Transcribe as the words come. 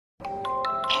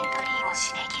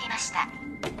締め切りました。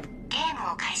ゲー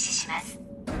ムを開始します。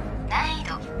難易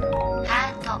度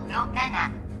ハートの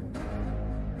7。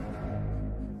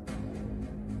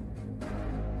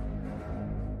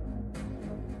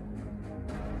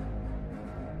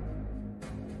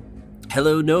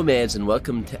Hello, Nomads, and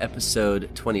welcome to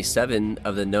episode 27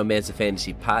 of the Nomads of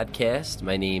Fantasy podcast.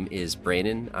 My name is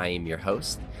Brandon. I am your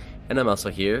host, and I'm also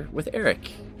here with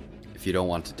Eric. If you don't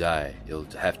want to die, you'll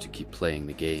have to keep playing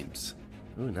the games.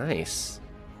 Ooh, nice.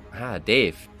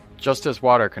 Dave. Just as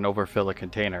water can overfill a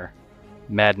container,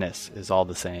 madness is all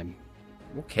the same.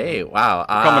 Okay, wow.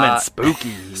 Coming in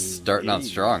spooky. Starting out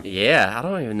strong. Yeah, I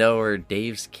don't even know where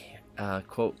Dave's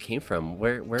quote came from.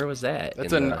 Where was that?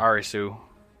 That's an Arisu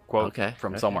quote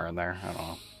from okay. somewhere in there. I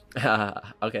don't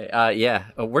know. Yeah.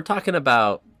 We're talking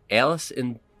about Alice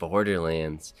in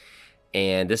Borderlands,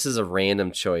 and this is a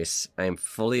random choice. I am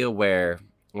fully aware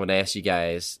when I asked you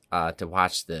guys to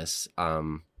watch this.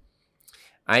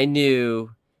 I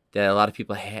knew that a lot of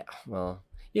people I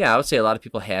would say a lot of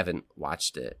people haven't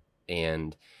watched it,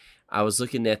 and I was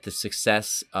looking at the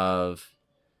success of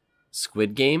the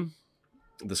Squid Game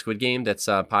that's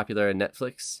popular on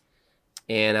Netflix,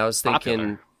 and I was thinking.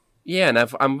 Popular. Yeah, and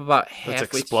I'm about halfway. It's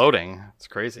exploding. It's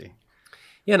crazy.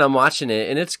 Yeah, and I'm watching it,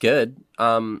 and it's good.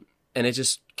 And it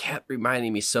just kept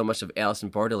reminding me so much of Alice in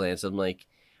Borderlands. I'm like,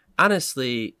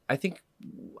 honestly, I think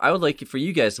I would like it for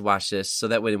you guys to watch this, so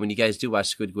that when you guys do watch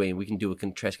Squid Game, we can do a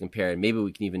contrast compare, and maybe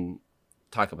we can even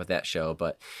talk about that show.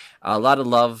 But a lot of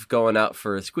love going out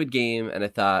for Squid Game, and I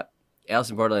thought Alice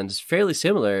in Borderlands is fairly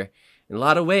similar in a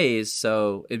lot of ways,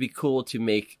 so it'd be cool to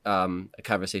make a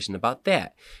conversation about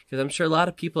that, because I'm sure a lot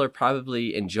of people are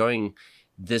probably enjoying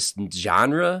this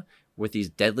genre with these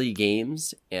deadly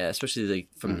games, especially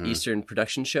from Eastern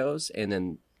production shows, and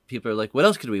then people are like, what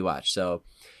else could we watch? So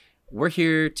we're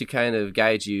here to kind of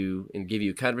guide you and give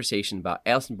you a conversation about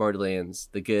Alice in Borderlands,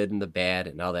 the good and the bad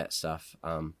and all that stuff.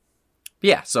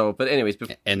 But anyways,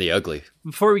 and the ugly.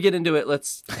 Before we get into it,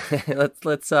 let's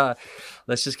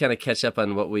just kind of catch up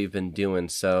on what we've been doing.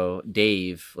 So,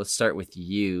 Dave, let's start with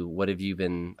you. What have you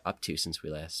been up to since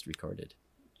we last recorded?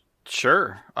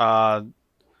 Sure.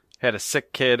 Had a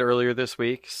sick kid earlier this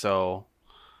week, so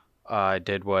I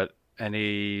did what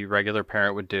any regular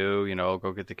parent would do.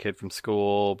 Go get the kid from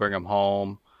school, bring him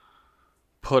home,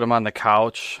 put him on the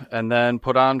couch, and then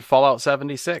put on Fallout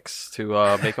 76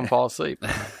 to make him fall asleep.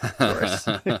 Of course.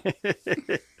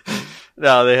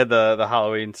 No, they had the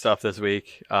Halloween stuff this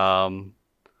week,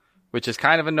 which is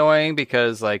kind of annoying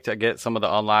because, to get some of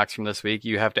the unlocks from this week,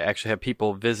 you have to actually have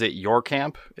people visit your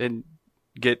camp and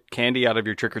get candy out of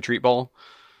your trick-or-treat bowl.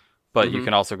 But you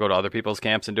can also go to other people's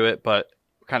camps and do it. But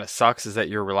what kind of sucks is that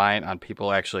you're reliant on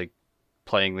people actually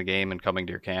playing the game and coming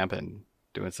to your camp and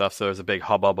doing stuff. So there's a big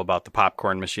hubbub about the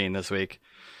popcorn machine this week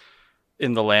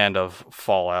in the land of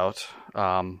Fallout.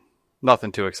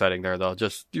 Nothing too exciting there, though.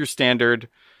 Just your standard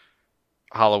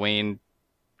Halloween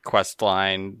quest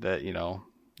line that,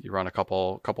 you run a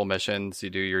couple missions, you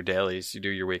do your dailies, you do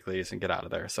your weeklies, and get out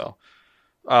of there. So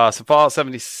Fallout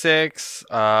 76,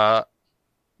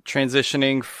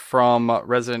 transitioning from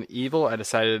Resident Evil, I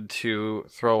decided to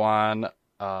throw on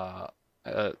a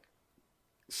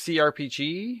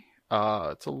CRPG.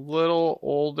 It's a little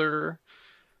older,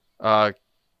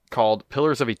 called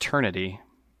Pillars of Eternity.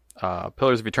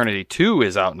 Pillars of Eternity 2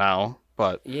 is out now,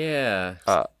 but yeah,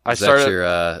 is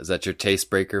that your taste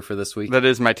breaker for this week? That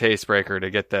is my taste breaker, to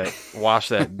get that, wash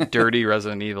that dirty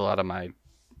Resident Evil out of my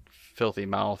filthy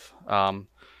mouth.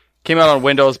 Came out on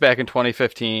Windows back in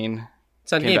 2015.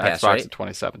 It's on Game Pass, Xbox right? in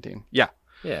 2017. Yeah.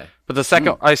 But the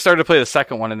second, I started to play the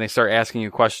second one, and they start asking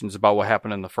you questions about what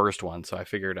happened in the first one. So I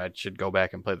figured I should go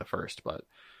back and play the first. But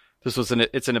this was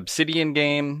it's an Obsidian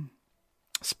game,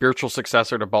 spiritual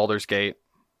successor to Baldur's Gate.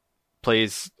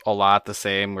 Plays a lot the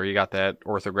same, where you got that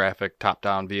orthographic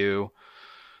top-down view.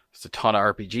 There's a ton of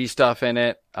RPG stuff in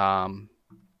it.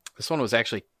 This one was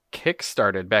actually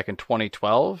kickstarted back in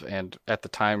 2012, and at the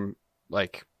time,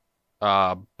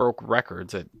 broke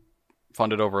records. It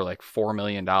funded over $4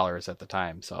 million at the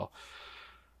time, so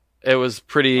it was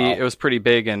pretty. Wow. It was pretty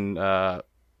big, and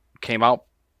came out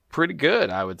pretty good,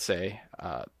 I would say.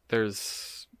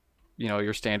 There's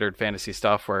your standard fantasy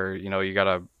stuff where you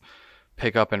gotta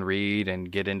pick up and read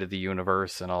and get into the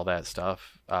universe and all that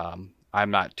stuff.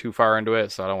 I'm not too far into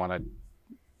it, so I don't want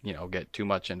to get too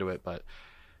much into it, but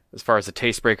as far as a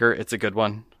taste breaker, it's a good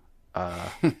one.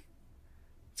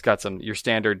 It's got your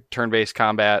standard turn-based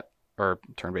combat.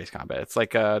 It's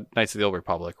like Knights of the Old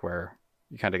Republic, where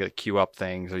you kind of get queue up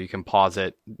things, or you can pause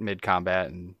it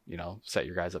mid-combat and set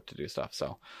your guys up to do stuff.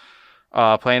 So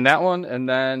playing that one, and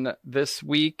then this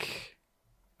week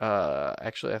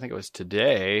actually, I think it was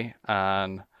today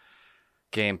on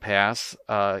Game Pass.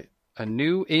 A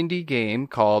new indie game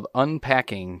called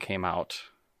Unpacking came out.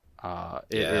 I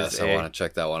want to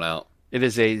check that one out. It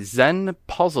is a Zen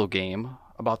puzzle game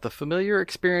about the familiar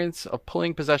experience of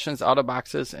pulling possessions out of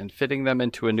boxes and fitting them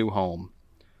into a new home.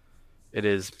 It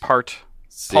is part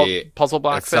puzzle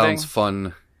block fitting. Sounds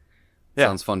fun. Yeah.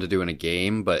 Sounds fun to do in a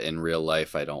game, but in real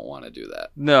life, I don't want to do that.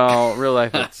 No, real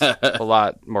life, it's a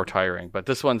lot more tiring. But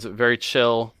this one's very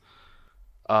chill,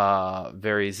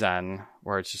 very zen,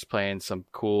 where it's just playing some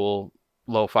cool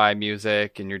lo-fi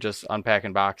music, and you're just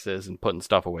unpacking boxes and putting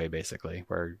stuff away, basically.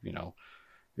 Where, you know,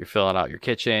 you're filling out your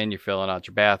kitchen, you're filling out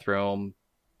your bathroom,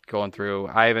 going through.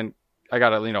 I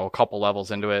got a couple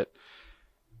levels into it,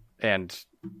 and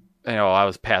I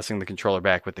was passing the controller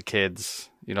back with the kids.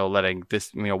 Letting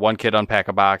this, one kid unpack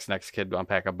a box, next kid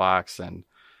unpack a box, and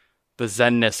the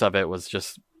zenness of it was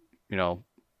just,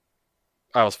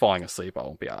 I was falling asleep.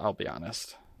 I'll be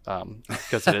honest,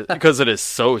 because it is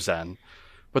so zen.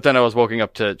 But then I was waking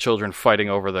up to children fighting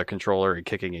over the controller and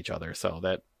kicking each other, so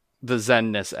that the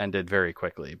zenness ended very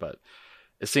quickly. But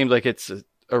it seemed like it's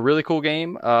a really cool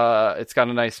game. It's got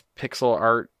a nice pixel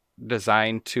art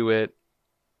design to it.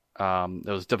 It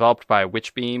was developed by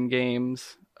Witchbeam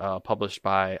Games. Published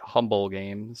by Humble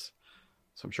Games,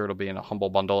 so I'm sure it'll be in a Humble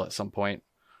bundle at some point.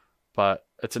 But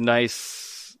it's a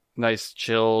nice,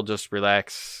 chill, just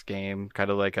relax game, kind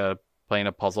of like playing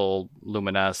a puzzle,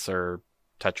 Luminous or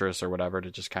Tetris or whatever, to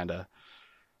just kind of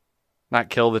not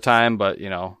kill the time, but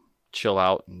chill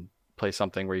out and play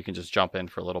something where you can just jump in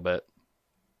for a little bit.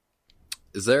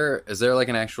 Is there like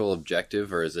an actual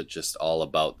objective, or is it just all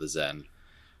about the zen?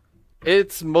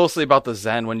 It's mostly about the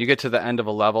zen. When you get to the end of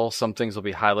a level, some things will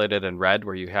be highlighted in red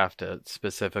where you have to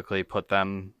specifically put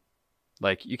them.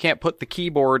 Like, you can't put the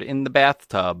keyboard in the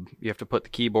bathtub. You have to put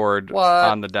the keyboard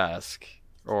on the desk.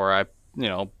 Or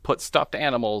put stuffed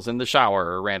animals in the shower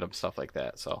or random stuff like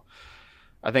that. So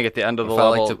I think at the end of the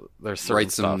level, there's certain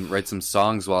stuff. Write some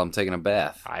songs while I'm taking a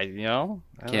bath.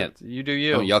 Can't. You do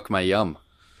you. Don't yuck my yum.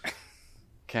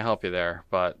 Can't help you there.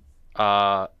 But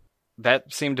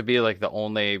that seemed to be like the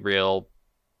only real,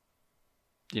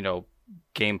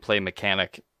 gameplay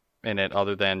mechanic in it,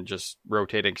 other than just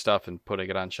rotating stuff and putting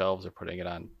it on shelves or putting it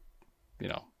on,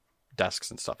 desks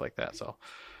and stuff like that. So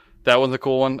that one's a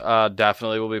cool one.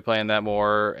 Definitely will be playing that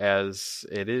more, as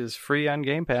it is free on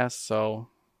Game Pass. So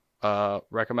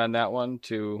recommend that one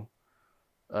to,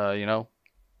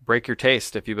 break your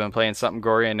taste if you've been playing something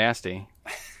gory and nasty.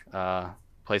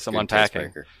 Play some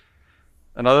Unpacking.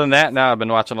 And other than that, now I've been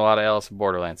watching a lot of Alice in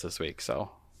Borderlands this week,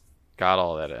 so got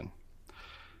all that in.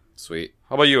 Sweet.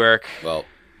 How about you, Eric? Well,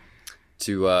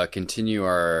 to continue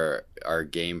our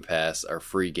Game Pass, our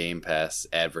free Game Pass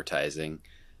advertising,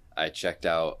 I checked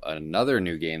out another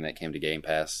new game that came to Game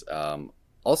Pass.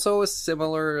 Also a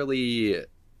similarly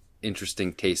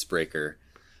interesting taste breaker,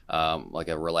 like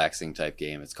a relaxing type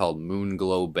game. It's called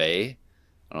Moonglow Bay. I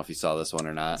don't know if you saw this one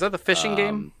or not. Is that the fishing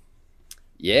game?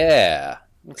 Yeah.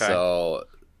 Okay. So,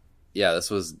 yeah,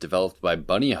 this was developed by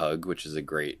Bunny Hug, which is a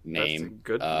great name. That's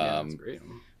good. That's great.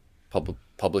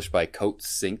 Published by Coat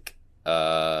Sync. It's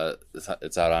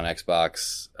out on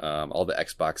Xbox, all the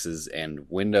Xboxes and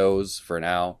Windows for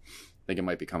now. I think it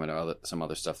might be coming to some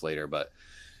other stuff later, but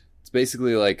it's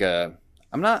basically like I'm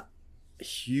not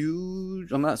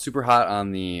super hot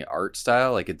on the art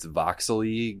style. Like, it's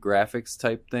voxely graphics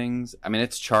type things. I mean,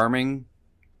 it's charming,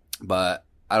 but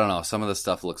I don't know. Some of the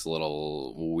stuff looks a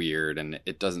little weird, and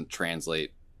it doesn't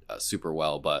translate super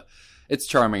well. But it's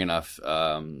charming enough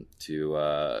to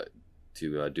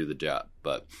do the job.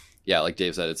 But yeah, like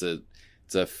Dave said,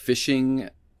 it's a fishing.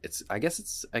 I guess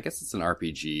it's an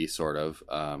RPG sort of,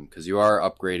 because you are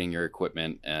upgrading your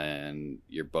equipment and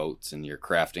your boats and your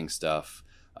crafting stuff,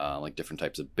 like different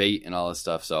types of bait and all this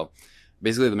stuff. So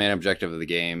basically, the main objective of the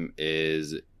game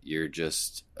is you're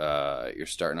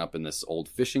starting up in this old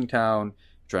fishing town.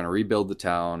 Trying to rebuild the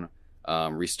town,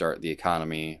 restart the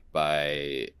economy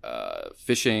by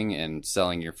fishing and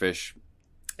selling your fish,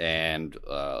 and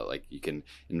like you can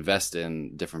invest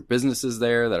in different businesses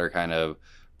there that are kind of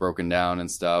broken down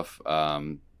and stuff.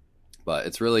 But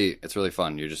it's really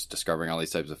fun. You're just discovering all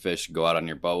these types of fish. Go out on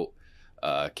your boat,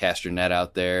 cast your net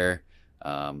out there.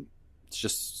 It's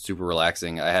just super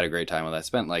relaxing. I had a great time with it. I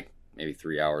spent like maybe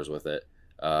 3 hours with it.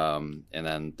 And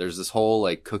then there's this whole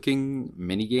like cooking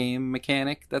mini game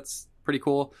mechanic that's pretty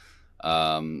cool.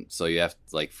 So you have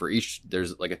like for each,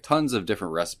 there's like tons of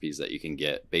different recipes that you can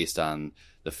get based on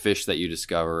the fish that you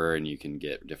discover, and you can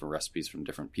get different recipes from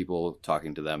different people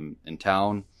talking to them in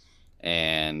town.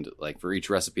 And like for each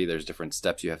recipe, there's different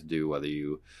steps you have to do, whether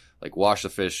you like wash the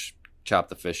fish, chop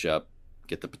the fish up,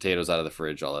 get the potatoes out of the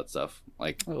fridge, all that stuff.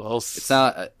 Like, it's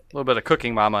not a little bit of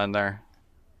Cooking Mama in there.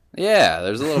 Yeah,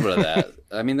 there's a little bit of that.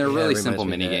 I mean, they're Yeah, really it simple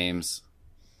reminds me mini of that. games.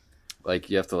 Like,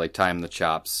 you have to like time the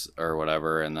chops or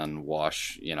whatever, and then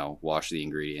wash the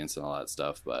ingredients and all that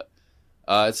stuff. But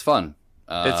it's fun.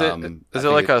 Is it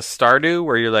like a Stardew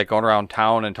where you're like going around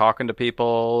town and talking to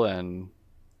people and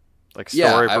like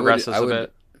story progresses a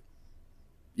bit?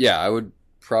 Yeah, I would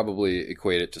probably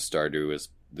equate it to Stardew as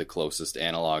the closest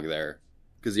analog there.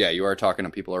 Because yeah, you are talking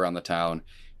to people around the town.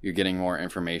 You're getting more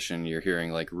information. You're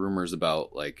hearing like rumors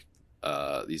about like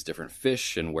these different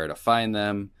fish and where to find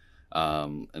them.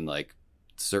 And like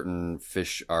certain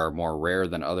fish are more rare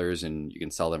than others, and you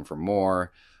can sell them for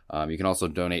more. You can also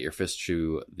donate your fish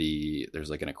to there's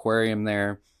like an aquarium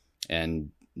there, and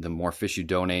the more fish you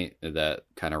donate, that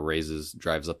kind of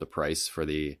drives up the price for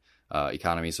the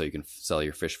economy, so you can sell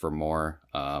your fish for more.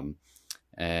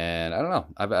 And I don't know,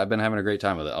 I've been having a great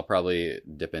time with it. I'll probably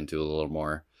dip into it a little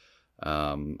more.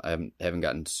 I haven't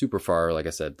gotten super far, like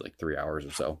I said, like 3 hours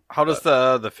or so. How does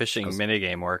the fishing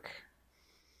minigame work?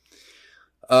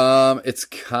 It's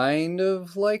kind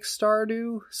of like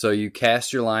Stardew. So you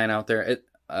cast your line out there.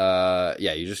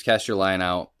 You just cast your line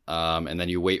out, and then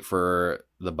you wait for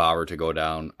the bobber to go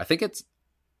down. I think it's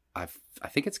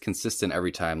consistent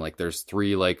every time. Like there's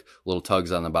 3 like little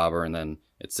tugs on the bobber, and then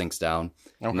it sinks down.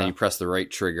 Okay. And then you press the right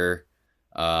trigger,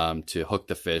 to hook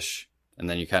the fish, and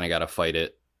then you kind of got to fight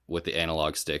it with the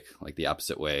analog stick, like the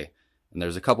opposite way. And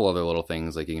there's a couple other little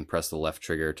things, like you can press the left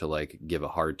trigger to like give a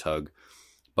hard tug,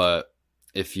 but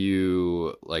if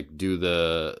you like do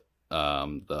the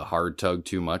hard tug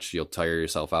too much, you'll tire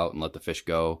yourself out and let the fish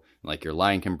go. Like your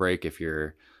line can break if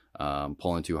you're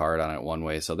pulling too hard on it one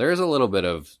way. So there's a little bit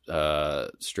of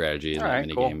strategy in that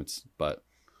mini game. But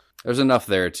there's enough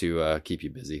there to keep you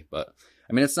busy. But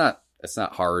I mean, it's not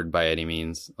hard by any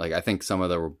means. Like I think some of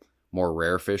the more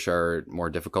rare fish are more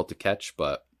difficult to catch,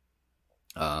 but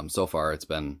so far it's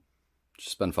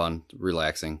just been fun,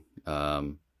 relaxing.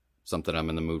 Something I'm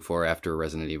in the mood for after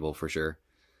Resident Evil for sure.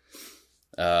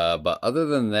 But other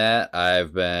than that,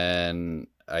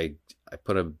 I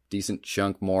put a decent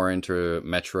chunk more into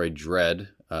Metroid Dread,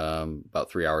 about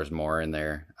 3 hours more in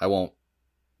there. I won't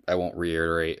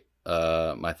reiterate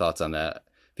my thoughts on that.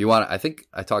 If you want, I think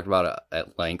I talked about it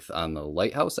at length on the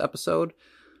Lighthouse episode.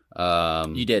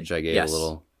 You did. Which I gave a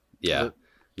little, gave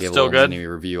still a little mini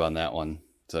review on that one.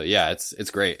 So yeah,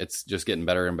 it's great. It's just getting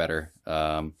better and better.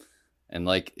 And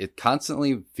like it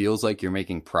constantly feels like you're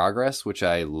making progress, which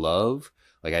I love.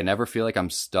 Like I never feel like I'm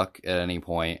stuck at any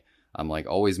point. I'm like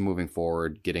always moving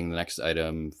forward, getting the next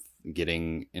item,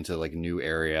 getting into like a new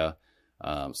area.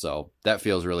 So that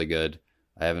feels really good.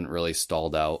 I haven't really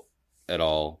stalled out at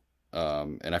all.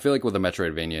 And I feel like with a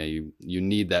Metroidvania, you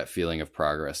need that feeling of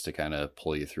progress to kind of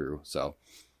pull you through. So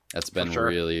that's been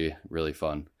really, really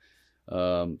fun.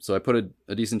 So I put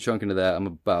a decent chunk into that. I'm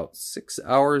about 6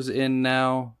 hours in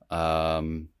now.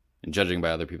 And judging by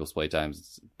other people's playtimes,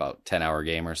 it's about 10-hour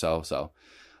game or so. So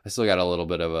I still got a little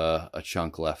bit of a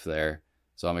chunk left there.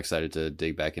 So I'm excited to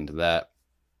dig back into that.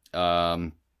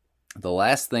 The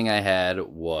last thing I had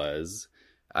was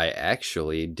I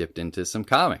actually dipped into some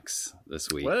comics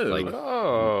this week.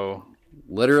 Whoa.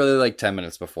 Literally like 10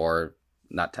 minutes before,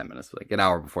 not 10 minutes, but like an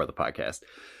hour before the podcast.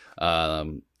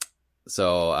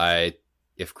 So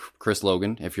if Chris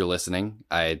Logan, if you're listening,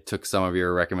 I took some of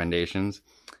your recommendations.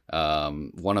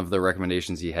 One of the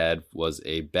recommendations he had was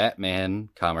a Batman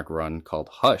comic run called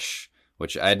Hush,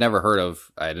 which I had never heard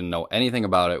of. I didn't know anything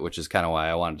about it, which is kind of why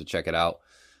I wanted to check it out.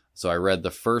 So I read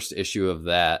the first issue of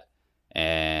that,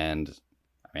 and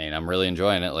I mean, I'm really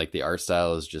enjoying it. Like the art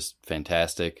style is just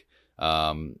fantastic.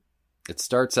 It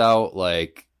starts out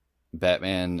like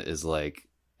Batman is like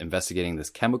investigating this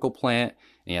chemical plant,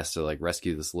 and he has to like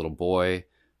rescue this little boy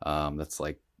that's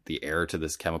like the heir to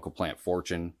this chemical plant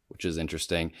fortune, which is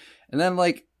interesting. And then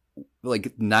like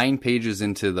 9 pages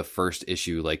into the first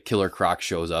issue, like Killer Croc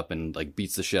shows up and like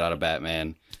beats the shit out of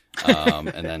Batman.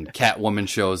 And then Catwoman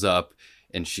shows up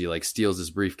and she like steals his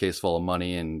briefcase full of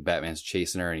money, and Batman's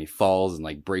chasing her and he falls and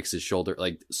like breaks his shoulder.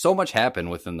 Like so much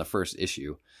happened within the first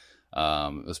issue.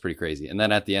 It was pretty crazy. And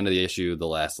then at the end of the issue, the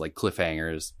last like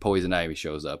cliffhanger is Poison Ivy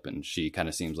shows up, and she kind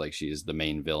of seems like she's the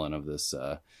main villain of this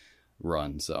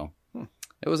run. So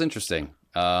it was interesting.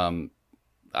 I'm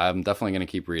definitely going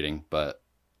to keep reading, but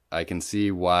I can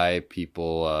see why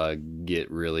people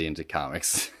get really into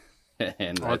comics.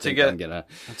 And to get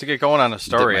going on a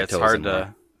story, it's hard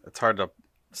to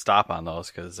stop on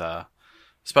those because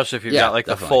especially if you've got like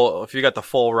if you got the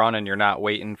full run and you're not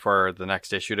waiting for the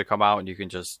next issue to come out, and you can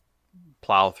just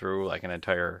plow through like an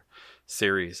entire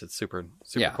series. It's super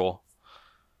cool.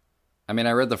 I mean,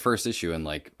 I read the first issue in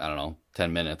like, I don't know,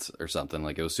 10 minutes or something.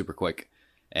 Like, it was super quick.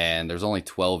 And there's only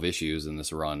 12 issues in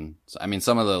this run. So, I mean,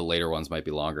 some of the later ones might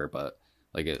be longer, but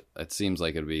like it seems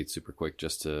like it'd be super quick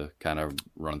just to kind of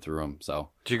run through them. So,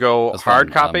 did you go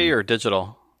hard copy or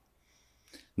digital?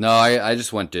 No, I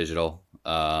just went digital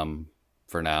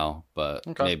for now. But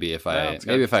maybe if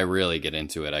I really get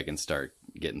into it, I can start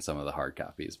getting some of the hard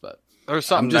copies. But there's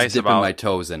something I'm just nice dipping about my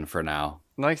toes in for now.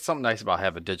 Something nice about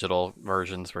having digital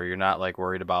versions where you're not like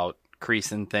worried about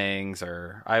creasing things.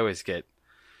 Or I always get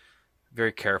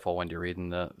very careful when you're reading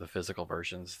the physical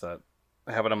versions. That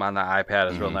having them on the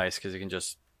iPad is real nice because you can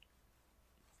just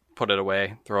put it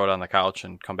away, throw it on the couch,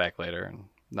 and come back later and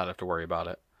not have to worry about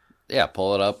it. Yeah,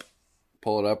 pull it up,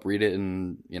 read it,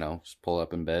 and just pull it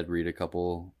up in bed, read a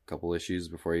couple issues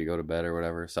before you go to bed or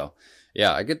whatever. So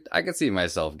yeah, I could see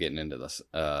myself getting into this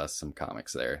some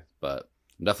comics there, but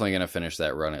I'm definitely gonna finish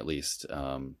that run at least.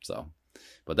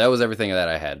 But that was everything that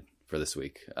I had for this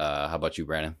week. How about you,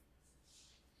 Brandon?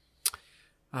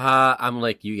 I'm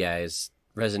like you guys.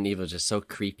 Resident Evil is just so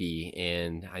creepy,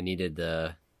 and I needed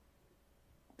the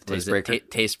taste breaker.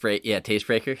 Taste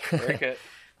breaker. Break it.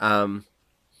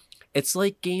 It's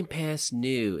like Game Pass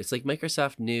knew. It's like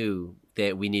Microsoft knew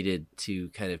that we needed to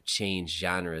kind of change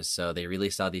genres, so they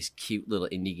released all these cute little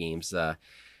indie games.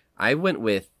 I went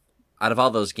with, out of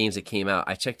all those games that came out,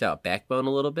 I checked out Backbone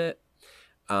a little bit.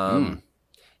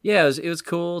 Yeah, it was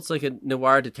cool. It's like a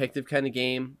noir detective kind of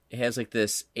game. It has like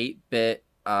this 8-bit,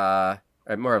 or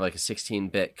more of like a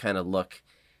 16-bit kind of look,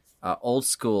 old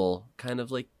school, kind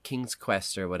of like King's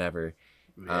Quest or whatever.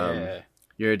 Yeah.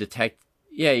 You're a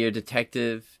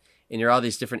detective, and you're all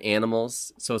these different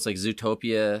animals. So it's like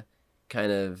Zootopia,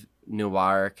 kind of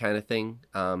noir kind of thing.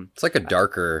 It's like a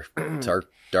darker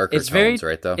it's tones,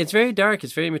 right? Though it's very dark.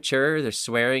 It's very mature. There's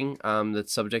swearing. The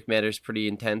subject matter is pretty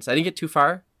intense. I didn't get too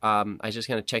far. I just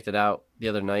kind of checked it out the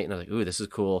other night, and I was like, "Ooh, this is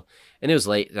cool." And it was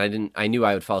late, and I knew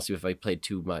I would fall asleep if I played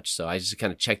too much, so I just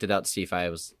kind of checked it out to see if I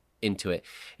was into it.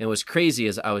 And what's crazy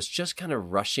is I was just kind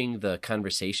of rushing the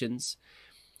conversations,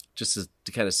 just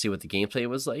to kind of see what the gameplay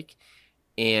was like.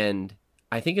 And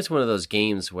I think it's one of those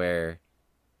games where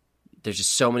there's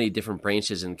just so many different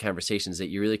branches and conversations that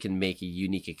you really can make a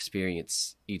unique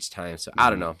experience each time. So I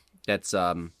don't know. That's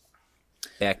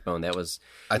Backbone. I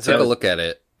took a look at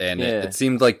it. And it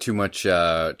seemed like too much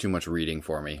reading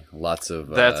for me. Lots of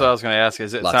that's what I was going to ask.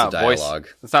 Is it not dialogue?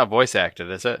 It's not voice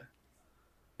acted, is it?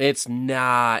 It's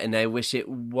not, and I wish it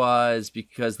was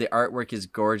because the artwork is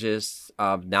gorgeous.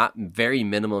 Not very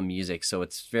minimal music, so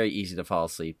it's very easy to fall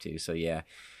asleep to. So yeah,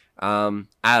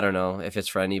 I don't know if it's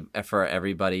for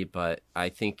everybody, but I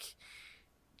think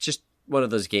just one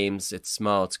of those games. It's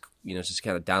small. It's just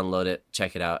kind of download it,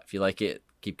 check it out. If you like it,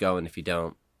 keep going. If you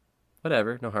don't,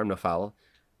 whatever. No harm, no foul.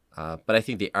 But I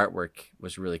think the artwork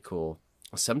was really cool.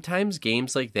 Sometimes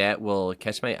games like that will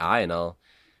catch my eye, and I'll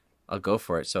go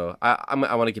for it. So I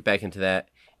want to get back into that.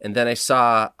 And then I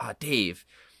saw Dave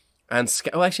on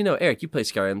Eric, you play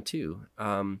Skyrim too.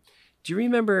 Do you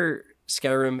remember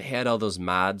Skyrim had all those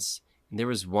mods? And there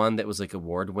was one that was like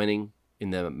award winning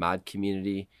in the mod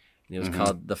community, and it was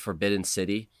called The Forbidden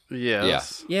City.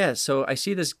 Yes. Yeah. So I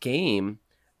see this game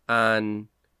on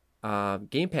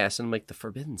Game Pass, and I'm like, The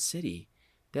Forbidden City.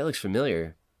 That looks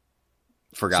familiar.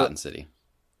 Forgotten City.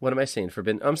 What am I saying?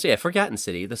 Forgotten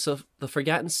City. The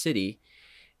Forgotten City,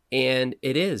 and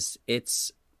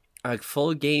it's a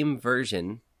full game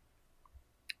version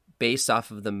based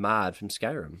off of the mod from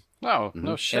Skyrim. Oh,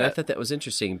 no shit. And I thought that was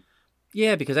interesting.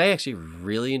 Yeah, because I actually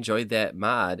really enjoyed that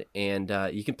mod, and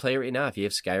you can play it right now if you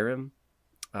have Skyrim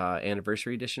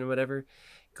Anniversary Edition or whatever.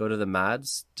 Go to the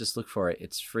mods, just look for it.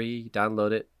 It's free.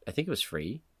 Download it. I think it was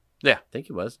free. Yeah, I think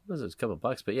it was. It was a couple of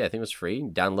bucks, but yeah, I think it was free.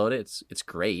 Download it. It's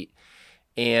great,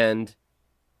 and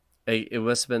it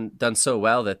must have been done so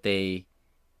well that they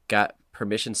got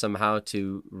permission somehow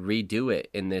to redo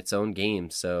it in its own game.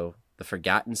 So The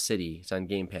Forgotten City, it's on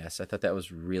Game Pass. I thought that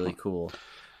was really cool.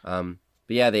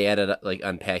 But yeah, they added like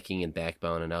Unpacking and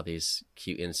Backbone and all these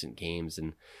cute innocent games,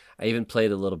 and I even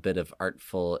played a little bit of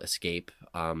Artful Escape,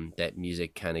 that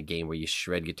music kind of game where you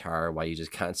shred guitar while you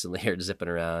just constantly are zipping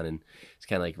around, and it's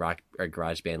kind of like rock or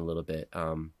garage band a little bit.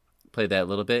 Played that a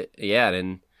little bit. Yeah,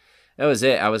 and that was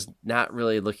it. I was not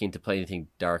really looking to play anything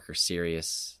dark or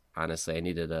serious. Honestly, I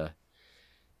needed a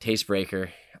taste breaker,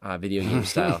 video game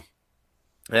style.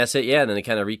 And that's it. Yeah, and then I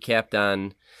kind of recapped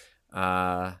on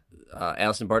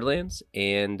Alice in Borderlands,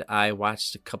 and I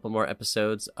watched a couple more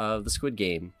episodes of the Squid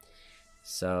Game.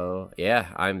 So yeah,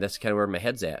 that's kind of where my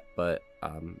head's at. But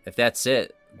if that's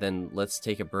it, then let's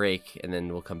take a break, and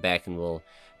then we'll come back and we'll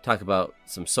talk about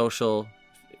some social.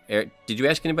 Eric, did you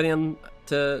ask anybody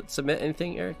to submit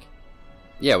anything, Eric?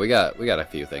 Yeah, we got a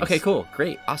few things. Okay, cool.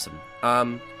 Great. Awesome.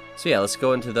 So yeah, let's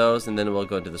go into those and then we'll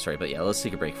go into the story. But yeah, let's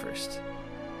take a break first.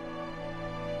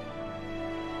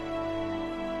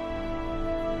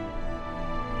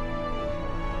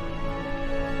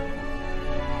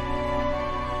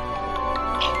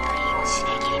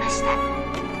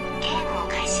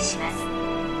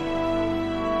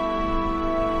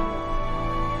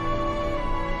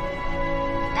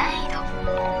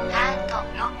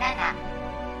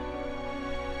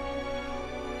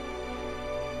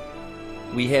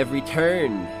 We have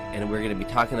returned, and we're going to be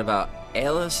talking about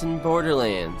Alice in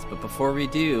Borderlands. But before we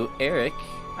do, Eric,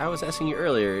 I was asking you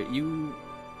earlier, you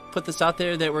put this out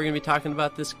there that we're going to be talking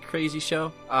about this crazy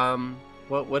show.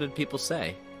 What did people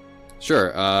say? Sure.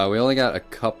 We only got a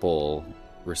couple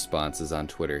responses on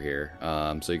Twitter here.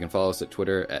 So you can follow us at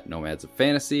Twitter at Nomads of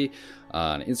Fantasy,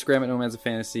 on Instagram at Nomads of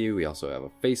Fantasy. We also have a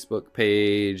Facebook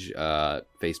page,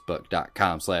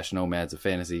 facebook.com/Nomads of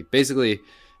Fantasy. Basically,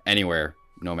 anywhere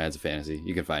Nomads of Fantasy,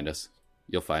 you can find us.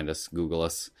 You'll find us. Google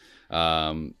us.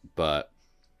 But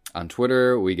on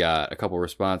Twitter, we got a couple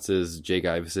responses. Jake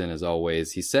Iveson, as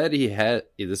always, he said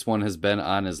this one has been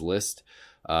on his list,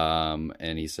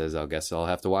 and he says, "I guess I'll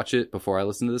have to watch it before I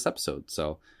listen to this episode."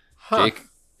 So, Jake,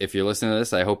 if you're listening to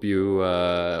this, I hope you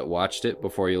watched it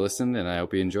before you listened, and I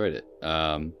hope you enjoyed it.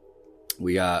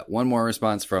 We got one more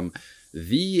response from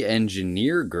The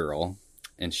Engineer Girl,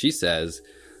 and she says,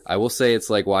 "I will say it's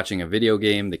like watching a video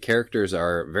game. The characters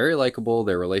are very likable,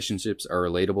 their relationships are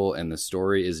relatable, and the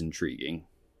story is intriguing."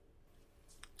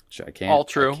 Which I can't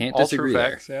disagree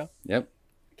there. Facts, yeah. Yep,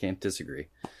 can't disagree.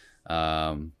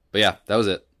 But yeah, that was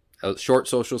it. A short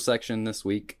social section this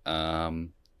week.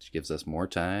 Which gives us more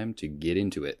time to get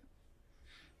into it.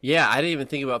 Yeah, I didn't even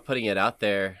think about putting it out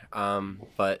there.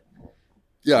 But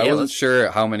yeah, I wasn't sure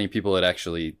how many people had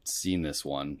actually seen this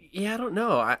one. Yeah, I don't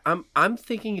know. I'm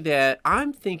thinking that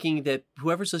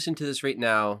whoever's listening to this right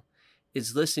now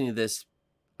is listening to this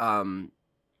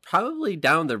probably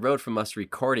down the road from us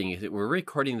recording. We're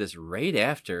recording this right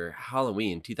after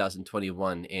Halloween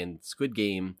 2021, and Squid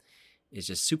Game is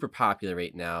just super popular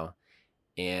right now.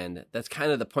 And that's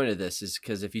kind of the point of this, is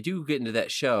because if you do get into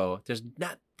that show, there's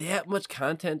not that much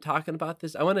content talking about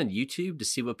this. I went on YouTube to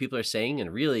see what people are saying,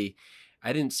 and really,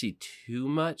 I didn't see too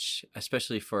much,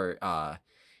 especially for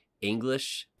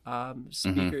English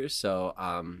speakers. So,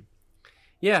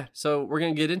 yeah, so we're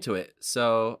going to get into it.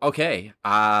 So, okay,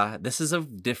 this is a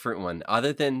different one.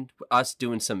 Other than us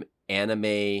doing some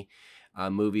anime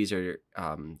movies or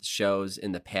shows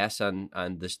in the past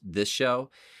on this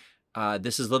show,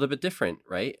 this is a little bit different,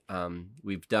 right?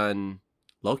 We've done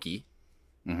Loki,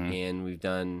 and we've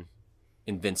done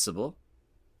Invincible.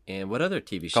 And what other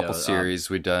TV shows? Couple series.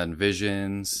 We've done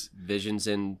Visions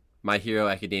and My Hero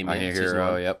Academia. My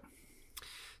Hero, yep.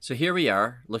 So here we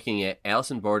are looking at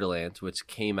Alice in Borderlands, which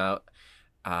came out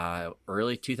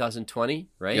early 2020,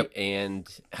 right? Yep. And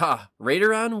right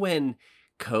around when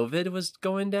COVID was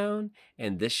going down,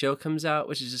 and this show comes out,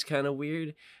 which is just kind of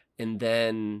weird. And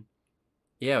then,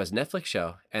 yeah, it was a Netflix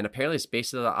show, and apparently it's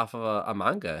based off of a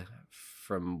manga.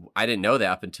 I didn't know that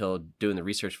up until doing the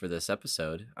research for this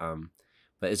episode.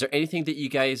 But is there anything that you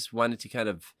guys wanted to kind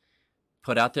of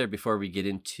put out there before we get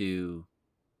into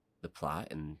the plot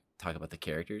and talk about the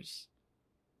characters?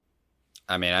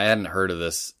 I mean, I hadn't heard of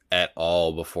this at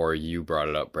all before you brought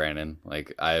it up, Brandon.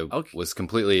 Like, I was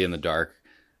completely in the dark.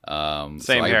 Same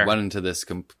so here. I went into this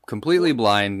completely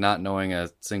blind, not knowing a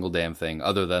single damn thing,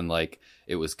 other than, like,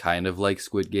 it was kind of like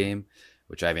Squid Game,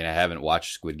 which, I mean, I haven't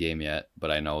watched Squid Game yet, but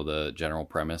I know the general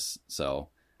premise, so...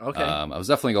 Okay. I was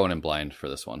definitely going in blind for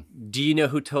this one. Do you know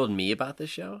who told me about this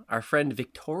show? Our friend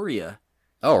Victoria.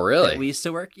 Oh, really? We used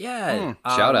to work. Yeah.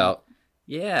 Shout out.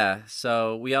 Yeah.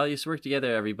 So we all used to work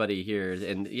together, everybody here.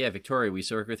 And yeah, Victoria, we used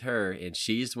to work with her. And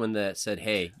she's the one that said,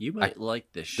 hey, you might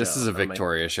like this show. This is a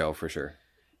Victoria show for sure.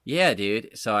 Yeah,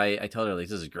 dude. So I told her, like,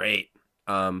 this is great.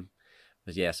 But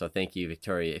yeah, so thank you,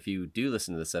 Victoria. If you do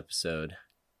listen to this episode,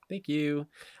 thank you.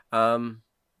 But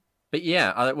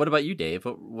yeah, what about you, Dave?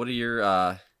 What are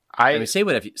your... I mean,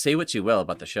 say what you will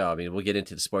about the show. I mean, we'll get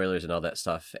into the spoilers and all that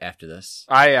stuff after this.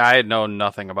 I had known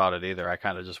nothing about it either. I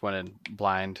kind of just went in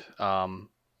blind.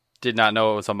 Did not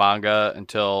know it was a manga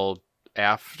until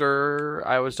after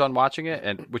I was done watching it,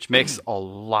 and which makes a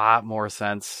lot more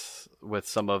sense with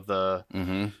some of the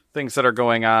things that are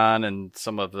going on and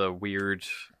some of the weird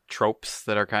tropes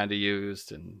that are kind of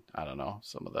used, and I don't know,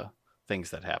 some of the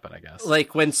things that happen, I guess.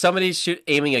 Like when somebody's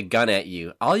aiming a gun at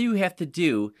you, all you have to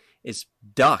do is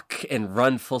duck and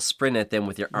run full sprint at them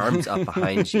with your arms up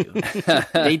behind you.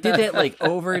 They did that like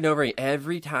over and over.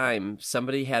 Every time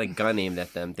somebody had a gun aimed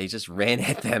at them, they just ran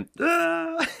at them.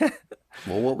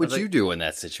 Well, what would you do in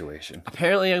that situation?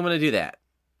 Apparently, I'm going to do that.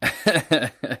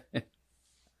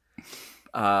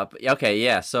 Okay,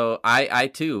 yeah. So I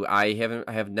too, I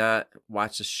have not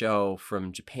watched a show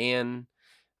from Japan.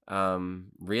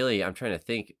 Really, I'm trying to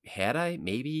think. Had I?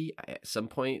 Maybe at some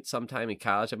point, sometime in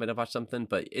college, I might have watched something,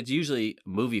 but it's usually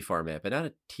movie format, but not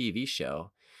a TV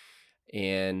show,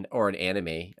 or an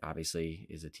anime. Obviously,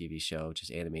 is a TV show,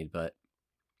 just animated, but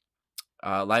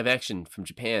live action from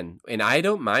Japan, and I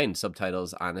don't mind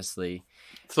subtitles. Honestly,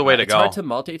 it's the way to go. It's hard to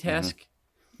multitask. Mm-hmm.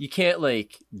 You can't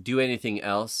like do anything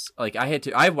else. Like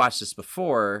I've watched this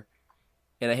before,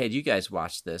 and I had you guys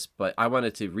watch this, but I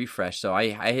wanted to refresh, so I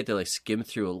had to like skim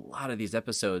through a lot of these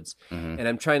episodes, and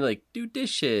I'm trying to like do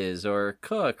dishes or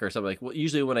cook or something. Like, well,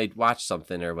 usually when I watch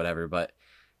something or whatever, but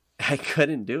I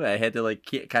couldn't do it. I had to like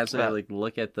constantly like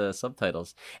look at the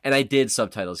subtitles, and I did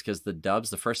subtitles because the dubs.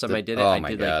 The first time I did it, I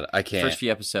did like I can't. First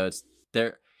few episodes.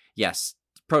 Yes.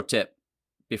 Pro tip: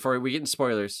 before we get into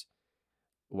spoilers,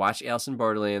 watch Alice in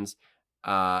Borderlands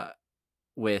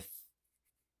with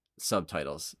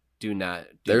subtitles. Do not.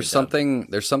 There's something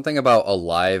about a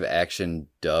live action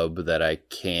dub that I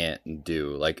can't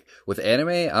do. Like with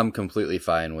anime, I'm completely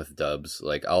fine with dubs.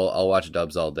 Like I'll watch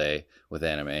dubs all day with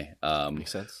anime.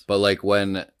 Makes sense. But like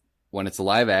when it's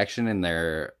live action and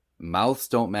their mouths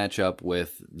don't match up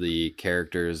with the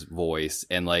character's voice,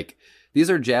 and like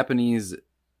these are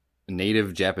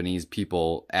native Japanese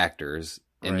people actors,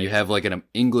 and you have like an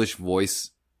English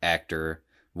voice actor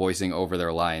voicing over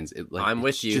their lines. I'm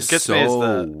with you. Just gets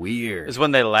so weird. Is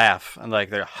when they laugh and like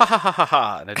they're ha ha ha ha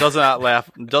ha, and it does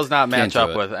not match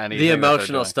up with anything. The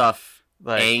emotional stuff,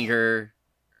 like anger,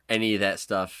 any of that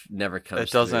stuff never comes.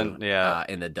 It doesn't. Through,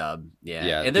 in the dub.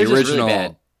 Yeah. And the original, really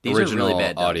bad. These original are really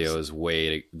bad audio is the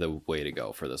way to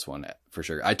go for this one for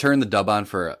sure. I turned the dub on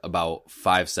for about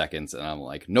 5 seconds, and I'm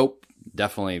like, nope,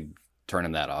 definitely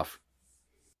turning that off.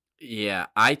 Yeah,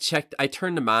 I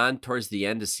turned them on towards the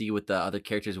end to see what the other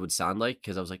characters would sound like,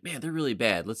 because I was like, man, they're really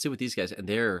bad. Let's see what these guys, and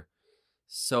they're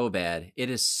so bad. It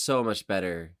is so much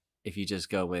better if you just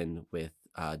go in with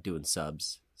doing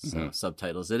subs. So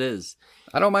subtitles, it is.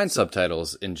 I don't mind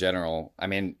subtitles in general. I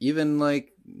mean, even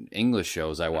like English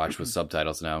shows I watch with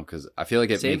subtitles now, because I feel like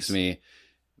it makes me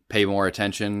pay more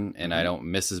attention, and I don't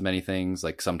miss as many things.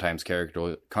 Like sometimes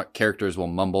characters will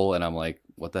mumble, and I'm like,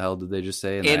 what the hell did they just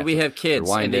say? And we have kids,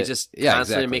 and they just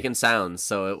constantly making sounds.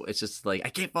 So it's just like, I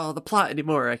can't follow the plot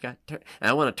anymore.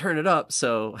 I want to turn it up,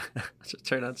 so I just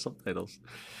turn on subtitles.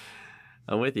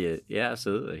 I'm with you. Yeah,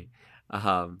 absolutely.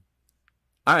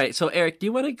 All right, so Eric, do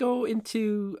you want to go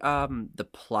into the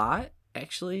plot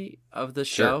actually of the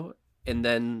show, Sure. And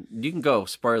then you can go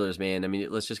spoilers, man. I mean,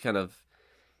 let's just kind of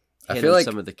hit on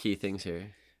some of the key things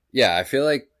here. Yeah, I feel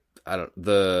like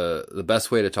the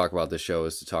best way to talk about this show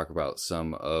is to talk about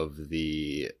some of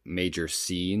the major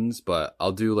scenes, but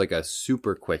I'll do like a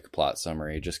super quick plot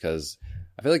summary just because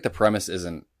I feel like the premise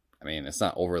isn't. I mean, it's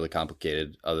not overly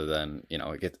complicated, other than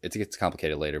it gets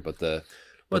complicated later, but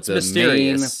What's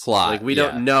mysterious? Main plot, like we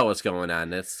don't know what's going on.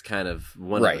 That's kind of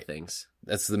one of the things.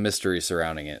 That's the mystery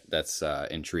surrounding it. That's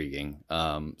intriguing.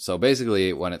 So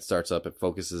basically, when it starts up, it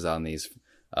focuses on these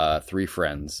 3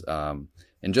 friends.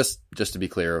 And just to be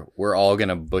clear, we're all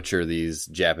gonna butcher these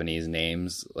Japanese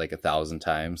names like 1,000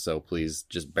 times. So please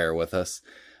just bear with us.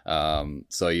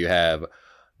 So you have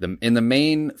in the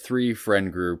main 3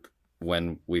 friend group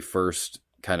when we first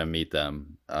kind of meet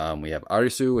them. We have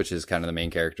Arisu, which is kind of the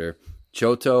main character.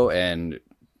 Choto and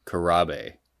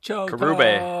Karube.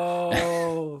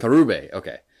 Karube.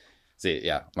 Okay. See,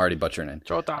 yeah, I'm already butchering it.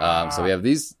 Chota. So we have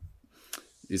these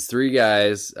 3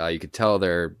 guys. You could tell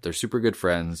they're super good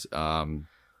friends. And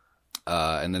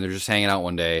then they're just hanging out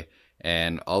one day,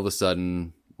 and all of a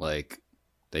sudden, like,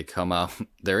 they come out.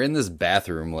 They're in this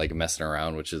bathroom, like, messing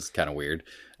around, which is kind of weird.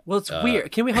 Well, it's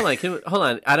weird. Hold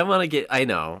on. I don't want to get. I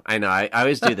know. I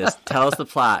always do this. Tell us the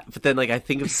plot, but then like I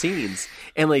think of scenes,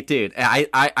 and like, dude,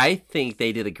 I think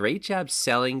they did a great job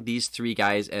selling these 3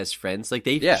 guys as friends. Like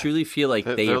they truly feel like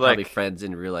they are probably friends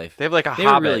in real life. They have like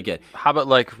a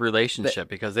Hobbit-like relationship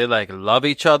because they like love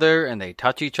each other and they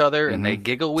touch each other and they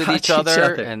giggle with each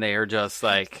other and they are just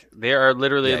like they are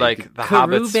literally like the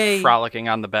hobbits frolicking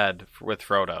on the bed with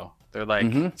Frodo. They're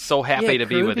like so happy to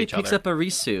be with each other. Picks up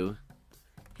Arisu.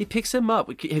 He picks him up.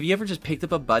 Have you ever just picked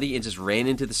up a buddy and just ran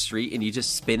into the street and you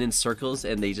just spin in circles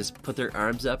and they just put their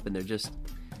arms up and they're just...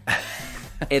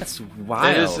 It's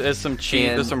wild. There's some cheese.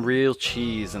 There's some real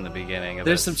cheese in the beginning.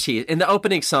 There's some cheese. And the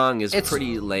opening song is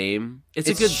pretty lame. It's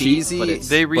a good cheesy, beat, but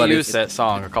they reused that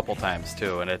song a couple times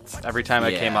too. And it's every time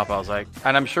it came up, I was like...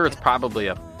 And I'm sure it's probably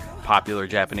a popular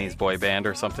Japanese boy band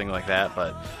or something like that,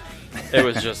 but... It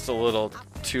was just a little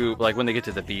too like when they get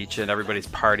to the beach and everybody's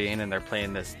partying and they're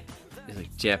playing this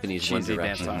like Japanese One cheesy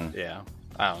dance Direction. song. Yeah,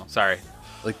 I don't know. Sorry.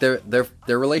 Like their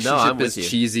relationship is you.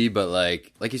 cheesy, but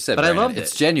like you said, but Brandon, I loved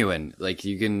it's it. genuine. Like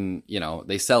you can,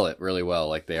 they sell it really well.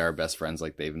 Like they are best friends.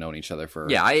 Like they've known each other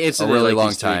for I a instantly really like long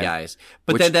these three time. guys.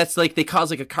 But then that's like they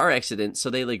cause like a car accident, so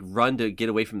they like run to get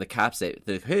away from the cops. They're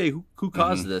like, hey, who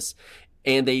caused this?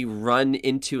 And they run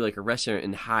into like a restaurant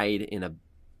and hide in a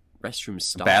restroom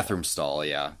stall, Bathroom stall.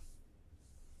 Yeah.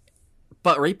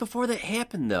 But right before that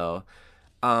happened, though,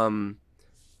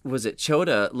 was it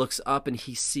Chota looks up and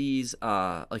he sees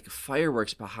like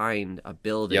fireworks behind a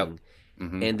building, Yep.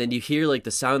 Mm-hmm. And then you hear like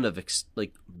the sound of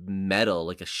like metal,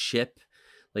 like a ship,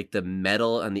 like the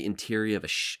metal on the interior of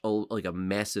like a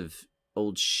massive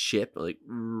old ship, like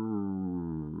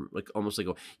almost like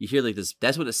you hear like this.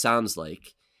 That's what it sounds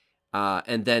like,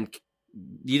 and then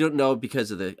you don't know because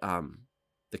of the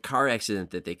car accident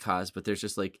that they caused, but there's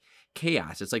just like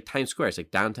chaos. It's like Times Square. It's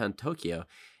like downtown Tokyo,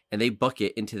 and they book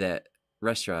it into that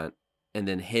restaurant and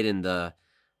then hid in the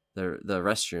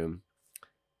restroom.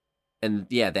 And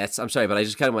yeah, I'm sorry, but I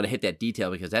just kind of want to hit that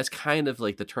detail because that's kind of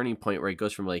like the turning point where it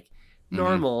goes from like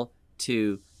normal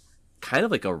to kind of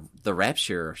like the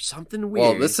rapture or something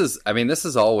weird. Well, this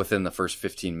is all within the first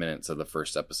 15 minutes of the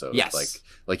first episode. Yes.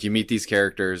 Like you meet these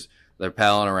characters, they're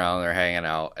palling around, they're hanging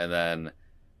out, and then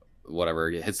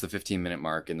whatever, it hits the 15-minute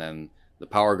mark, and then the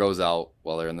power goes out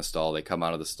while they're in the stall. They come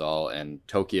out of the stall, and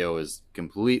Tokyo is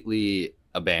completely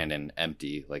abandoned,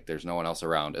 empty. Like there's no one else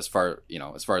around as far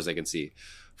as they can see.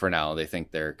 For now, they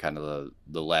think they're kind of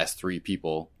the last three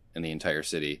people in the entire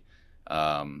city,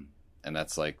 and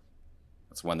that's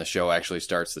when the show actually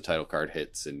starts. The title card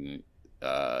hits, and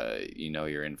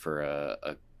you're in for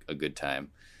a good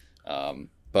time.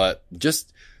 But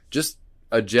just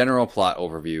a general plot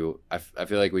overview. I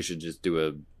feel like we should just do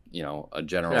a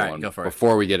general one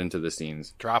before we get into the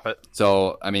scenes. Drop it.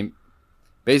 So, I mean,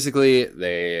 basically,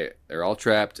 they're all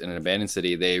trapped in an abandoned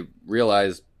city. They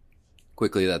realize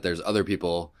quickly that there's other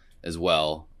people as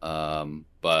well,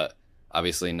 but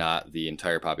obviously not the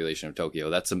entire population of Tokyo.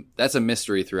 That's a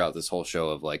mystery throughout this whole show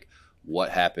of like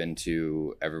what happened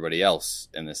to everybody else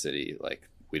in the city. Like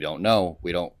we don't know.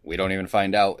 We don't even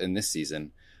find out in this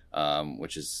season,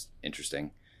 which is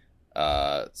interesting.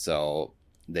 So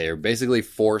they're basically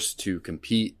forced to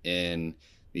compete in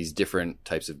these different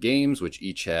types of games, which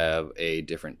each have a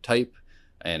different type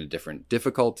and a different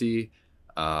difficulty.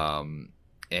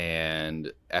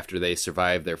 And after they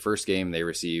survive their first game, they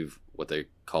receive what they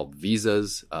call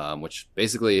visas, which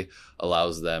basically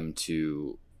allows them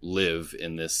to live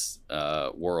in this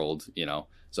world,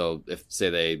 So if, say,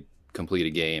 they complete a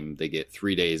game, they get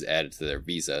 3 days added to their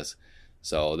visas.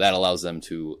 So that allows them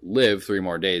to live 3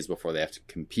 more days before they have to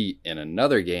compete in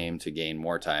another game to gain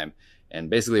more time. And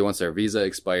basically, once their visa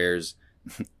expires,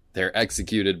 they're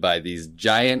executed by these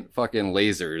giant fucking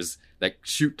lasers that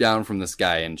shoot down from the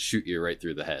sky and shoot you right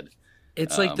through the head.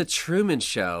 It's like the Truman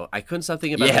Show. I couldn't stop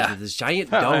thinking about this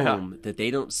giant dome that they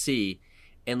don't see,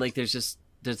 and like there's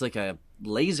like a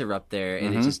laser up there,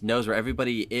 and it just knows where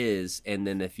everybody is. And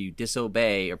then if you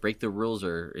disobey or break the rules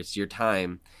or it's your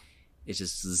time, it's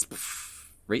just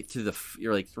right through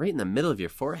you're like right in the middle of your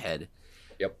forehead.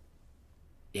 Yep.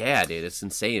 Yeah, dude, it's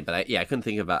insane. But I couldn't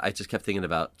think about. I just kept thinking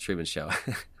about Truman Show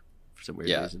for some weird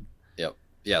reason. Yep.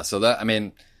 Yeah. So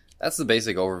that's the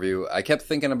basic overview. I kept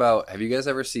thinking about, have you guys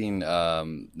ever seen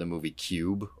the movie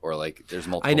Cube? Or like there's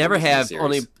multiple I never movies in the have, series.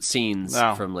 only scenes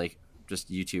from like just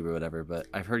YouTube or whatever, but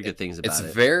I've heard good things about it.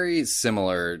 It's very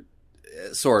similar,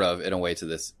 sort of, in a way to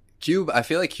this. Cube, I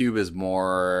feel like Cube is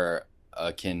more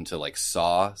akin to like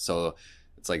Saw. So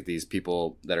it's like these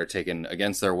people that are taken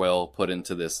against their will, put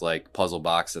into this like puzzle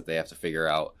box that they have to figure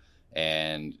out.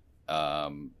 And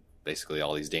basically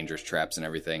all these dangerous traps and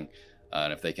everything.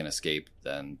 And if they can escape,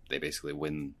 then they basically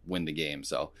win the game.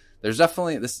 So there's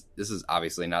definitely this is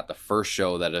obviously not the first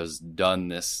show that has done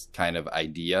this kind of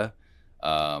idea.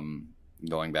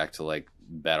 Going back to like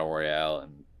Battle Royale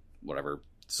and whatever,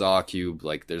 Saw, Cube,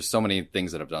 like there's so many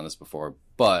things that have done this before.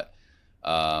 But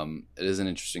it is an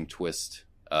interesting twist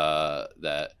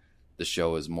that the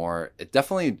show is more. It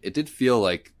did feel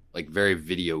like very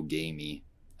video gamey.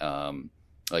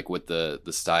 Like with the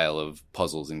style of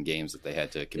puzzles and games that they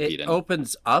had to compete in. It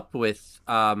opens up with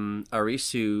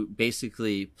Arisu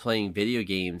basically playing video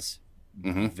games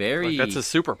very that's a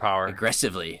superpower.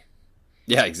 Aggressively.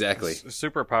 Yeah, exactly.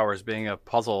 Superpower is being a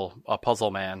puzzle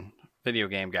man, video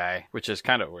game guy, which is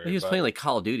kind of weird. He was playing like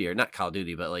Call of Duty, or not Call of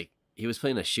Duty, but like he was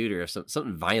playing a shooter or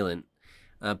something violent.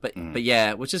 But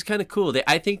yeah, which is kind of cool.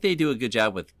 I think they do a good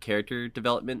job with character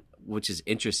development, which is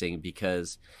interesting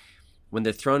because when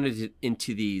they're thrown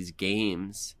into these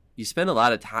games, you spend a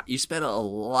lot of time. You spend a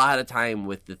lot of time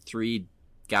with the three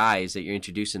guys that you're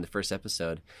introduced in the first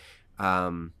episode.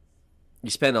 You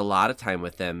spend a lot of time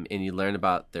with them, and you learn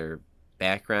about their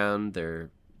background, their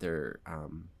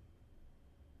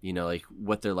like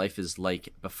what their life is like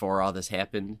before all this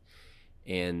happened,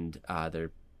 and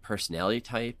their personality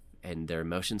type and their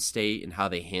emotion state and how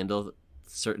they handle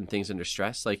certain things under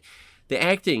stress. Like, the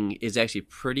acting is actually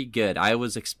pretty good. I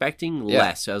was expecting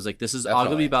less. So I was like, this is all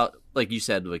going to be about, like you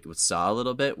said, like with Saw a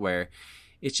little bit, where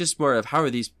it's just more of how are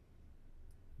these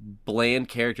bland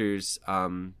characters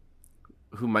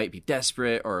who might be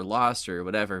desperate or lost or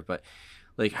whatever, but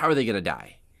like, how are they going to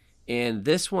die? And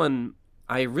this one,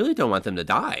 I really don't want them to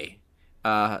die.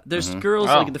 There's girls,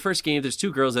 like in the first game, there's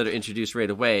two girls that are introduced right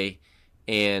away,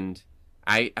 and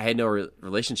I had no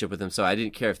relationship with them, so I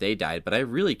didn't care if they died, but I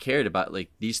really cared about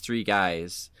like these three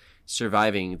guys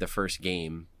surviving the first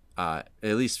game, at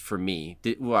least for me.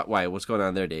 Why? What's going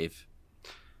on there, Dave?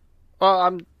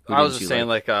 Well, I was just saying,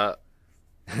 like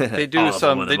they do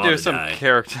some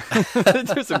character they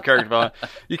do some character development.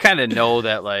 You kind of know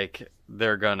that like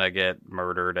they're gonna get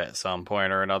murdered at some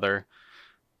point or another.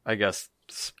 I guess,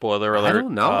 spoiler alert. I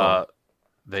don't know.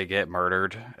 They get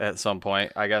murdered at some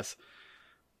point, I guess.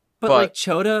 But like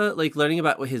Chota, like learning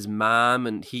about his mom,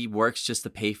 and he works just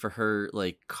to pay for her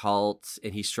like cult,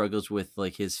 and he struggles with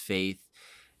like his faith.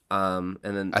 And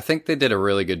then I think they did a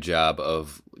really good job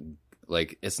of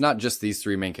like, it's not just these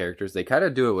three main characters. They kind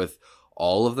of do it with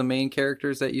all of the main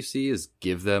characters that you see, is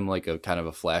give them like a kind of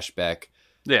a flashback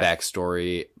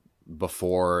backstory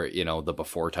before, the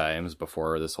before times,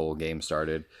 before this whole game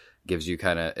started. Gives you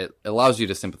it allows you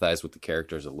to sympathize with the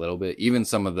characters a little bit. Even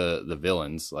some of the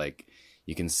villains, like,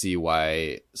 you can see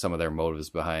why some of their motives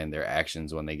behind their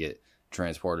actions when they get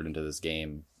transported into this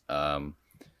game.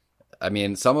 I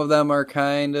mean, some of them are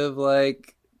kind of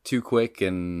like too quick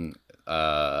and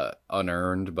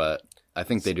unearned, but I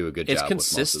think they do a good job. It's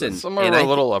consistent. Some are a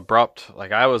little abrupt.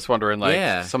 Like, I was wondering,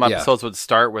 like, some episodes would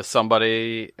start with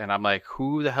somebody, and I'm like,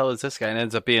 who the hell is this guy? And it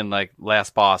ends up being like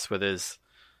last boss with his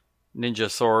ninja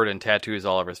sword and tattoos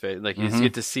all over his face. Like, you just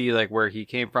get to see like where he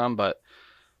came from, but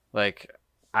like,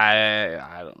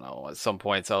 I don't know. At some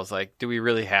points, I was like, do we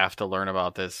really have to learn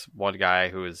about this one guy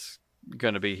who is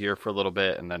going to be here for a little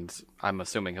bit, and then I'm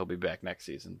assuming he'll be back next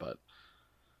season? But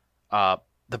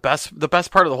the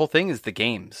best part of the whole thing is the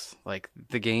games. Like,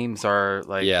 the games are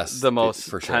like the most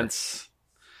tense,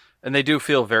 and they do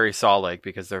feel very Saw-like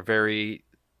because they're very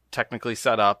technically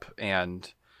set up. And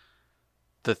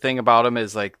the thing about them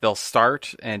is like they'll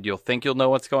start, and you'll think you'll know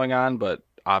what's going on, but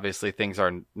obviously things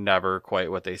are never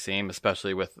quite what they seem,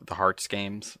 especially with the Hearts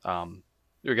games. I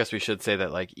guess we should say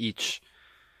that like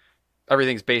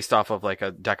everything's based off of like a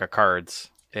deck of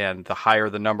cards, and the higher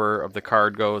the number of the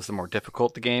card goes, the more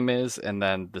difficult the game is, and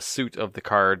then the suit of the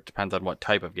card depends on what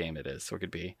type of game it is. So it could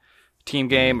be a team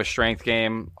game, a strength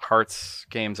game. Hearts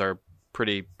games are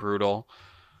pretty brutal,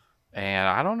 and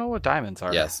I don't know what diamonds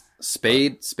are. Yes,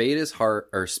 spade is heart,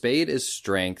 or spade is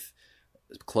strength.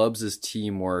 Clubs is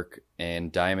teamwork,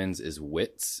 and diamonds is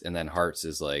wits, and then hearts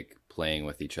is like playing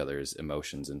with each other's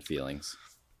emotions and feelings.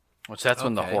 Which that's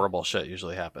when the horrible shit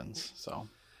usually happens. So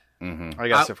I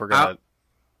guess if we're gonna,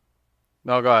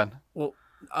 no, go ahead.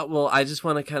 Well, I just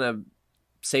want to kind of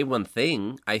say one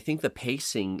thing. I think the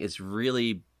pacing is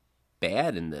really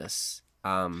bad in this.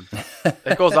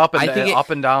 It goes up and down, up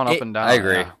and down, up and down. I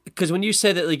agree. Because when you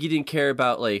said that, like, you didn't care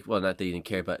about, like, well, not that you didn't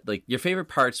care, but like your favorite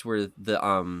parts were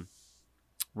the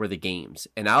games,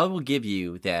 and I will give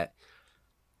you that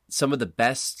some of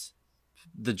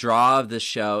the draw of the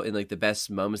show and like the best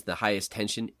moments, the highest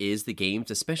tension is the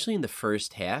games, especially in the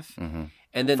first half.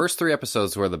 And then first 3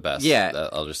 episodes were the best. Yeah,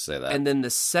 I'll just say that. And then the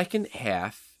second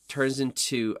half turns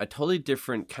into a totally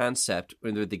different concept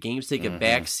where the games take a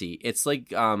backseat. It's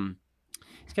like it's kind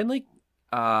of like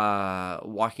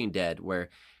Walking Dead, where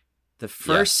the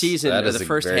first season or the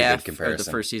first half of the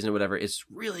first season or whatever is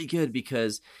really good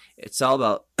because it's all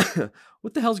about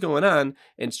what the hell's going on,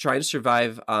 and it's trying to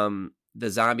survive the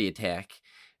zombie attack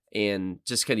and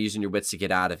just kind of using your wits to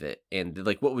get out of it. And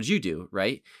like, what would you do,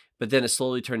 right? But then it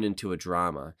slowly turned into a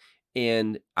drama.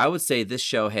 And I would say this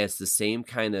show has the same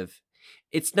kind of,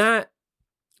 it's not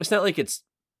like it's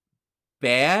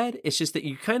bad. It's just that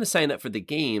you kind of sign up for the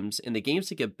games, and the games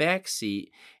take a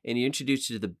backseat, and you introduce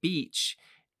you to the beach.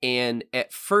 And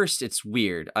at first it's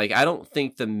weird. Like, I don't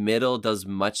think the middle does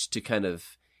much to kind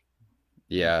of,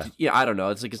 I don't know.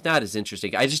 It's like, it's not as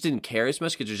interesting. I just didn't care as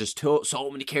much because there's just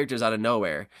so many characters out of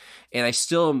nowhere. And I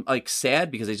still am like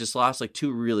sad because I just lost like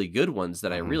 2 really good ones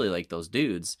that I really like, those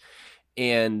dudes.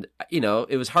 And,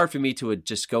 it was hard for me to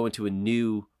just go into a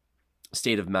new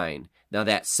state of mind. Now,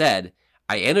 that said,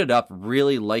 I ended up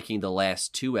really liking the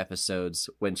last 2 episodes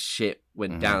when shit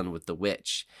went down with the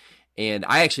witch. And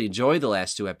I actually enjoyed the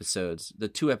last 2 episodes. The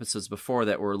 2 episodes before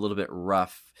that were a little bit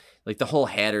rough, like the whole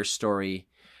Hatter story.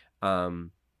 But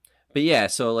yeah,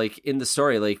 so like in the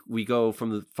story, like we go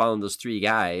from following those 3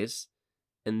 guys,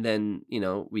 and then, you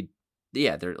know,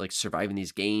 they're like surviving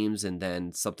these games, and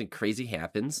then something crazy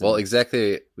happens. Well,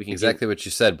 exactly what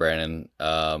you said, Brandon.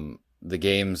 The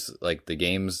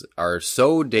games are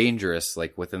so dangerous,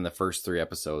 like within the first 3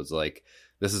 episodes. Like,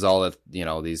 this is all that, you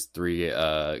know, these 3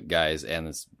 guys and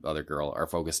this other girl are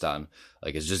focused on.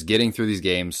 Like, it's just getting through these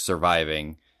games,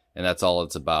 surviving, and that's all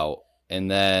it's about. And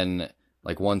then,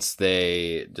 like, once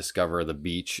they discover the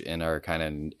beach and are kind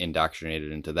of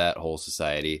indoctrinated into that whole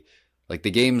society, like,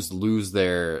 the games lose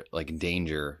their, like,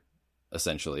 danger,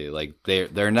 essentially. Like,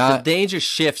 they're not... The danger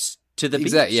shifts to the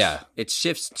beach. Yeah. It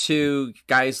shifts to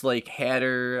guys like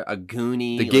Hatter, a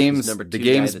Goonie. The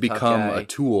games become a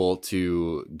tool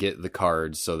to get the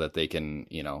cards so that they can,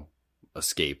 you know,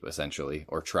 escape, essentially,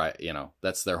 or try, you know,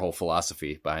 that's their whole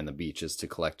philosophy behind the beach, is to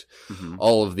collect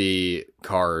all of the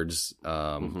cards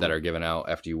that are given out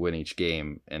after you win each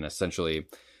game. And essentially,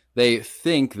 they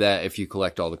think that if you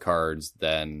collect all the cards,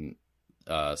 then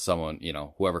someone, you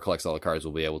know, whoever collects all the cards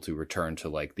will be able to return to,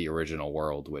 like, the original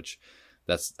world, which...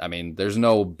 I mean, there's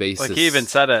no basis. Like, he even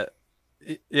said it.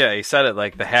 Yeah, he said it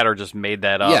like the Hatter just made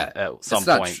that up at some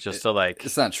point, just to, like...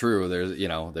 It's not true.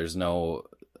 There's no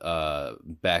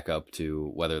backup to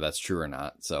whether that's true or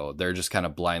not. So they're just kind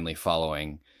of blindly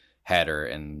following Hatter,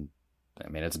 and I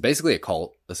mean, it's basically a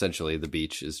cult. Essentially, the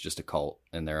beach is just a cult,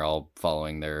 and they're all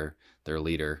following their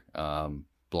leader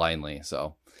blindly.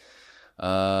 So,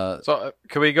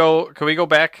 can we go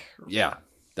back? Yeah,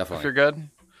 definitely. If you're good.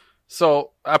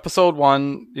 So episode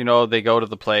 1, you know, they go to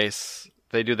the place,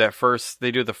 they do the first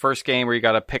game where you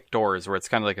got to pick doors, where it's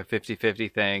kind of like a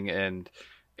 50-50 thing. And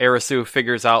Arisu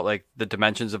figures out, like, the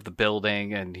dimensions of the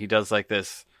building, and he does, like,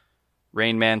 this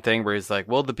Rain Man thing where he's like,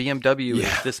 well, the BMW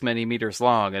is this many meters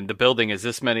long and the building is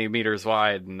this many meters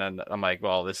wide. And then I'm like,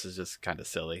 well, this is just kind of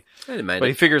silly. But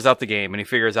he figures out the game, and he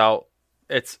figures out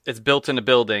it's built in a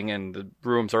building, and the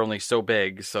rooms are only so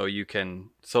big, so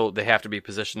they have to be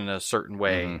positioned in a certain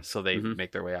way, so they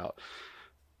make their way out.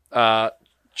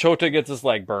 Chota gets his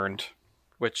leg burned,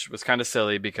 which was kind of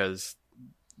silly because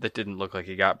that didn't look like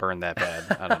he got burned that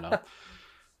bad. I don't know.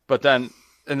 But then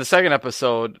in the second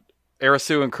episode,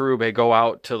 Arisu and Karube go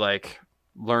out to, like,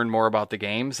 learn more about the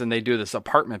games, and they do this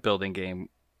apartment building game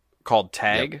called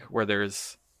Tag, where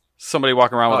there's somebody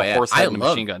walking around with a horse head and a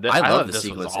machine gun. I love the this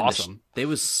sequence. Was awesome. They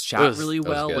was shot really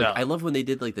well. Like, yeah. I love when they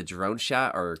did, like, the drone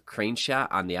shot or crane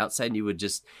shot on the outside, and you would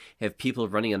just have people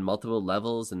running on multiple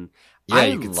levels, and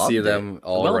you could see them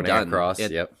all running across.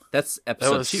 That's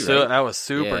episode 2, right? That was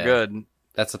super good.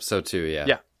 That's episode 2. Yeah.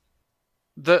 Yeah.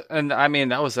 You're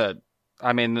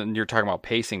talking about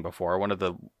pacing before. One of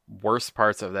the worst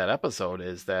parts of that episode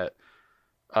is that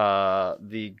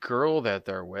the girl that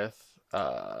they're with,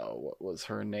 what was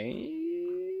her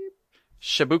name?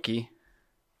 Shibuki.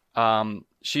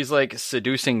 She's, like,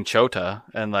 seducing Chota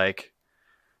and, like,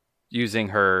 using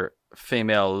her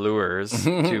female lures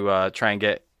to try and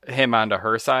get him onto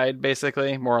her side,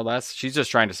 basically, more or less. She's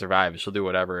just trying to survive. She'll do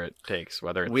whatever it takes,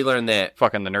 whether it's we learned that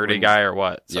fucking the nerdy guy or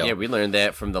what. So. Yeah, we learned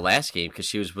that from the last game because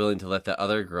she was willing to let the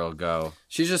other girl go.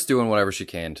 She's just doing whatever she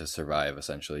can to survive,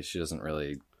 essentially. She doesn't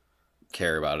really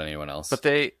care about anyone else. But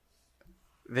they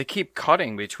keep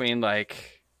cutting between,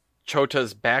 like,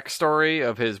 Chota's backstory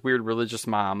of his weird religious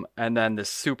mom and then this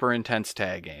super intense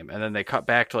tag game. And then they cut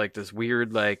back to, like, this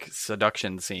weird, like,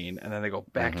 seduction scene. And then they go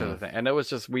back to the thing. And it was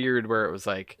just weird where it was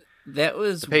like...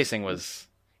 The pacing was...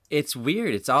 It's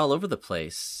weird. It's all over the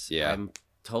place. Yeah. I'm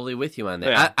totally with you on that.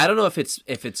 Yeah. I don't know if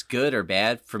it's good or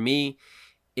bad. For me,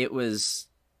 it was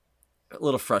a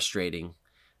little frustrating.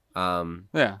 I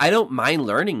don't mind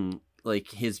learning, like,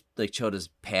 Chota's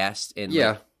past, and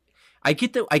like, I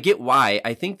get why.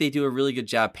 I think they do a really good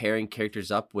job pairing characters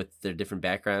up with their different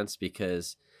backgrounds,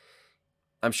 because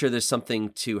I'm sure there's something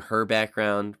to her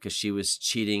background because she was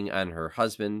cheating on her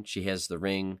husband. She has the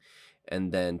ring,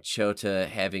 and then Chota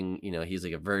having, he's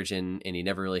like a virgin and he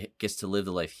never really gets to live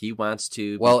the life he wants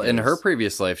to. Well, in her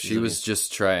previous life, she was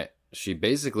just she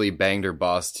basically banged her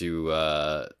boss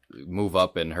to move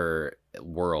up in her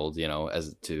world,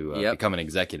 as to become an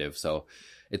executive. So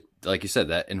it, like you said,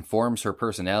 that informs her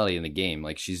personality in the game.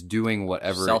 Like, she's doing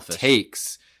whatever it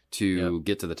takes to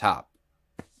get to the top.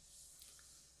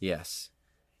 Yes.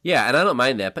 Yeah, and I don't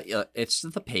mind that, but it's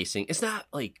the pacing. It's not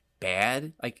like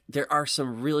bad, like there are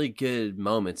some really good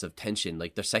moments of tension.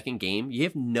 Like the second game, you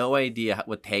have no idea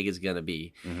what tag is gonna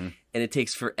be, and it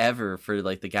takes forever for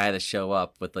like the guy to show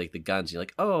up with like the guns. You're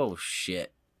like, oh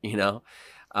shit, you know.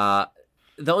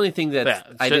 The only thing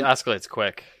that I didn't escalates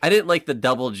quick. I didn't like the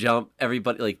double jump.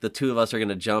 Everybody, like the two of us are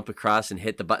gonna jump across and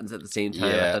hit the buttons at the same time.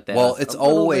 Yeah. I thought that well, was it's a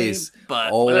little always, lame,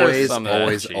 but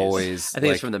always. I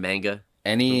think it's from the manga.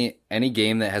 Any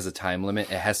game that has a time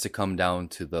limit, it has to come down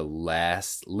to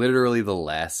literally the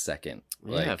last second.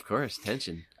 Like, yeah, of course,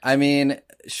 tension. I mean,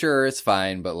 sure, it's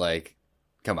fine, but like,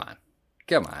 come on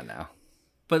now.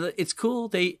 But it's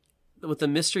cool. With the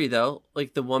mystery though,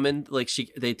 like the woman, like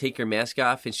they take her mask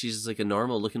off and she's like a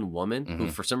normal looking woman who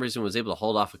for some reason was able to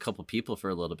hold off a couple people for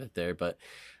a little bit there. But,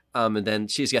 and then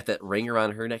she's got that ring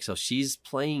around her neck. So she's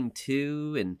playing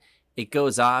too. And it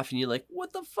goes off and you're like,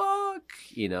 what the fuck?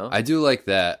 You know? I do like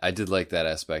that. I did like that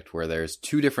aspect where there's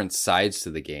two different sides to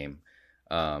the game.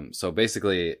 So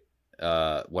basically,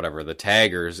 the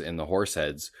taggers and the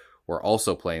horseheads were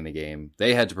also playing the game.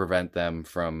 They had to prevent them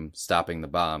from stopping the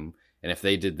bomb. And if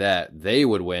they did that, they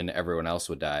would win. Everyone else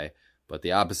would die. But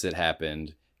the opposite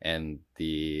happened, and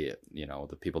the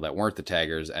people that weren't the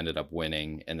taggers ended up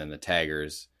winning, and then the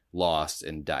taggers lost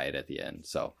and died at the end.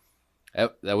 So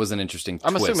that was an interesting twist.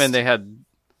 I'm assuming they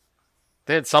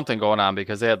had something going on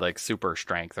because they had like super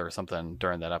strength or something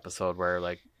during that episode where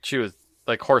like she was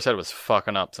like Horsehead was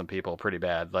fucking up some people pretty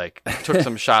bad. Like took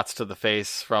some shots to the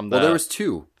face from the. Well, there was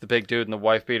two. The big dude and the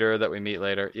wife beater that we meet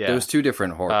later. Yeah, there was two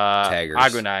different taggers.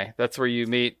 Agunai. That's where you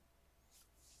meet.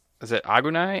 Is it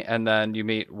Agunai? And then you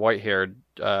meet white-haired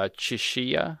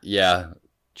Chishiya. Yeah,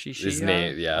 Chishiya. His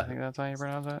name. Yeah, I think that's how you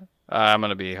pronounce that.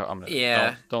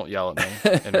 Yeah. Don't yell at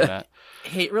me, internet.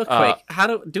 Hey, real quick,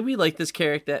 do we like this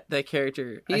character? That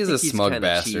character, he's a smug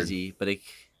bastard. Cheesy, but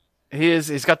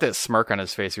he's got that smirk on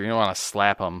his face where you don't want to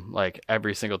slap him like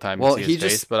every single time you see his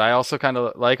face. But I also kind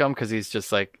of like him because he's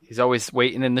just like he's always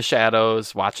waiting in the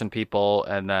shadows, watching people,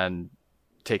 and then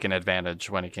taking advantage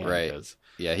when he can. Right.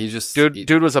 Yeah, he just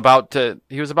dude was about to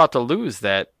lose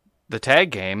the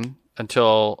tag game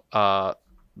until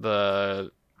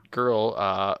the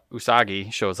girl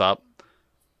Usagi shows up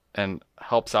and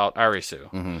helps out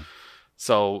Arisu. Mm-hmm.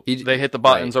 So they hit the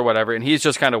buttons or whatever, and he's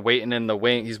just kind of waiting in the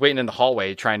wing. He's waiting in the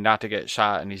hallway, trying not to get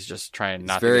shot, and he's just trying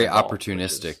not. He's very to get involved,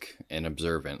 opportunistic and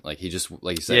observant. Like he just,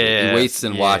 like you said, he waits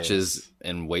and watches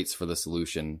and waits for the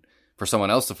solution, for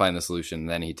someone else to find the solution. And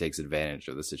then he takes advantage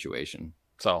of the situation.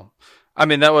 So,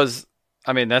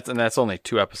 that's only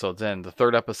 2 episodes in. The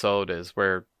 3rd episode is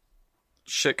where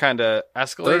shit kind of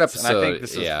escalates. 3rd episode, and I think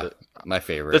this is my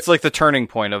favorite. It's like the turning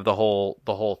point of the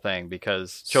whole thing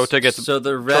because Chota gets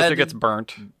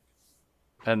burnt,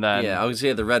 and then I was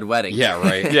gonna say the red wedding. Yeah,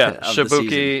 right. Yeah,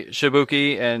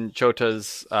 Shibuki and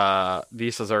Chota's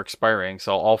visas are expiring,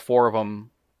 so all 4 of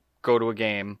them go to a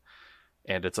game,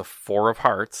 and it's a 4 of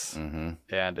hearts, and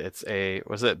it's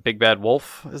Big Bad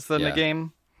Wolf is the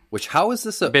game. Which how is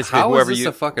this a fucking 4?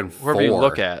 Whoever you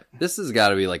look at, this has got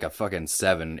to be like a fucking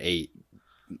 7, 8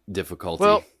 difficulty.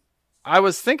 Well, I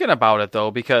was thinking about it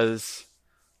though because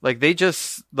like they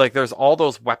just like there's all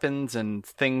those weapons and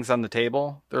things on the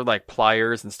table. They're like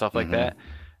pliers and stuff like that.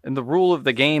 And the rule of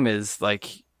the game is like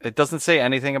it doesn't say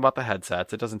anything about the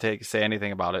headsets. It doesn't say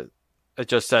anything about it. It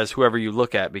just says whoever you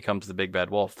look at becomes the Big Bad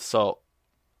Wolf. So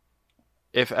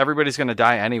if everybody's going to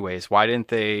die anyways, why didn't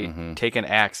they take an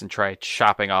axe and try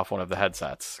chopping off one of the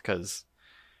headsets? Because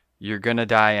you're going to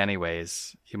die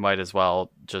anyways. You might as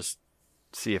well just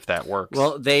see if that works.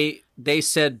 Well, they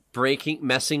said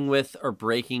messing with or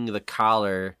breaking the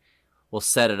collar will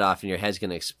set it off and your head's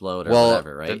going to explode or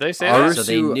whatever, right? Did they say that? So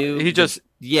they knew.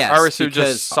 Arisu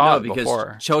just saw it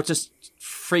before. Chota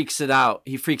freaks it out.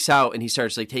 He freaks out and he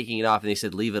starts like taking it off and they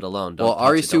said, leave it alone.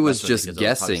 Arisu was just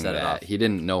guessing that. He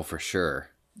didn't know for sure.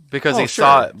 Because he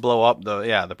saw it blow up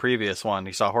the previous one.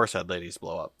 He saw Horsehead Ladies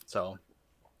blow up. So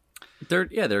they're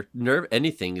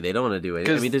anything. They don't want to do it.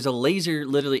 I mean, there's a laser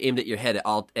literally aimed at your head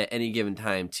at any given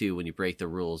time too when you break the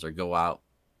rules or go out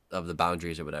of the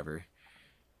boundaries or whatever.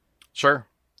 Sure.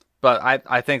 But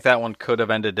I think that one could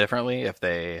have ended differently if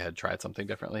they had tried something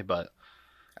differently. But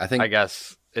I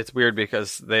guess it's weird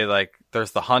because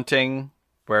there's the hunting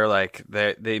where like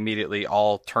they immediately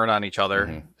all turn on each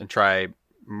other and try.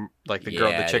 Like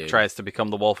the chick tries to become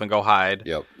the wolf and go hide.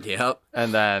 Yep.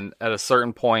 And then at a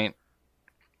certain point,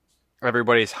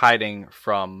 everybody's hiding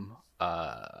from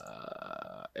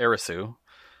Arisu,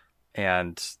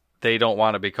 and they don't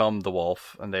want to become the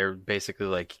wolf, and they're basically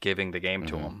like giving the game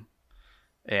to him.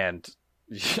 And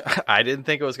I didn't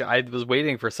think it was. I was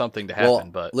waiting for something to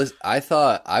happen, but listen,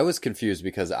 I was confused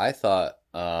because I thought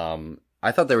they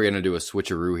were going to do a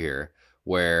switcheroo here,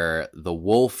 where the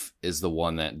wolf is the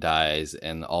one that dies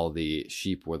and all the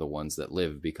sheep were the ones that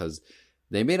live, because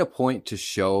they made a point to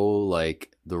show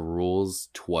like the rules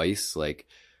twice. Like,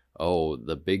 oh,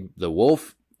 the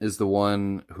wolf is the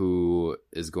one who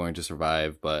is going to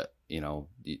survive, but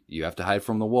you have to hide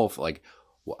from the wolf. Like,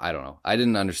 well, I don't know. I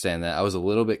didn't understand that. I was a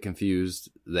little bit confused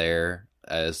there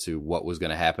as to what was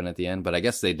going to happen at the end, but I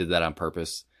guess they did that on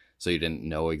purpose so you didn't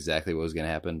know exactly what was going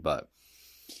to happen. But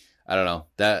I don't know.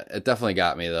 It definitely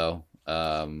got me though.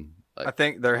 I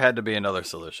think there had to be another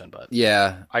solution, but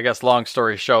yeah, I guess long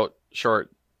story short, Chota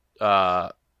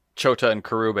and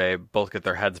Karube both get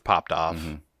their heads popped off.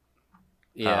 Mm-hmm.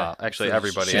 Yeah, actually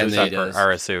everybody and except for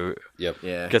Arisu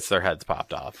gets their heads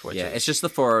popped off. Which is it's just the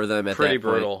four of them at pretty that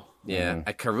point. brutal. Yeah,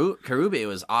 Karube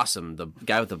was awesome. The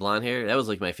guy with the blonde hair, that was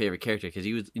like my favorite character because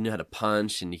he knew how to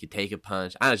punch and he could take a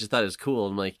punch. I just thought it was cool.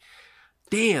 I'm like,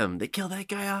 damn, they killed that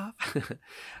guy off.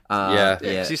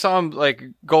 Yeah. So you saw him like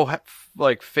go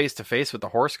like face to face with the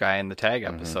horse guy in the tag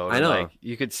episode. I know. Like,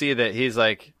 you could see that he's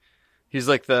like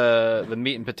the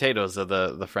meat and potatoes of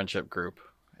the friendship group.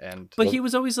 But he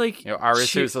was always like,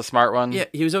 Arisu's the smart one. Yeah,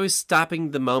 he was always stopping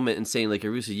the moment and saying like,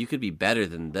 Arisu, you could be better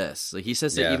than this. Like he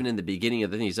says that even in the beginning of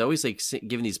the thing. He's always like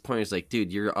giving these pointers like,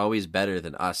 dude, you're always better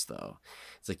than us though.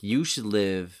 It's like you should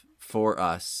live for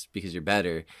us because you're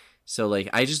better. So like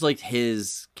I just liked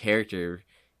his character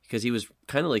because he was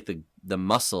kind of like the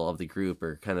muscle of the group,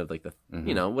 or kind of like the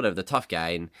whatever, the tough guy,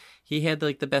 and he had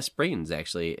like the best brains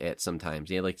actually at sometimes.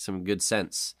 He had like some good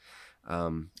sense.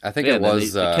 I think it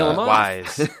was they kill him off.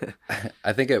 Wise.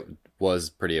 I think it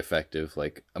was pretty effective,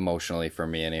 like emotionally for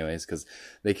me anyways, because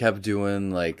they kept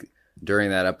doing like during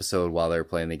that episode while they were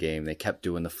playing the game, they kept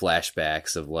doing the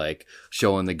flashbacks of like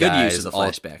showing the guys. Good use of the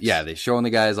flashbacks. Yeah, they showing the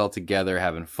guys all together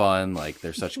having fun, like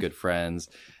they're such good friends,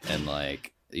 and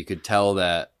like you could tell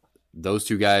that those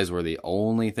two guys were the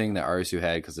only thing that Arisu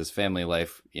had, because his family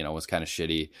life, was kind of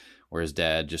shitty, where his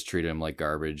dad just treated him like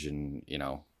garbage, and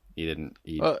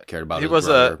he cared about his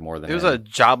brother more than him. He was a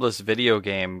jobless video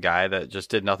game guy that just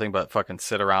did nothing but fucking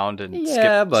sit around and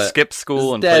skip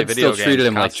school and play video games. Still treated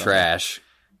him constantly. like trash.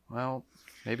 Well,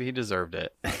 maybe he deserved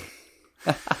it.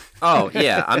 Oh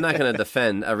yeah, I'm not gonna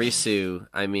defend Arisu.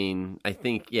 I mean, I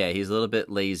think he's a little bit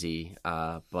lazy.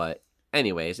 But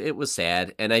anyways, it was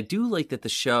sad, and I do like that the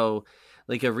show,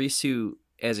 like Arisu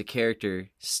as a character,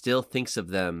 still thinks of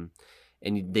them.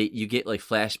 And you get like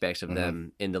flashbacks of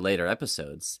them in the later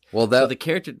episodes. Well, so the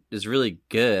character is really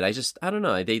good. I don't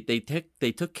know. They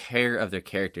took care of their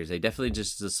characters. They definitely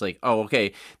just like, oh,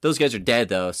 okay, those guys are dead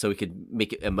though, so we could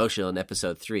make it emotional in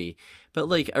episode 3. But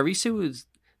like Arisu was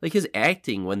like his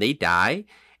acting when they die,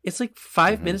 it's like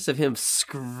 5 minutes of him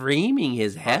screaming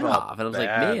his head off, and I was like,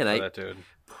 man, I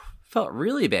felt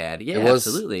really bad. Yeah,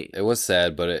 absolutely. It was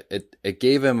sad, but it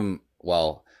gave him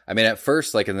I mean, at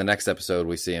first, like in the next episode,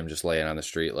 we see him just laying on the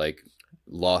street, like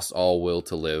lost all will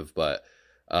to live. But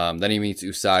then he meets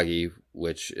Usagi,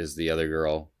 which is the other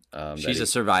girl. She's a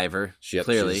survivor.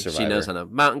 Clearly, she knows how to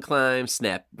mountain climb,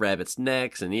 snap rabbits'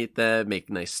 necks, and eat them. Make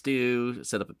nice stew,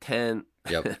 set up a tent.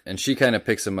 Yep, and she kind of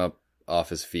picks him up off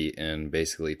his feet and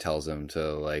basically tells him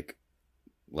to like,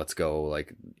 let's go.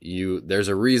 Like there's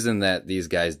a reason that these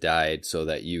guys died so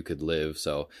that you could live.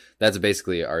 So that's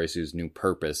basically Arisu's new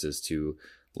purpose, is to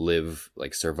live,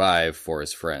 like survive for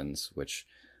his friends, which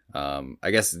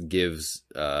I guess gives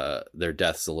their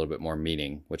deaths a little bit more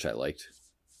meaning, which I liked.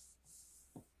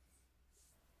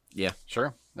 Yeah,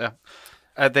 sure. Yeah,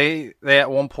 they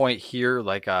at one point here,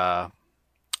 like I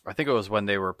think it was when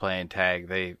they were playing tag,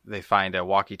 they find a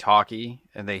walkie-talkie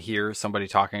and they hear somebody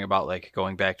talking about like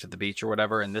going back to the beach or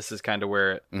whatever, and this is kind of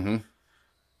where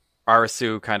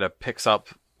Arisu kind of picks up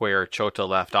where Chota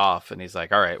left off, and he's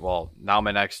like, all right, well, now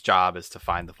my next job is to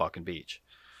find the fucking beach.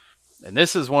 And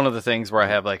this is one of the things where I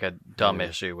have like a dumb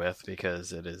issue with,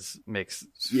 because makes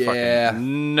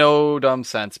fucking no dumb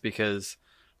sense, because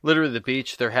literally the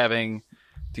beach, they're having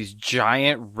these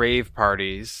giant rave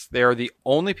parties. They are the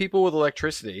only people with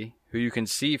electricity who you can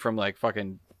see from like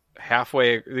fucking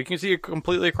halfway. You can see it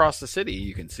completely across the city.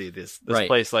 You can see this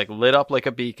place like lit up like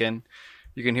a beacon.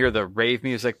 You can hear the rave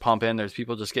music pumping. There's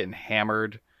people just getting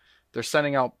hammered. They're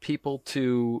sending out people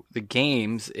to the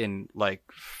games in like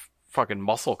fucking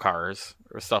muscle cars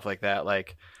or stuff like that.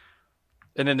 Like,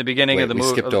 and in the beginning of the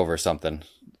movie, we skipped over something.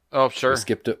 Oh, sure.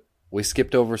 We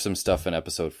skipped over some stuff in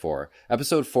episode 4.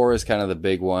 Episode 4 is kind of the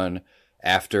big one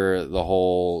after the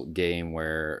whole game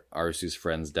where Arisu's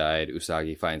friends died.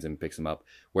 Usagi finds him, picks him up,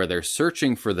 where they're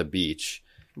searching for the beach,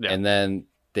 and then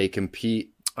they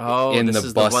compete. Oh, in this the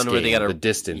is bus the one where they game, gotta the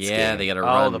distance game. They gotta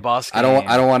run. The bus game.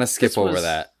 I don't want to skip over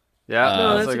that. Yeah,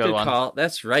 No, that's that's a a good one. call.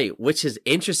 That's right. Which is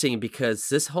interesting because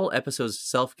this whole episode is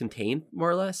self-contained, more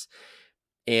or less.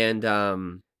 And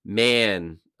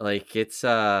man, like it's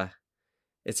a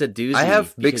doozy. I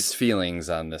have mixed feelings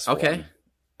on this Okay.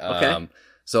 one. Okay.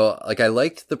 So like I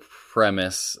liked the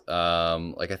premise.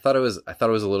 Like I thought it was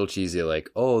a little cheesy. Like,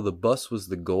 oh, the bus was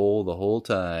the goal the whole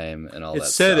time, and all It that.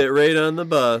 said stuff. it right on the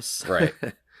bus. Right.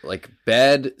 Like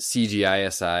bad CGI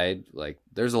aside, like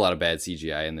there's a lot of bad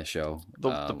CGI in the show.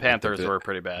 The Panthers were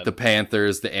pretty bad. The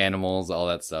Panthers, the animals, all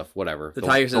that stuff. Whatever. The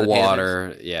tigers, the and the water.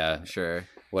 Panthers. Yeah, Sure.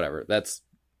 whatever.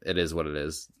 It is what it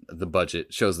is. The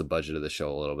budget shows the budget of the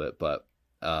show a little bit, but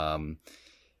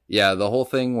yeah, the whole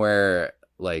thing where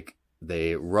like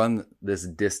they run this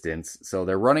distance, so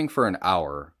they're running for an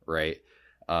hour, right?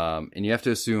 And you have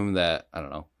to assume that, I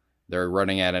don't know, they're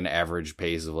running at an average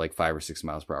pace of like 5 or 6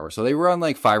 miles per hour. So they run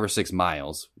like 5 or 6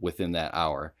 miles within that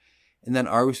hour. And then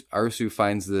Arisu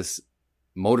finds this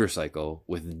motorcycle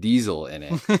with diesel in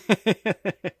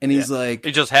it. And he's like...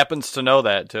 He just happens to know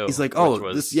that, too. He's like,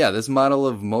 oh, this model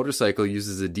of motorcycle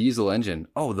uses a diesel engine.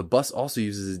 Oh, the bus also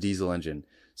uses a diesel engine.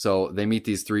 So they meet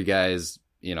these 3 guys,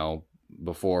 you know,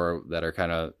 before that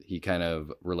are he kind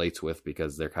of relates with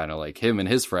because they're kind of like him and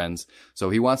his friends. So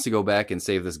he wants to go back and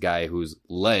save this guy whose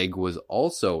leg was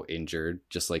also injured,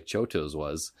 just like Choto's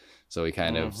was. So he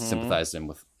kind of sympathized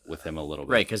with him a little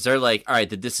bit. Right, because they're like, all right,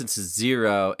 the distance is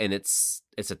 0 and it's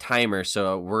a timer,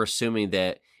 so we're assuming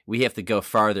that we have to go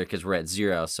farther because we're at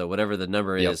 0. So whatever the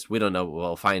number is, we don't know,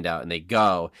 we'll find out. And they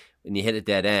go, and you hit a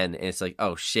dead end, and it's like,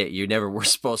 oh shit, you never were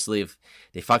supposed to leave.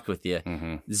 They fucked with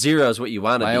you. 0 is what you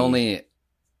want to be.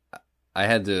 I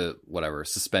had to,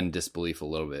 suspend disbelief a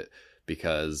little bit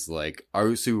because, like,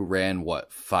 Arusu ran,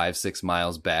 5-6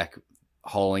 miles back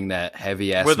hauling that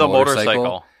heavy-ass with a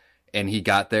motorcycle. And he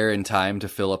got there in time to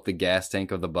fill up the gas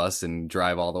tank of the bus and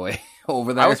drive all the way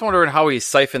over there. I was wondering how he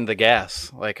siphoned the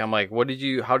gas. Like, I'm like, how did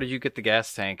you get the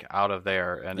gas tank out of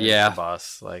there and into the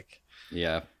bus? Like,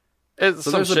 yeah. So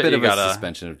there's a bit of a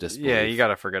suspension of disbelief. Yeah, you got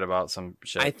to forget about some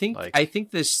shit. I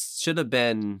think this should have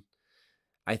been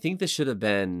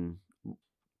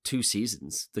 2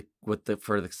 seasons.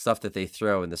 For the stuff that they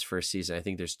throw in this first season, I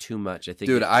think there's too much.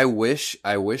 I wish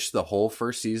the whole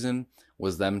first season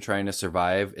was them trying to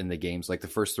survive in the games, like the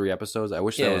first 3 episodes. I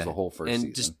wish that was the whole first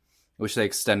season. I wish they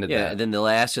extended that. Yeah, and then the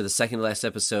last or the second to last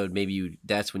episode,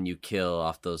 that's when you kill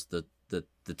off the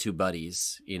 2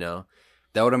 buddies, you know?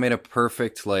 That would have made a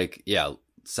perfect,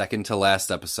 second to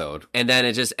last episode. And then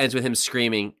it just ends with him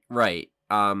screaming, right.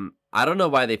 I don't know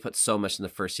why they put so much in the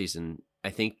first season.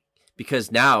 I think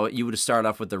because now you would have started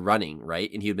off with the running,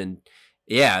 right? And he'd been,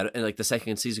 and like the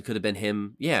second season could have been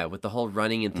him, with the whole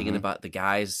running and thinking about the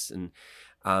guys and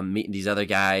meeting these other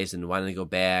guys and wanting to go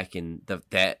back, and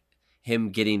that him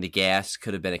getting the gas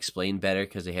could have been explained better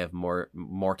because they have more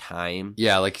time.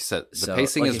 Yeah, like you said, the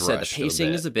pacing is rushed. The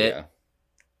pacing is a bit.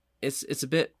 It's a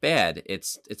bit bad.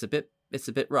 It's a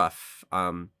bit rough.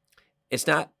 It's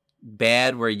not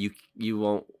bad where you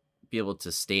won't be able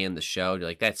to stay in the show. You're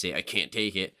like, that's it, I can't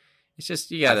take it. It's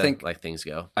just you gotta let things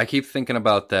go. I keep thinking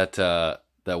about that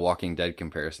Walking Dead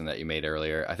comparison that you made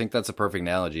earlier. I think that's a perfect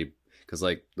analogy because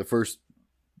like the first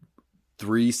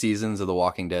 3 seasons of The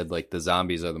Walking Dead, like the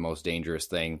zombies are the most dangerous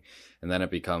thing, and then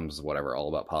it becomes all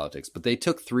about politics. But they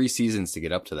took 3 seasons to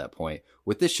get up to that point.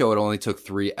 With this show, it only took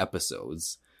 3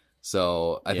 episodes.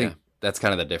 So I think that's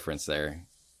kind of the difference there,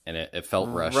 and it felt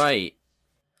rushed. Right.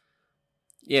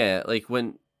 Yeah, like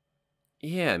when,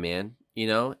 man, you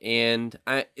know, and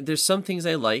there's some things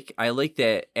I like. I like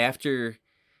that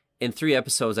in 3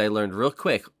 episodes, I learned real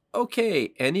quick,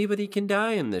 okay, anybody can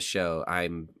die in this show.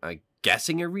 I'm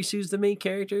guessing Arisu's the main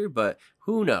character, but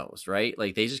who knows, right?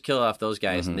 Like they just kill off those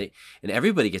guys and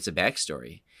everybody gets a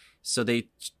backstory. So they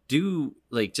do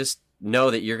just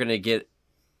know that you're going to get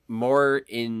more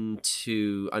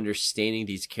into understanding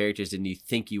these characters than you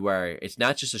think you are. It's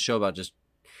not just a show about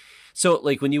so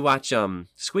like when you watch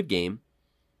Squid Game,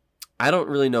 I don't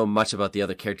really know much about the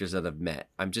other characters that I've met.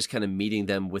 I'm just kind of meeting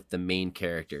them with the main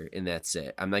character, and that's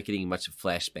it. I'm not getting much of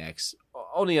flashbacks,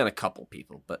 only on a couple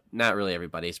people, but not really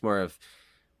everybody. It's more of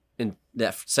in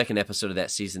that second episode of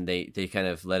that season, they kind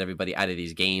of let everybody out of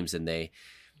these games and they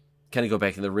kind of go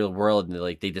back in the real world, and they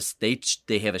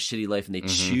have a shitty life and they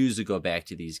choose to go back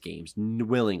to these games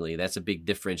willingly. That's a big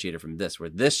differentiator from this, where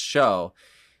this show,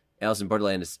 Alice in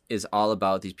Borderland, is all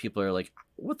about these people are like,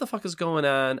 what the fuck is going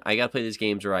on? I got to play these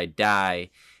games or I die.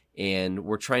 And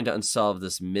we're trying to unsolve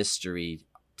this mystery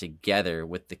together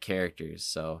with the characters.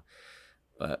 So,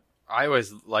 but I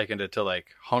always likened it to like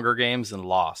Hunger Games and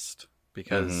Lost,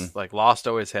 because like Lost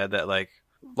always had that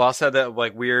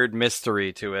weird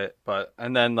mystery to it.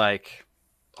 And then like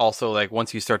also like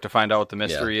once you start to find out what the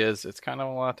mystery is, it's kind of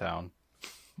a letdown.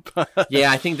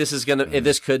 Yeah, I think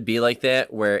this could be like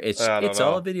that, where it's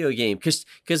all a video game. Because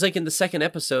like in the second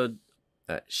episode,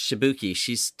 Shibuki,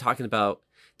 she's talking about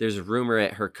there's a rumor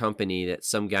at her company that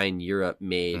some guy in Europe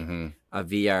made a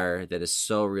VR that is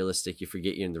so realistic you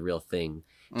forget you're in the real thing.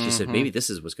 She said maybe this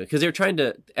is what's going, because they were trying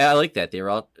to. I like that they were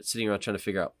all sitting around trying to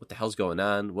figure out what the hell's going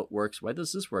on, what works, why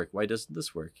does this work, why doesn't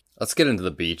this work. Let's get into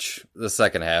the beach. The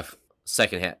second half.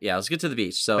 Yeah, let's get to the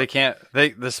beach. So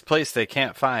this place they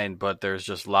can't find, but there's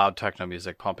just loud techno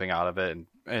music pumping out of it,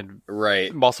 and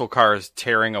right muscle cars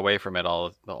tearing away from it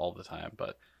all the time.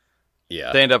 But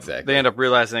yeah, they end up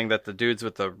realizing that the dudes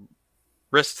with the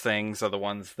wrist things are the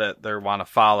ones that they want to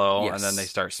follow, and then they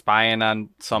start spying on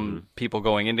some people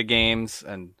going into games,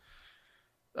 and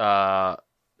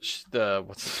what's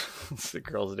the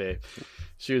girl's name?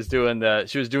 She was doing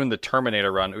the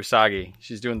Terminator run, Usagi.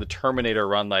 She's doing the Terminator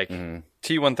run, like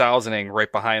T1000ing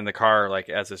right behind the car, like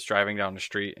as it's driving down the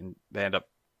street, and they end up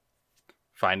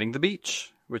finding the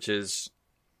beach, which is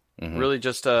really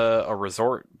just a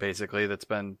resort, basically, that's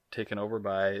been taken over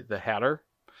by the Hatter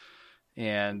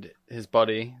and his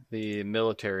buddy, the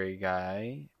military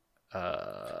guy,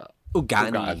 Aguni.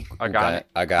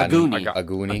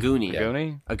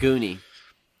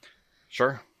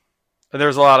 Sure. And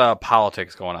there's a lot of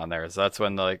politics going on there. So that's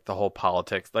when the whole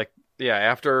politics,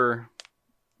 after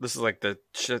this is like the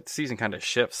season kind of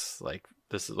shifts. Like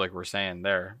this is like we're saying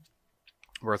there,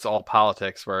 where it's all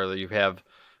politics, where you have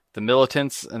the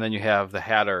militants and then you have the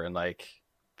Hatter and like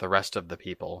the rest of the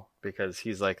people, because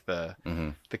he's like the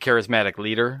charismatic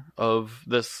leader of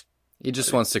this. He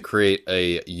just wants to create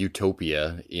a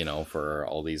utopia, for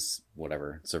all these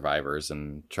survivors,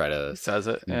 and try to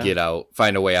get out,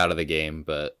 find a way out of the game.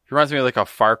 But he reminds me of like a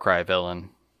Far Cry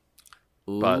villain.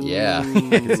 But yeah, I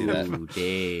can see that,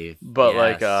 Dave. But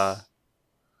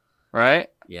right?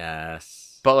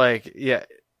 Yes. But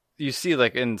you see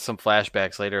like in some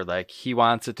flashbacks later, like he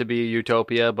wants it to be a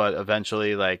utopia, but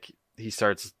eventually like he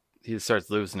starts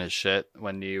losing his shit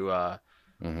when you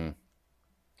he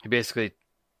basically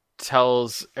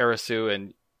tells Arisu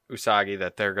and Usagi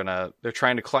that they're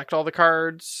trying to collect all the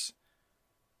cards,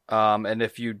 and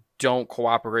if you don't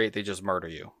cooperate, they just murder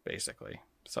you, basically.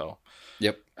 So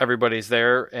everybody's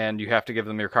there, and you have to give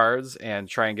them your cards and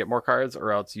try and get more cards,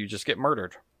 or else you just get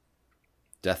murdered.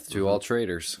 Death to all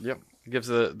traitors. Yep. It gives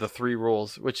the 3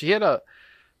 rules, which he had a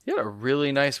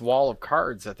really nice wall of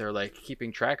cards that they're like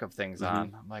keeping track of things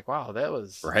on. I'm like, wow, that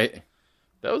was right.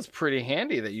 That was pretty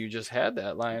handy that you just had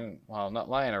that not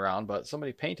lying around, but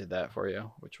somebody painted that for you,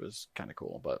 which was kind of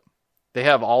cool. But they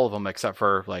have all of them except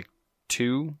for like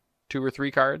two or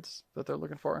 3 cards that they're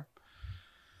looking for.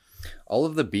 All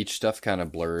of the beach stuff kind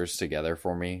of blurs together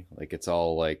for me. Like it's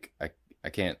all like, I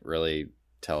can't really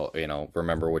tell,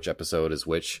 remember which episode is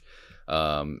which.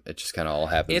 It just kind of all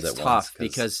happens at once. It's tough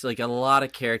because like a lot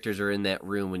of characters are in that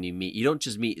room when you meet. You don't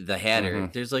just meet the Hatter.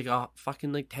 There's like a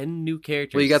fucking like 10 new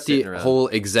characters. Well, you got the around. whole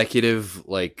executive,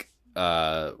 like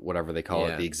whatever they call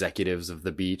it, the executives of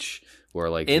the beach, who are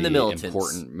like and the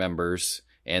important members,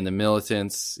 and the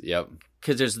militants. Yep.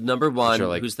 Because there's number 1,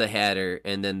 who's the Hatter,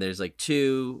 and then there's like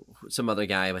 2, some other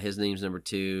guy, but his name's number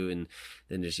 2, and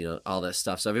then there's all that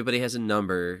stuff. So everybody has a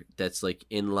number that's like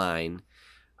in line.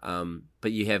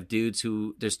 But you have dudes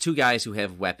there's 2 guys who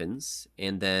have weapons,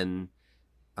 and then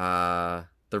the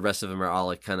rest of them are all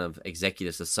like kind of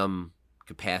executives of some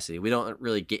capacity. We don't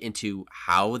really get into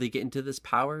how they get into this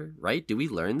power, right? Do we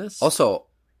learn this? Also,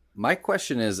 my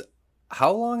question is,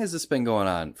 how long has this been going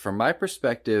on? From my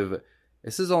perspective,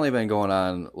 this has only been going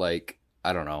on like,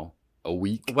 I don't know, a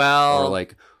week. Well, or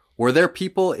like, were there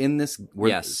people in this?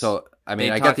 Yes. So, I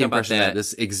mean, I got the impression that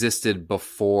this existed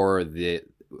before they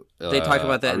talk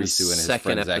about that Arisu in and his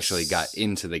friends actually got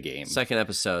into the game. Second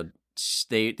episode,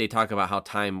 they talk about how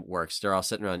time works. They're all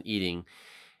sitting around eating,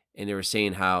 and they were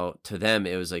saying how to them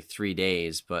it was like 3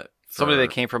 days, but somebody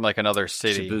that came from like another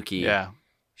city, Shibuki,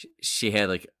 she had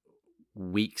like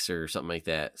weeks or something like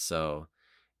that. So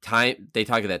time, they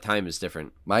talk about that time is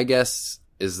different. My guess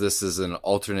is this is an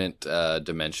alternate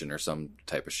dimension or some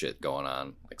type of shit going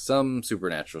on, like some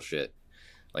supernatural shit,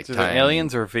 like so time.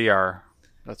 Aliens or VR.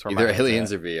 That's where either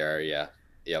aliens or VR. Yeah.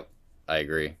 Yep. I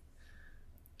agree.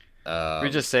 We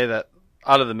just say that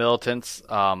out of the militants,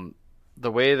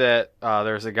 the way that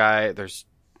there's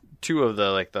 2 of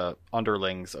the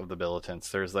underlings of the militants.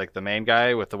 There's like the main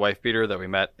guy with the wife beater that we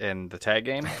met in the tag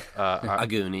game.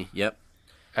 Aguni. Yep.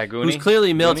 Aguni. Who's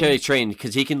clearly military trained,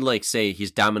 because he can like say he's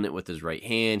dominant with his right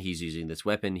hand. He's using this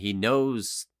weapon. He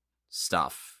knows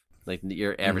stuff like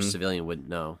your average civilian wouldn't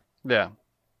know. Yeah.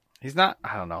 He's not.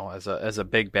 I don't know. As a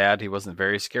big bad, he wasn't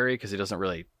very scary because he doesn't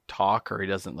really talk, or he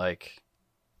doesn't like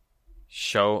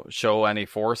show any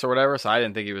force or whatever. So I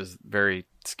didn't think he was very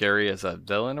scary as a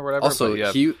villain or whatever. Also,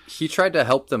 but he tried to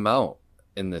help them out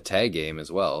in the tag game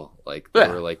as well. Like they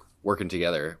were like working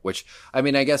together. Which I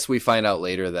mean, I guess we find out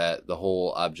later that the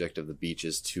whole object of the beach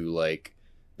is to like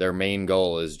their main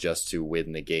goal is just to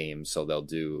win the game. So they'll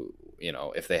do. You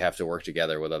know, if they have to work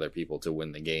together with other people to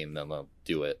win the game, then they'll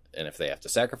do it. And if they have to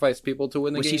sacrifice people to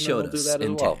win the game, he showed then they'll us do that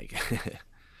in as well. tag.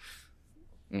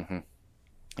 Mm-hmm.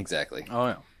 Exactly.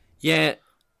 Oh yeah.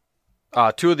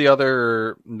 Yeah. Two of the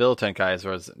other militant guys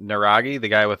was Naragi, the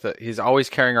guy with he's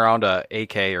always carrying around a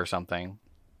AK or something.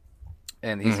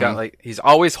 And he's got like, he's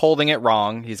always holding it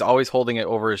wrong. He's always holding it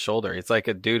over his shoulder. It's like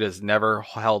a dude has never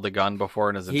held a gun before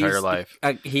in his entire life.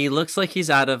 He looks like he's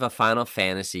out of a Final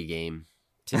Fantasy game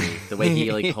to me. The way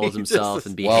he like holds himself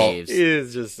and behaves. He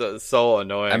is just so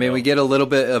annoying. I mean, we get a little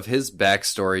bit of his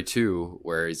backstory too,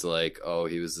 where he's like, oh,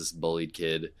 he was this bullied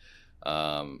kid.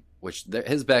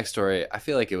 His backstory, I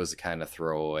feel like it was a kind of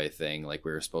throwaway thing. Like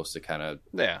we were supposed to kind of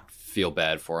feel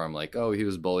bad for him. Like, oh, he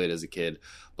was bullied as a kid,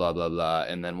 blah, blah, blah.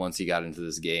 And then once he got into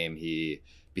this game, he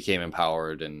became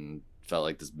empowered and felt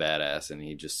like this badass. And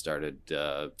he just started.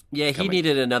 He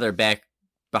needed another background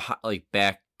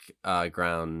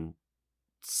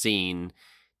scene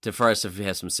for us to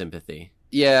have some sympathy.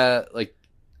 Yeah, like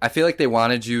I feel like they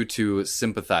wanted you to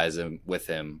sympathize with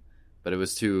him. But it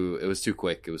was too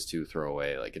quick. It was too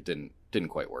throwaway. Like it didn't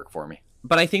quite work for me.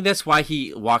 But I think that's why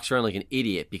he walks around like an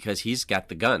idiot, because he's got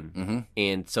the gun,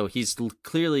 and so he's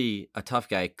clearly a tough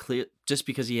guy. Just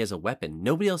because he has a weapon,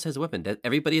 nobody else has a weapon.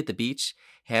 Everybody at the beach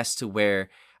has to wear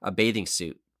a bathing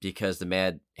suit because the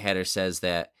Mad Hatter says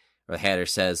that, or the Hatter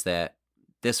says that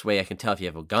this way I can tell if you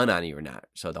have a gun on you or not.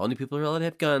 So the only people who are allowed to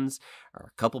have guns are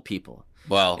a couple people.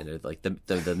 Well, and they're like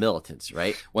the militants,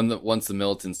 right? Once the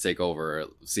militants take over, it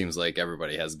seems like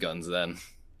everybody has guns. Then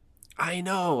I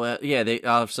know, they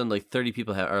all of a sudden like 30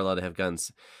 people are allowed to have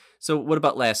guns. So what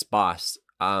about Last Boss?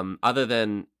 Other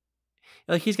than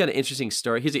like he's got an interesting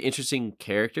story, he's an interesting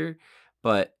character,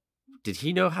 but did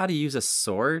he know how to use a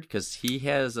sword? Because he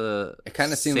has a. It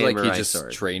kind of seems like he just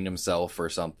sword. Trained himself or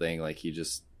something. Like he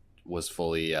just was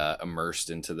fully immersed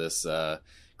into this.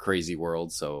 Crazy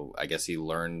world, so I guess he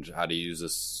learned how to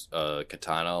use a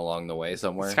katana along the way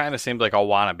somewhere. It kind of seemed like a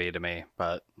wannabe to me,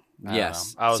 but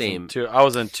yes, I wasn't too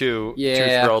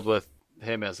thrilled with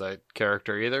him as a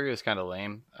character either. He was kind of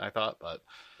lame, I thought, but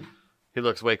he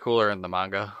looks way cooler in the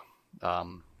manga.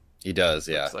 He does,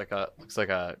 yeah. Looks like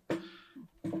a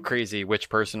crazy witch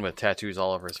person with tattoos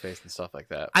all over his face and stuff like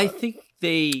that. But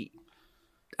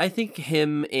I think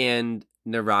him and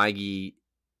Naragi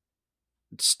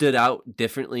stood out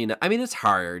differently. I mean, it's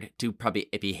hard to probably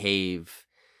behave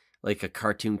like a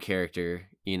cartoon character,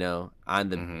 on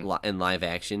the in live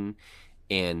action,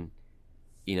 and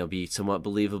be somewhat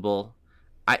believable.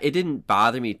 It didn't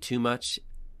bother me too much,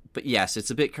 but yes,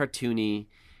 it's a bit cartoony.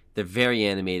 They're very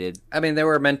animated. I mean, they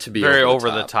were meant to be very over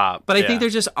the top. But I think they're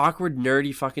just awkward,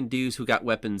 nerdy fucking dudes who got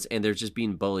weapons, and they're just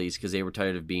being bullies because they were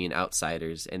tired of being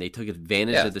outsiders, and they took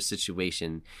advantage of the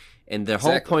situation. And the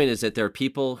whole point is that there are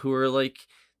people who are like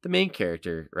the main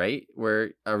character, right?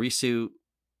 Where Arisu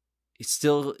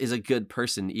still is a good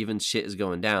person, even shit is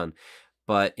going down.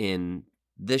 But in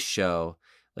this show,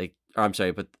 but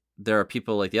there are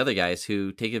people like the other guys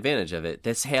who take advantage of it.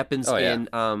 This happens in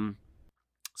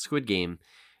Squid Game,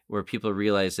 where people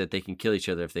realize that they can kill each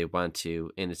other if they want to.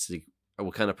 And it's like,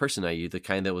 what kind of person are you? The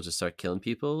kind that will just start killing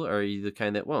people, or are you the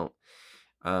kind that won't?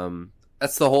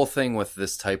 That's the whole thing with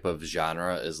this type of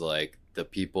genre, is like the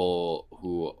people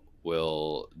who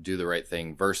will do the right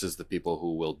thing versus the people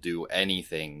who will do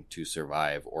anything to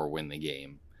survive or win the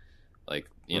game. Like,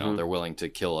 they're willing to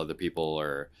kill other people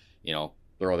or,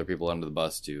 throw other people under the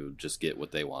bus to just get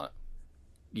what they want.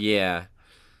 Yeah.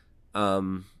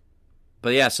 But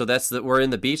yeah, so we're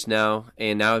in the beach now,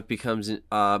 and now it becomes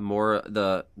more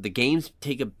the games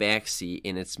take a backseat,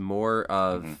 and it's more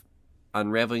of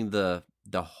unraveling the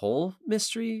whole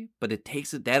mystery, but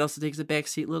that also takes a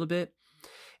backseat a little bit,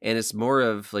 and it's more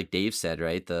of, like Dave said,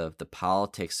 right? The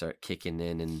politics start kicking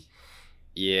in, and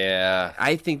yeah,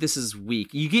 I think this is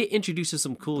weak. You get introduced to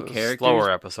some cool characters, slower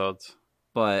episodes,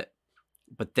 but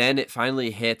then it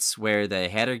finally hits where the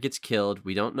Hatter gets killed.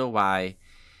 We don't know why,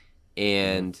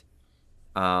 and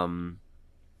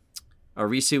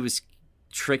Arisu was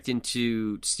tricked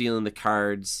into stealing the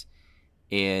cards,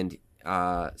 and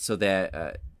so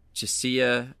that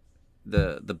Chisia,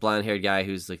 the blonde haired guy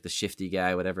who's like the shifty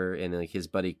guy, whatever, and like his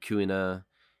buddy Kuina,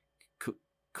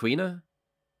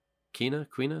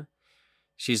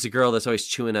 she's the girl that's always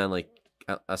chewing on like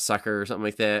a sucker or something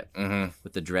like that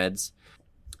with the dreads.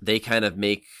 They kind of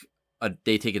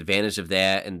they take advantage of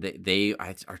that, and they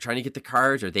are trying to get the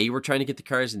cards, or they were trying to get the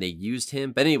cards, and they used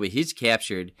him. But anyway, he's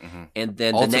captured, and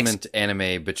then ultimate the next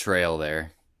anime betrayal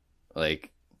there,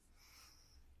 like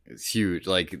it's huge.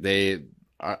 Like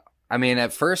I mean,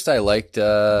 at first I liked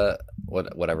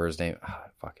whatever his name. Oh,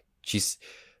 fuck,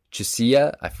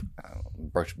 Chisia. I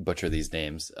butcher these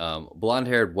names.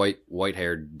 Blonde-haired,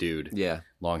 white-haired dude. Yeah,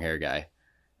 long hair guy.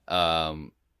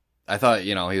 I thought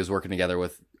he was working together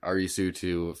with Arisu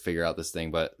to figure out this thing,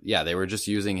 but yeah, they were just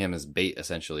using him as bait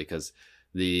essentially because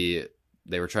they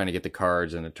were trying to get the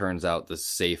cards, and it turns out the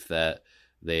safe that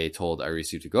they told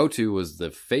Arisu to go to was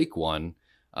the fake one,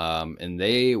 and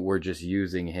they were just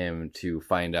using him to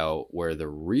find out where the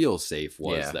real safe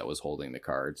was that was holding the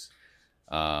cards.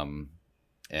 And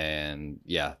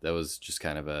yeah, that was just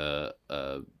kind of a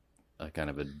kind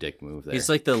of a dick move there. He's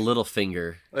like the little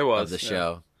finger of the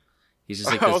show. He's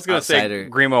just like I was going to say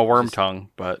Grimo Wormtongue,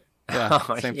 but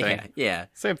yeah, same thing. Yeah,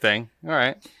 same thing. All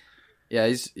right.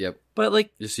 Yeah, But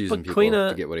like, just using people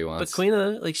to get what he wants. But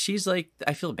Quina, like, she's like,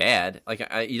 I feel bad. Like,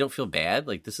 you don't feel bad.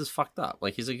 Like, this is fucked up.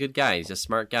 Like, he's a good guy. He's a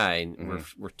smart guy, and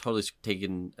we're totally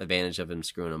taking advantage of him,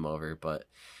 screwing him over. But,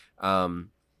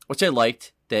 which I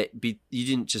liked that you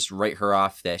didn't just write her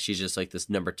off that she's just like this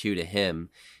number two to him.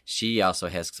 She also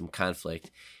has some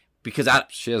conflict. Because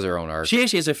she has her own arc. She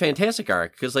actually has a fantastic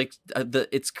arc because like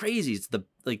it's crazy. It's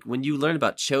like when you learn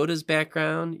about Choda's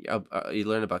background, you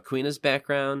learn about Queena's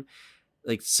background.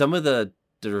 Like some of the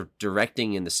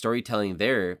directing and the storytelling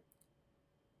there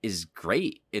is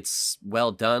great. It's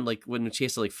well done. Like when she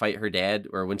has to like fight her dad,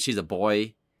 or when she's a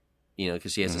boy,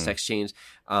 because she has a sex change.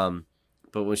 But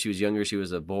when she was younger, she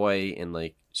was a boy, and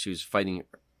like she was fighting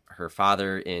her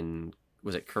father in,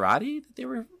 was it karate that they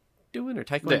were doing, or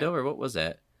taekwondo, or what was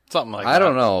that? Something like that. I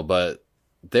don't know, but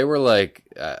they were like,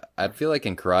 I feel like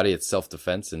in karate it's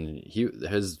self-defense, and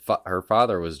her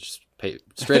father was just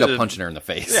straight up punching her in the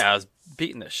face. Yeah, I was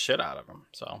beating the shit out of him.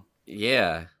 So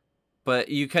yeah, but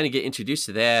you kind of get introduced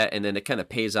to that, and then it kind of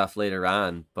pays off later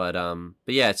on. But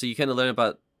yeah, so you kind of learn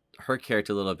about her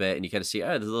character a little bit, and you kind of see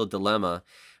there's a little dilemma,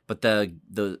 but the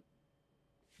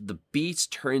beach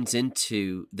turns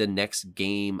into the next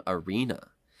game arena,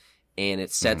 and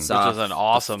it sets off, which is an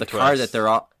awesome the twist. card that they're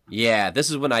all. Yeah, this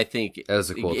is when I think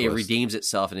cool it redeems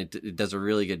itself, and it does a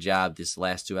really good job this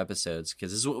last two episodes,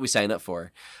 because this is what we signed up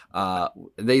for.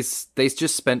 They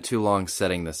just spent too long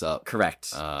setting this up.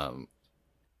 Correct. And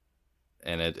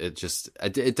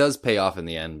it does pay off in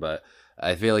the end, but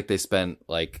I feel like they spent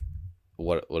like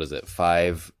what is it,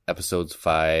 5 episodes,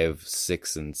 5,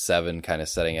 6, and 7 kind of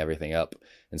setting everything up.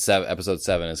 And episode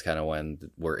 7 is kind of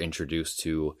when we're introduced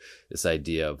to this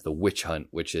idea of the witch hunt,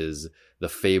 which is the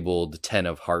fabled 10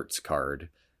 of Hearts card,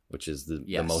 which is the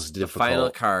most difficult. The final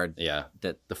card. Yeah.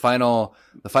 The final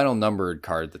numbered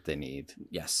card that they need.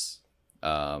 Yes.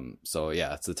 So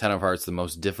yeah, it's the 10 of Hearts, the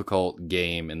most difficult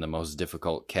game in the most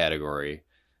difficult category,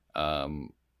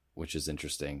 which is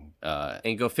interesting.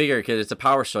 And go figure, because it's a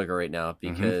power struggle right now,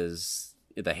 because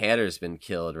the Hatter's been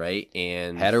killed, right?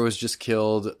 And Hatter was just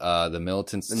killed. The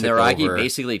militants took Naragi over.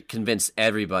 basically convinced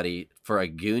everybody for a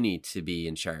Goonie to be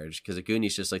in charge, because a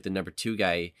Goonie's just like the number 2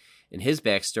 guy. In his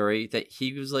backstory, that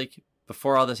he was like,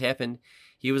 before all this happened,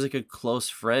 he was like a close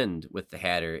friend with the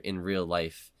Hatter in real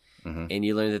life. And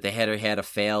you learn that the Hatter had a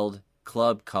failed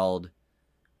club called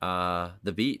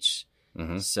the Beach.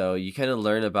 So you kind of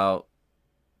learn about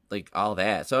like all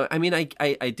that. So I mean,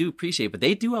 I do appreciate it, but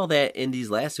they do all that in these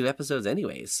last 2 episodes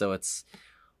anyways. So it's,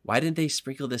 why didn't they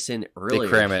sprinkle this in earlier? They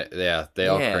cram it. Yeah, they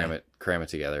all cram it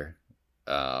together.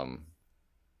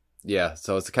 Yeah,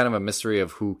 so it's kind of a mystery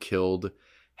of who killed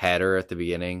Hatter at the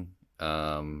beginning.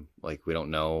 Like we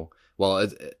don't know. Well,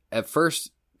 at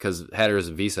first, because Hatter's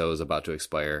visa was about to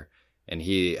expire, and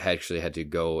he actually had to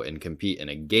go and compete in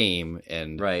a game.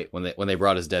 And when they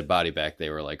brought his dead body back, they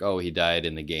were like, "Oh, he died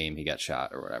in the game. He got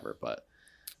shot or whatever." But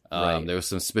there was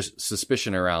some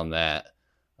suspicion around that.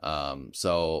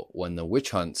 So when the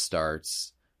witch hunt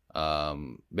starts,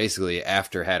 basically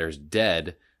after Hatter's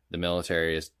dead, the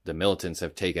militants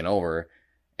have taken over,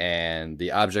 and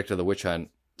the object of the witch hunt.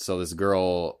 So this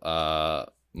girl,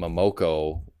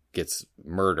 Momoko, gets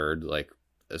murdered,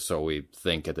 so we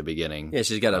think at the beginning. Yeah,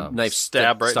 she's got a knife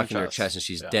stab stuck in her chest, and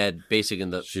she's dead, basically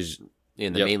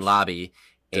in the main lobby.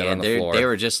 And they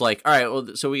were just like, all right,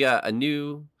 well, so we got a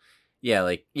new,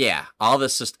 all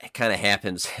this just kind of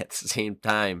happens at the same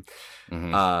time.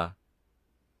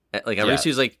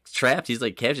 Arisu's like trapped. He's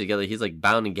like captured together. He's like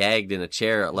bound and gagged in a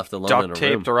chair, left alone in a room. Duct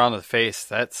taped around the face.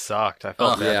 That sucked. I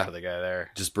felt bad for the guy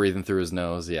there. Just breathing through his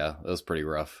nose. Yeah, that was pretty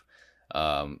rough.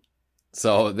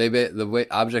 So the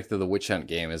object of the witch hunt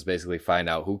game is basically find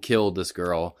out who killed this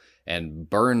girl and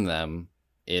burn them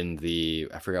in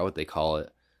I forgot what they call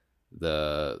it,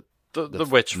 the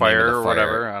witch fire or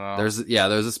whatever. I don't know.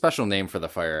 There's a special name for the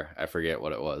fire. I forget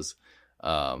what it was.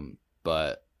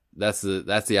 But that's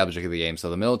the object of the game. So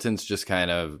the militants just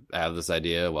kind of have this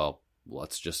idea, well,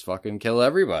 let's just fucking kill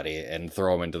everybody and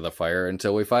throw them into the fire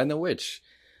until we find the witch.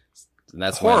 And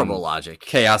that's horrible logic.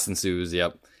 Chaos ensues.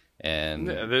 Yep. And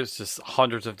there's just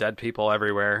hundreds of dead people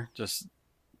everywhere. Just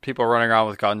people running around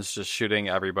with guns, just shooting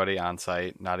everybody on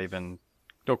sight.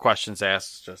 No questions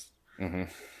asked. Just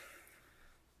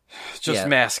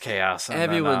mass chaos. And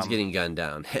everyone's getting gunned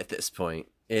down at this point.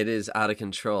 It is out of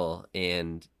control.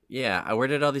 And yeah, where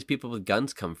did all these people with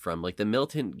guns come from? Like the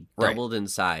militant doubled in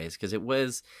size because it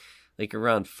was like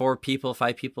around 4 people,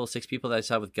 5 people, 6 people that I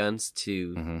saw with guns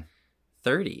to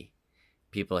 30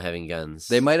 people having guns.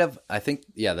 They might have, I think,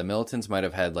 the militants might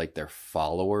have had like their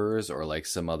followers or like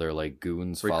some other like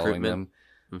goons following them.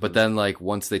 But then like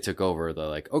once they took over, they're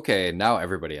like, okay, now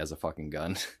everybody has a fucking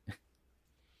gun.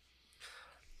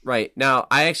 Right. Now,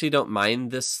 I actually don't mind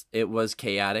this. It was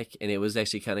chaotic, and it was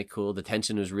actually kind of cool. The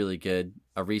tension was really good.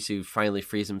 Arisu finally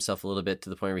frees himself a little bit to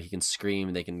the point where he can scream,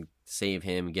 and they can save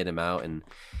him, get him out. And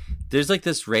there's like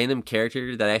this random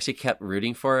character that I actually kept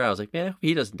rooting for. I was like, man,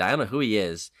 he doesn't die. I don't know who he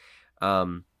is.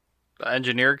 The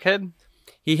engineer kid?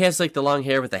 He has like the long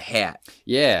hair with a hat.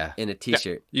 Yeah. And a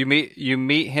t-shirt. Yeah. You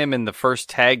meet him in the first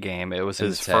tag game. It was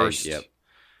his first. Yep.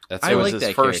 It was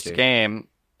his first game.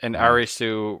 And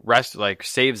Arisu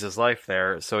saves his life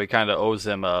there, so he kind of owes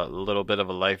him a little bit of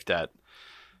a life debt.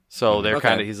 So they're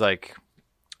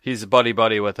he's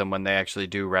buddy with him when they actually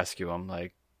do rescue him.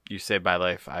 Like, you save my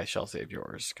life, I shall save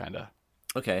yours, kind of.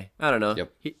 Okay, I don't know.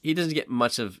 Yep. He doesn't get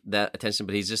much of that attention,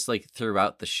 but he's just like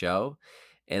throughout the show,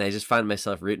 and I just find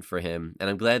myself rooting for him, and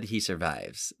I'm glad he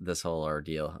survives this whole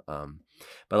ordeal.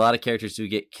 But a lot of characters do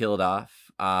get killed off.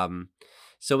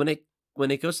 So when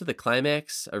it goes to the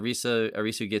climax,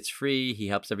 Arisu gets free. He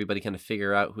helps everybody kind of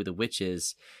figure out who the witch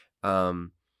is.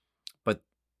 But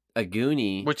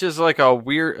Aguni, which is like a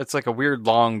weird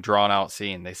long drawn out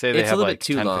scene. They say they have like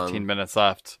 10-15 minutes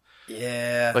left.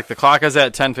 Yeah. Like the clock is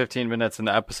at 10-15 minutes and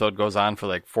the episode goes on for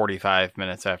like 45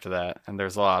 minutes after that. And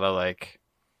there's a lot of like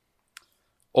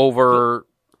over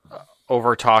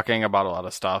talking about a lot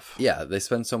of stuff. Yeah, they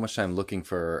spend so much time looking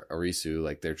for Arisu,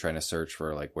 like they're trying to search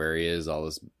for like where he is, all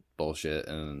this bullshit,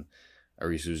 and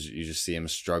Arisu's, you just see him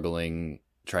struggling,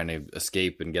 trying to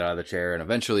escape and get out of the chair, and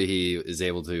eventually he is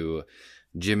able to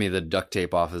jimmy the duct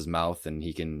tape off his mouth and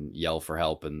he can yell for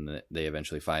help, and they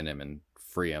eventually find him and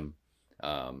free him.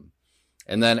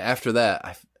 And then after that,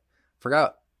 I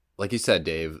forgot, like you said,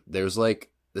 Dave, there's like,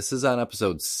 this is on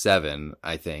episode 7,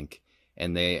 I think,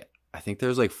 and I think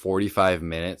there's like 45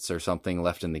 minutes or something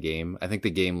left in the game. I think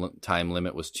the game time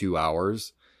limit was 2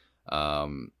 hours.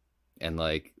 And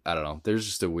like, I don't know, there's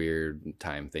just a weird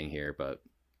time thing here, but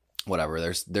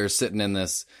whatever. They're sitting in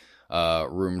this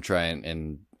room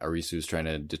and Arisu's trying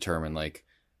to determine, like,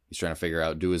 he's trying to figure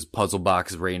out, do his puzzle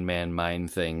box Rain Man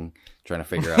mind thing, trying to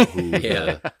figure out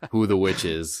who the witch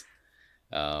is.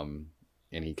 And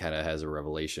he kind of has a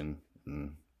revelation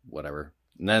and whatever.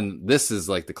 And then this is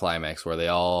like the climax where they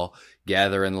all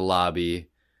gather in the lobby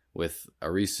with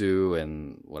Arisu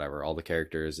and whatever, all the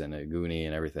characters and Aguni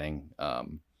and everything.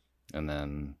 And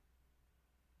then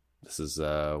this is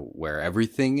where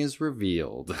everything is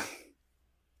revealed.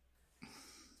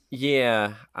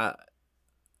 Yeah,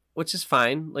 which is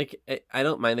fine. Like, I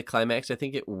don't mind the climax. I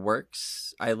think it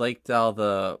works. I liked all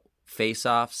the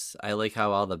face-offs. I like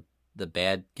how all the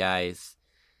bad guys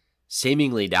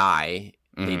seemingly die.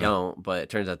 They don't, but it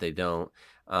turns out they don't.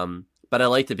 But I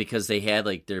liked it because they had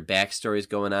like their backstories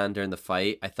going on during the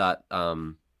fight. I thought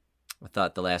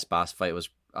the last boss fight was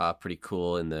pretty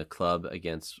cool in the club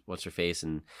against what's her face,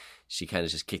 and she kind of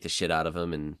just kicked the shit out of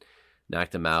him and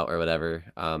knocked him out or whatever.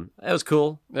 It was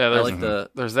cool. Yeah,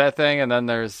 there's that thing, and then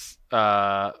there's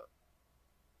Naragi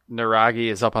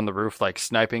is up on the roof like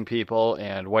sniping people,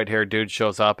 and white-haired dude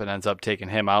shows up and ends up taking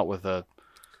him out with a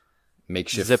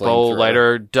makeshift Zippo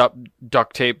lighter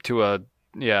duct tape to a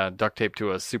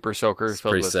super soaker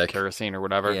filled with sick. kerosene or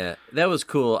whatever. Yeah, that was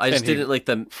cool. I just didn't like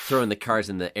them throwing the cars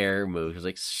in the air move. I was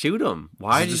like, shoot them.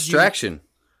 Why? It's a distraction.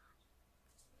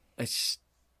 It's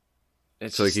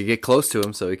so he could get close to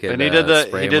him. So he could. And he did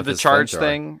the charge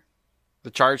thing.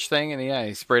 The charge thing, and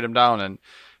he sprayed him down, and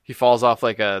he falls off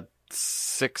like a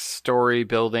 6-story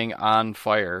building on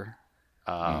fire.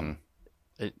 And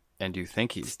you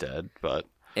think he's dead, but.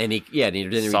 And he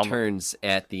returns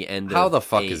at the end. How the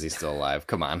fuck is he still alive?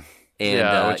 Come on.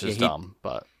 And, which is dumb,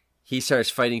 but he starts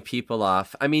fighting people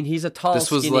off. I mean, he's a tall,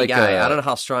 This was skinny like guy. I don't know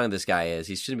how strong this guy is.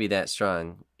 He shouldn't be that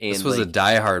strong. And this was like, a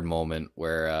Die Hard moment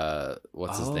where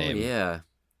what's his name? Yeah,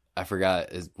 I forgot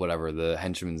the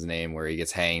henchman's name, where he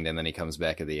gets hanged and then he comes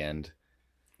back at the end.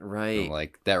 right. And,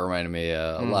 like, that reminded me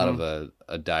a lot of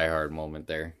a Die Hard moment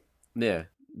there. Yeah,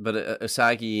 but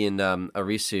Usagi and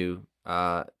Arisu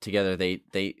together,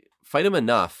 they fight him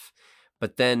enough,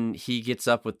 but then he gets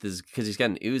up with his, because he's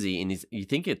got an Uzi, and you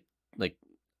think it like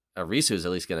Arisu is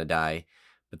at least gonna die,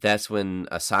 but that's when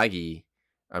Aguni,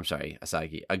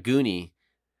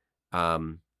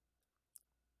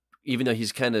 even though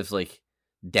he's kind of like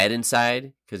dead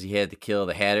inside because he had to kill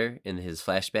the Hatter in his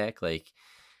flashback, like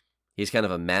he's kind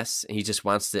of a mess, and he just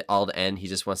wants it all to end. He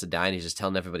just wants to die, and he's just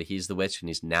telling everybody he's the witch, and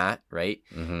he's not, right?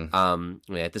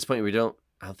 Mm-hmm. At this point, I don't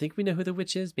think we know who the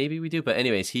witch is. Maybe we do, but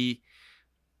anyways, he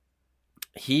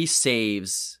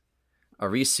saves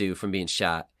Arisu from being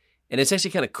shot. And it's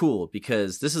actually kind of cool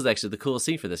because this is actually the coolest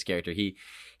scene for this character.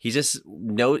 He's just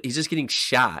getting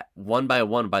shot one by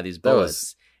one by these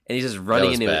bullets, and he's just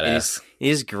running into it. And he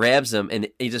just grabs him, and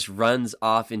he just runs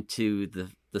off into the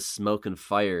smoke and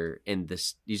fire. And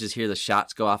you just hear the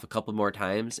shots go off a couple more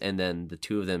times, and then the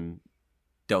two of them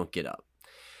don't get up.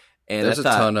 And there's a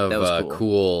ton of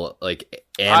cool like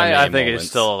anime I think moments. he's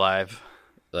still alive.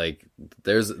 Like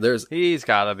there's he's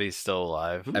gotta be still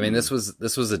alive. I mean, this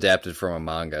was adapted from a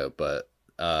manga, but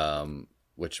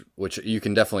which you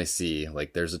can definitely see.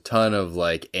 Like, there's a ton of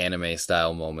like anime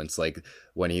style moments, like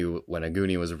when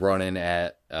Aguni was running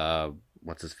at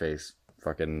what's his face,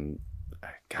 fucking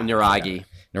Naragi,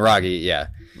 yeah,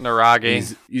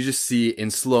 Naragi. You just see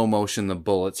in slow motion the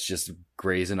bullets just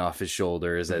grazing off his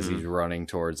shoulders as he's running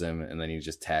towards him, and then he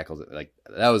just tackles it. Like,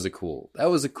 that was a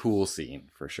cool scene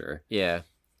for sure.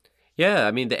 Yeah,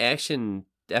 I mean, the action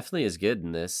definitely is good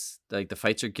in this. Like, the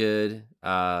fights are good.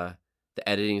 The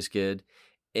editing is good.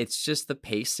 It's just the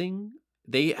pacing.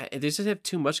 They just have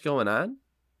too much going on,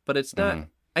 but it's not.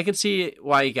 I can see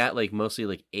why you got like mostly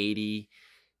like 80,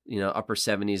 upper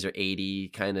 70s or 80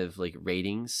 kind of like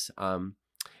ratings.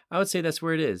 I would say that's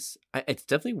where it is. It's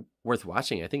definitely worth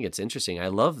watching. I think it's interesting. I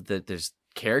love that there's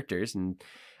characters, and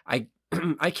I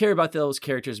care about those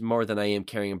characters more than I am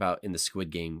caring about in the Squid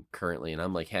Game currently, and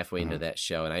I'm like halfway into that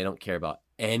show, and I don't care about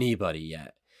anybody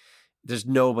yet. There's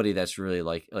nobody that's really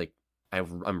like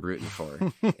I'm rooting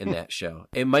for in that show.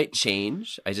 It might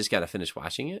change. I just got to finish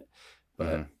watching it,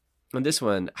 but on this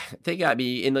one, they got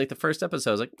me in like the first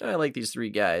episode. I was like, I like these three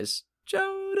guys.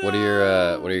 Jodo! What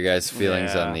are your guys'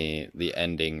 feelings on the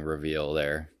ending reveal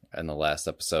there in the last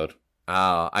episode?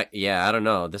 I don't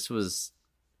know. This was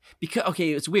because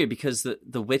it's weird because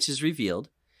the witch is revealed,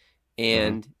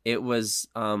 and it was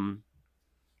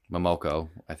Momoko,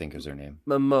 I think is her name.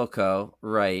 Momoko,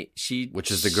 right?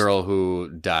 Which is the girl who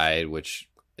died, which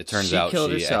it turns out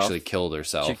she actually killed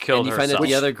herself. She killed herself. And you find out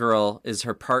the other girl is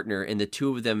her partner, and the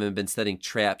two of them have been setting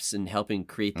traps and helping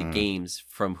create the games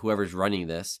from whoever's running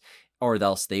this, or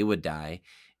else they would die.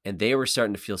 And they were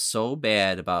starting to feel so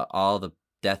bad about all the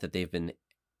death that they've been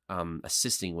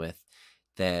assisting with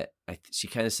that she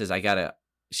kind of says,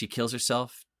 she kills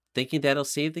herself thinking that'll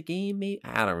save the game. Maybe?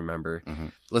 I don't remember.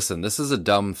 Listen, this is a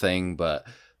dumb thing, but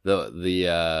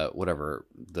the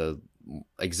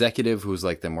executive who's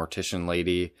like the mortician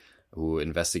lady who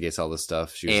investigates all this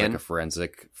stuff, she was like a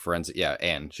forensic. Yeah.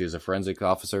 And she was a forensic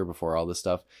officer before all this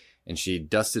stuff. And she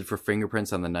dusted for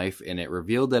fingerprints on the knife, and it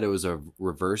revealed that it was a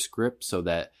reverse grip, so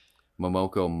that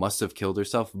Momoko must have killed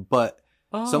herself. But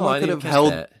someone could have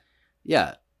held that.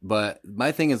 Yeah, but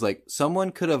my thing is, like,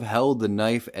 someone could have held the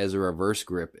knife as a reverse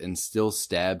grip and still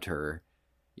stabbed her.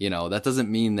 That doesn't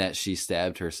mean that she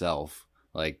stabbed herself.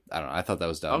 Like, I don't know. I thought that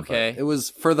was dumb. Okay. It was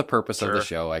for the purpose of the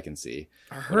show, I can see.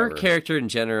 Her character in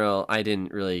general, I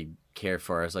didn't really care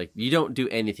for. I was like, you don't do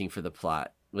anything for the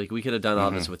plot. Like, we could have done all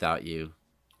this without you.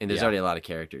 And there's already a lot of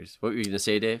characters. What were you going to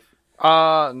say, Dave?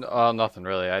 Nothing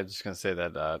really. I was just going to say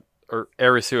that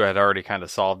Arisu had already kind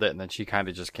of solved it, and then she kind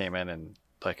of just came in and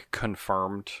like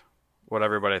confirmed what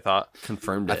everybody thought.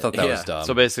 Confirmed it. I thought that was dumb.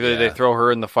 So basically, they throw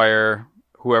her in the fire.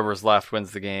 Whoever's left wins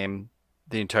the game.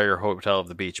 The entire hotel of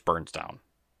the beach burns down,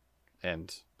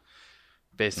 and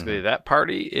basically that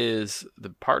party is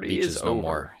no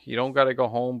more. You don't got to go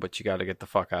home, but you got to get the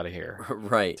fuck out of here.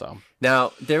 Right. So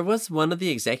now there was one of the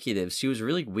executives. She was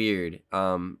really weird.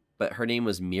 But her name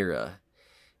was Mira,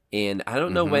 and I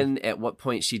don't know at what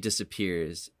point she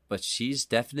disappears, but she's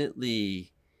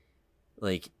definitely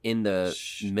like in the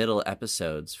middle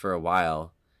episodes for a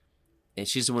while, and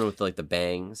she's the one with like the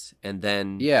bangs, and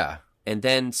then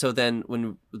so then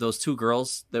when those two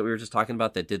girls that we were just talking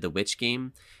about that did the witch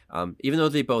game, even though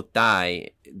they both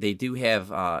die, they do have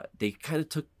they kind of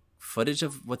took footage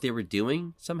of what they were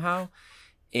doing somehow.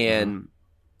 And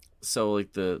so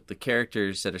like the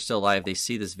characters that are still alive, they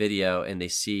see this video and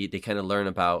they kind of learn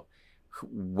about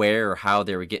where or how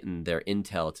they were getting their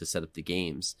intel to set up the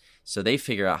games. So they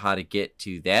figure out how to get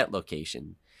to that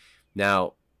location.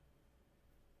 Now,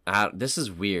 this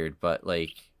is weird, but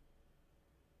like,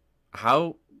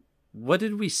 what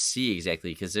did we see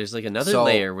exactly? Because there's like another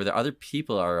layer where the other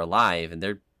people are alive and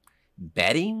they're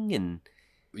betting and.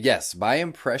 Yes, my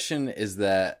impression is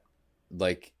that,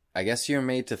 like, I guess you're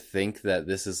made to think that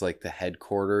this is like the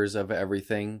headquarters of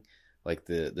everything. Like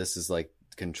this is like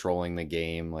controlling the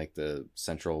game, like the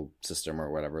central system or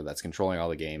whatever that's controlling all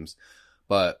the games.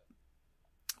 But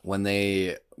when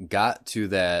they got to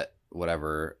that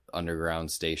whatever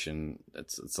underground station,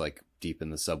 it's like deep in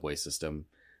the subway system,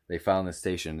 they found the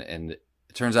station and it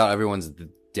turns out everyone's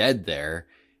dead there.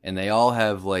 And they all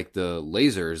have like the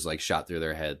lasers like shot through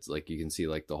their heads. Like you can see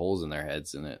like the holes in their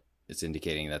heads, and it's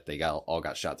indicating that they all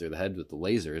got shot through the head with the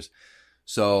lasers.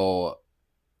 So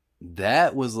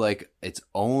that was like its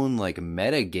own like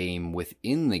meta game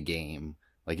within the game.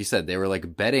 Like you said, they were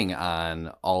like betting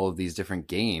on all of these different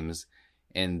games,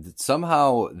 and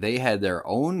somehow they had their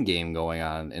own game going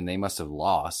on, and they must have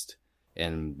lost,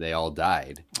 and they all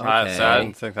died. Okay. I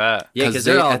didn't think that. Yeah, because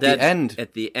they're all dead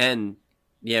at the end.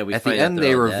 Yeah, at the end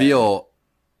they reveal.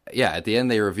 Dead. Yeah, at the end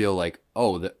they reveal like,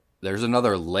 oh, there's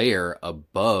another layer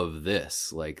above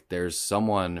this. Like, there's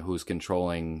someone who's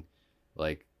controlling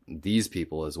like these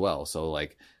people as well. So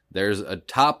like, there's a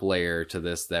top layer to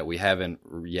this that we haven't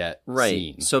yet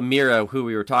seen. So Mira, who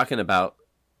we were talking about,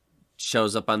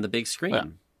 shows up on the big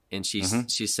screen, and she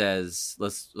says,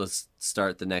 "Let's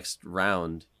start the next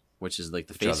round." Which is like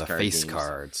the face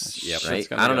cards. Yep.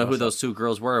 Right. I don't know who those two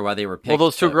girls were or why they were picked. Well,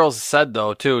 those two girls said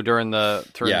though too during their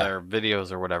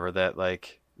videos or whatever that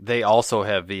like they also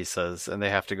have visas and they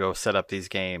have to go set up these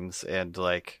games and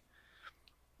like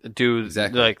do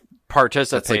like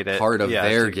participate. That's like part of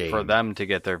their game for them to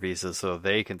get their visas so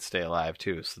they can stay alive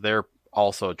too. So they're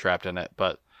also trapped in it.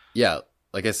 But yeah,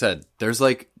 like I said, there's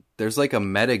like a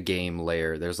meta game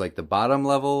layer. There's like the bottom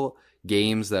level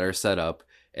games that are set up.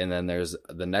 And then there's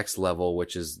the next level,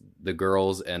 which is the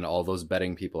girls and all those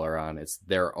betting people are on. It's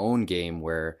their own game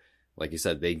where, like you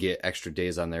said, they get extra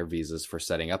days on their visas for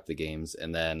setting up the games.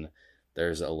 And then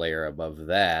there's a layer above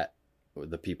that,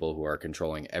 the people who are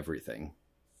controlling everything.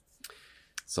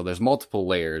 So there's multiple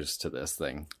layers to this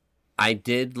thing. I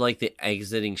did like the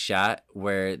exiting shot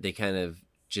where they kind of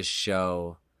just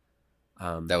show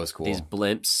that was cool. These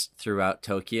blimps throughout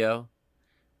Tokyo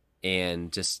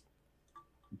and just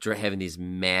having these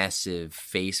massive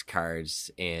face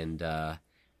cards, and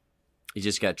you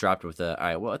just got dropped with all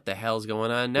right, what the hell's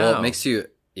going on now? Well,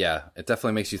 it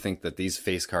definitely makes you think that these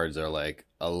face cards are like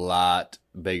a lot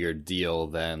bigger deal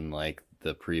than like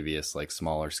the previous like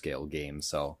smaller scale games.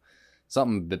 So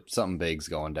something big's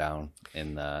going down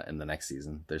in the next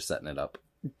season. They're setting it up.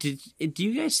 Do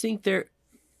you guys think there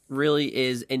really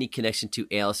is any connection to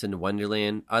Alice in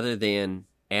Wonderland other than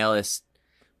Alice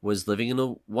was living in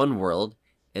one world,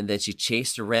 and then she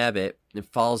chased a rabbit and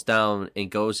falls down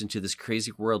and goes into this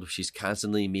crazy world where she's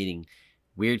constantly meeting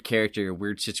weird character,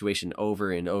 weird situation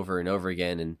over and over and over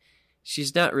again. And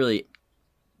she's not really,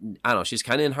 I don't know, she's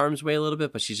kind of in harm's way a little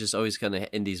bit, but she's just always kind of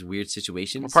in these weird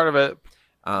situations. Well, part of it,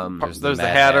 there's the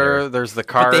Hatter, there's the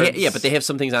cards. But they have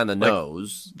some things on the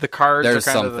nose. The cards there's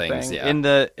are kind some of the things, thing.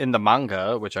 yeah. In the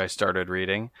manga, which I started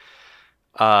reading,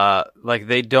 like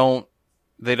they don't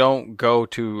go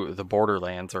to the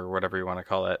Borderlands or whatever you want to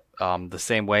call it the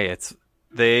same way. It's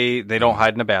they don't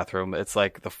hide in a bathroom. It's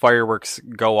like the fireworks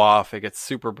go off, it gets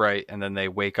super bright, and then they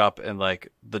wake up in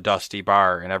like the dusty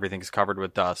bar and everything's covered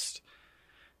with dust.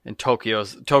 And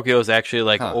Tokyo's actually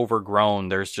like overgrown.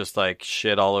 There's just like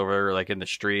shit all over like in the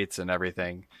streets and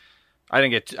everything. I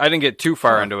didn't get too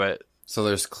far into it. So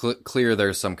there's clear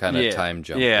there's some kind of time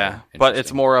jump. Yeah, but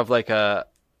it's more of like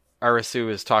Arisu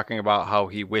is talking about how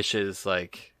he wishes,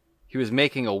 like, he was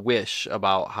making a wish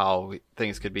about how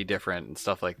things could be different and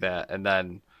stuff like that. And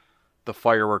then the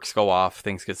fireworks go off,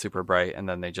 things get super bright, and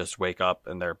then they just wake up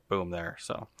and they're boom there.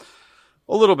 So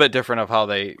a little bit different of how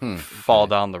they fall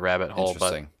down the rabbit hole.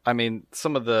 But I mean,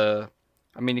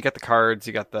 you got the cards,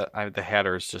 you got the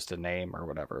Hatter's just a name or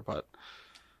whatever. But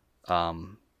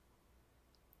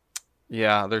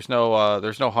yeah, there's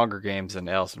no Hunger Games in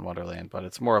Alice in Wonderland, but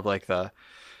it's more of like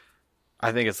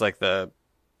I think it's like the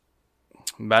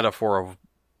metaphor of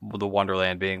the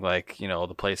Wonderland being like, you know,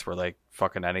 the place where like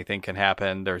fucking anything can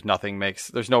happen. There's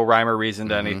no rhyme or reason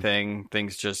to anything.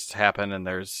 Things just happen, and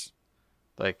there's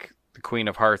like the Queen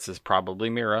of Hearts is probably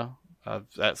Mira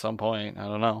at some point. I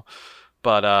don't know,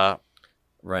 but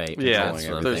Right. Yeah, That's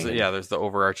what I'm there's thinking. there's the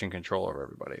overarching control over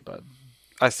everybody, but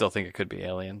I still think it could be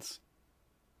aliens.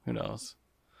 Who knows?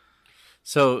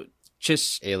 So,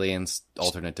 just Aliens,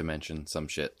 alternate dimension, some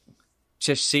shit.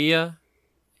 Cheshire,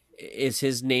 is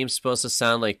his name supposed to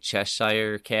sound like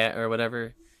Cheshire Cat or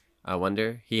whatever? I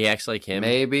wonder. He acts like him.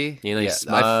 Maybe. You know, he's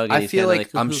Yeah, smug. And I he's feel kinda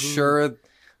like I'm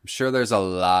sure there's a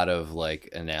lot of like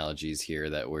analogies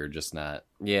here that we're just not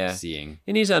seeing.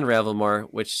 And he's on Ravelmore,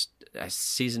 which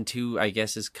season 2, I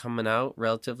guess, is coming out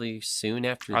relatively soon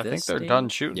after I this. think they're date. done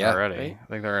shooting already. Right? I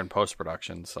think they're in post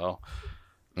production, so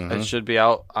it should be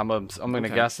out. I'm going to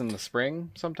guess in the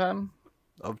spring sometime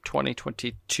of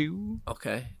 2022.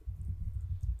 Okay.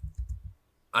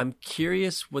 I'm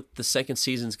curious what the second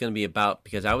season is going to be about,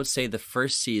 because I would say the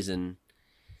first season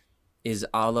is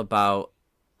all about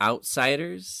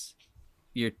outsiders.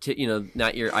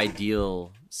 Not your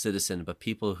ideal citizen, but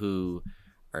people who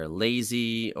are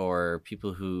lazy or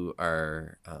people who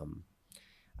are,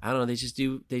 I don't know, they just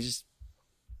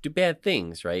do bad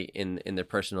things, right, in their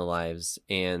personal lives,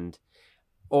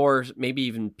 or maybe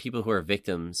even people who are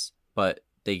victims, but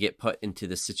they get put into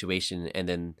the situation, and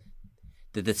then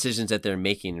the decisions that they're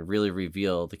making really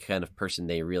reveal the kind of person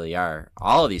they really are.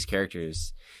 All of these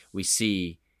characters, we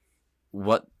see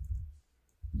what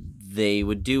they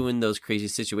would do in those crazy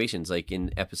situations. Like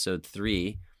in episode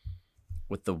 3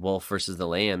 with the wolf versus the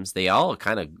lambs, they all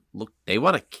kind of they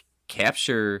want to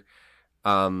capture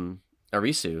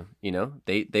Arisu,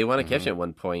 they want to capture at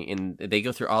one point, and they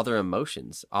go through all their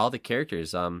emotions, all the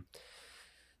characters.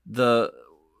 The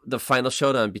final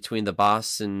showdown between the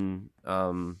boss and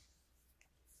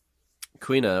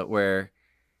Quina, where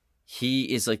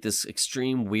he is like this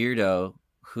extreme weirdo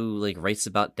who like writes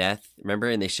about death, remember?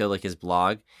 And they show like his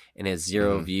blog and has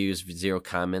 0 views, 0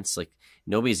 comments. Like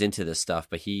nobody's into this stuff,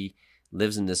 but he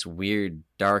lives in this weird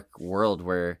dark world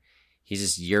where he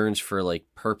just yearns for like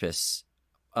purpose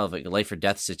of like a life or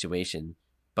death situation.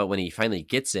 But when he finally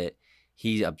gets it,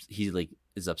 he like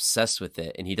is obsessed with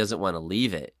it, and he doesn't want to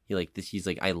leave it. He's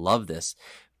like, I love this,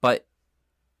 but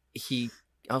he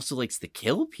also likes to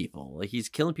kill people. Like he's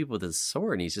killing people with his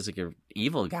sword, and he's just like an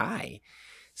evil guy.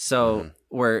 So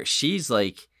where she's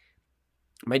like,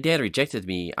 my dad rejected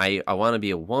me. I want to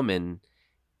be a woman.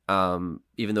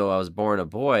 Even though I was born a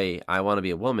boy, I want to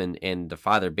be a woman. And the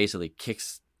father basically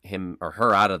kicks him or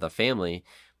her out of the family,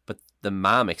 but the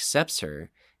mom accepts her,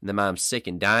 and the mom's sick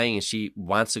and dying, and she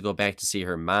wants to go back to see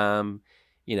her mom.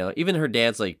 Even her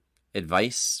dad's like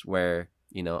advice where,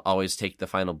 always take the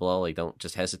final blow, like don't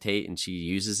just hesitate. And she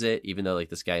uses it, even though like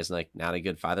this guy is like not a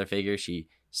good father figure. She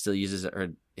still uses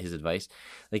his advice.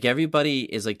 Like everybody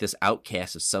is like this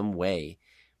outcast of some way,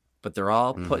 but they're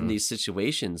all put in these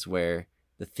situations where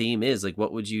the theme is like,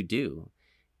 what would you do?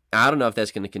 I don't know if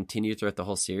that's going to continue throughout the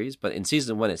whole series, but in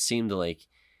season 1, it seemed like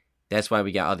that's why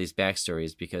we got all these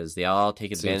backstories, because they all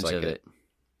take advantage of it.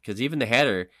 Because even the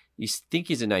Hatter, you think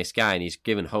he's a nice guy and he's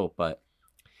given hope, but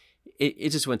it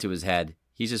just went to his head.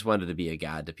 He just wanted to be a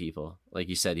god to people. Like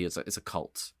you said, it's a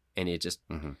cult. And it just,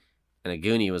 and a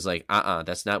Goonie was like,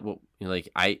 that's not what,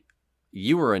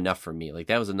 you were enough for me. Like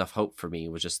that was enough hope for me.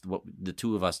 It was just what the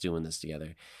two of us doing this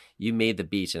together. You made the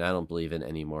beach, and I don't believe in it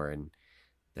anymore. And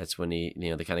that's when they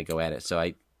kind of go at it. So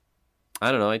I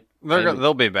don't know.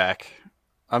 They'll be back.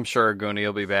 I'm sure Goonie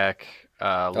will be back.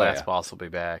 Last Boss will be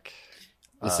back.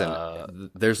 Listen,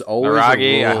 there's always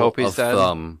Naragi, a rule I hope he's of dead.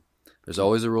 thumb. There's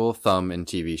always a rule of thumb in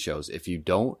TV shows. If you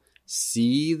don't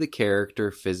see the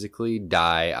character physically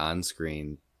die on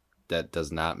screen, that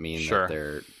does not mean that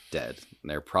they're dead.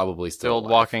 They're probably still the old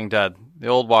alive. The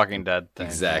old Walking Dead thing.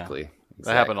 Exactly. Yeah.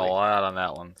 That happened a lot on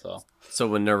that one. So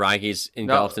when Naragi's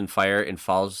engulfed in fire and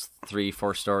falls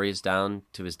 3-4 stories down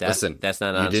to his death, listen, that's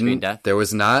not on-screen death? There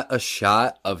was not a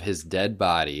shot of his dead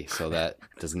body, so that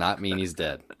does not mean he's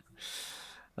dead.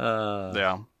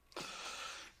 Yeah,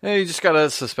 you just gotta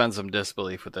suspend some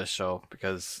disbelief with this show,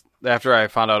 because after I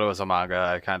found out it was a manga,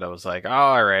 I kind of was like, oh,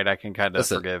 all right, I can kind of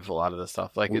forgive a lot of this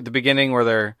stuff. Like at the beginning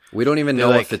where we don't even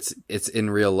know if it's in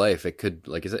real life. It could,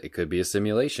 like I said, it could be a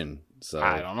simulation. So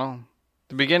I don't know.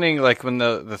 The beginning, like when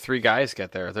the 3 guys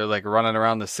get there, they're like running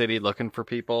around the city looking for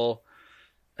people,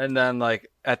 and then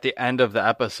like at the end of the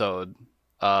episode,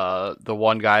 the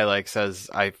one guy like says,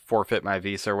 I forfeit my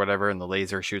visa or whatever, and the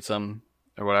laser shoots him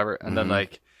or whatever, and then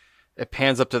like it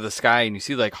pans up to the sky, and you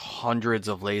see like hundreds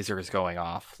of lasers going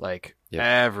off like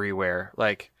everywhere.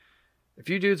 Like if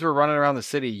you dudes were running around the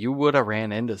city, you would have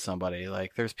ran into somebody.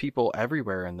 Like there's people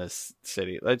everywhere in this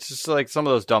city. It's just like some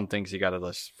of those dumb things you gotta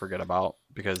just forget about,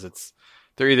 because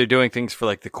they're either doing things for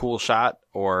like the cool shot,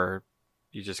 or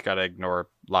you just gotta ignore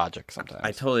logic sometimes.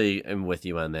 I totally am with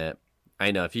you on that.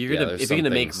 I know if you're gonna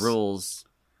make rules,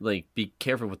 like be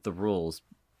careful with the rules.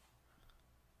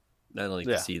 I don't like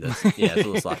to see this. Yeah, it's a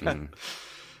little sloppy.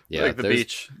 Yeah, like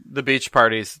the beach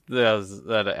parties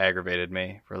that aggravated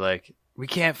me. For like, we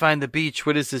can't find the beach.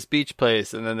 What is this beach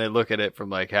place? And then they look at it from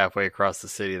like halfway across the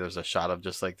city. There's a shot of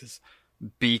just like this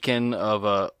beacon of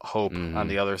a hope on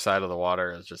the other side of the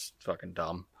water. It's just fucking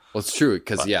dumb. Well, it's true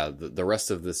because the rest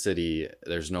of the city,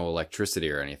 there's no electricity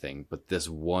or anything, but this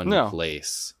one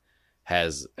place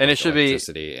has and it should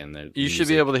electricity, and you should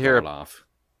be able to hear it off.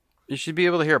 You should be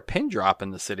able to hear a pin drop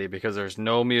in the city because there's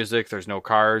no music, there's no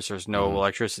cars, there's no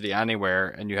electricity anywhere,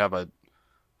 and you have a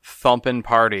thumping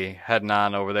party heading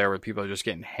on over there where people are just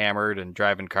getting hammered and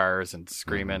driving cars and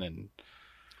screaming and.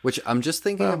 Which I'm just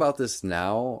thinking about this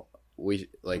now. We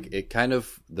like it kind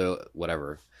of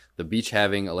the beach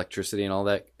having electricity and all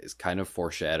that is kind of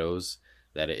foreshadows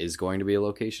that it is going to be a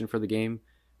location for the game,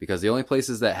 because the only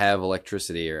places that have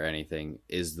electricity or anything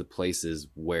is the places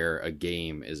where a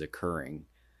game is occurring.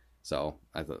 So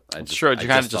I thought I just kind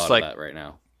of just like that right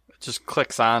now. It just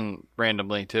clicks on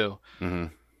randomly too.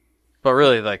 Mm-hmm. But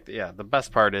really, like, the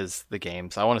best part is the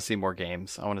games. I want to see more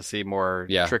games. I want to see more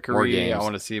trickery. More games. I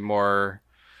want to see more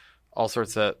all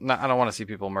sorts of. I don't want to see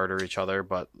people murder each other,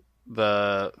 but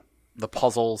the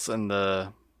puzzles and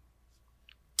the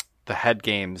head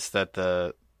games that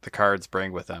the cards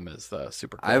bring with them is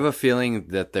super cool. I have a feeling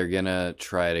that they're gonna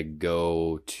try to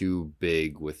go too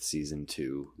big with season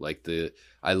 2.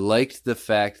 I liked the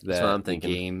fact that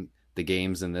the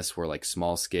games in this were like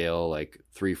small scale, like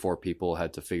 3-4 people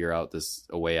had to figure out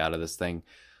a way out of this thing.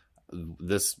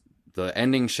 The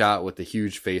ending shot with the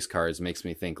huge face cards makes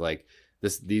me think like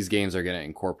these games are gonna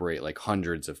incorporate like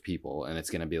hundreds of people, and it's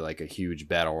gonna be like a huge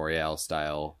battle royale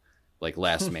style, like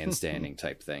last man standing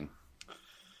type thing.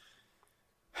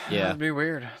 Yeah, it'd be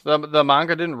weird. The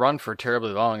manga didn't run for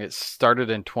terribly long. It started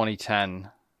in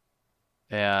 2010,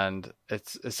 and it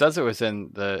says it was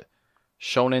in the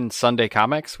Shonen Sunday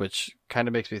Comics, which kind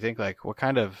of makes me think like, what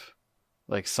kind of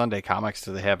like Sunday comics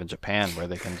do they have in Japan where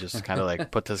they can just kind of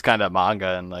like put this kind of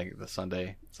manga in like the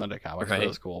Sunday comics? Right. That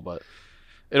was cool, but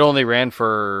it only ran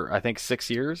for I think 6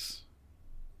 years,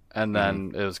 and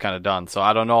then it was kind of done. So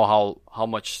I don't know how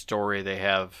much story they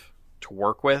have to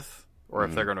work with, or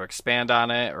if they're going to expand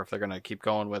on it, or if they're going to keep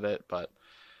going with it. But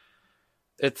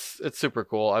it's super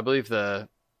cool. I believe the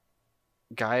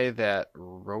guy that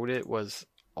wrote it was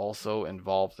also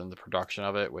involved in the production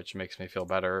of it, which makes me feel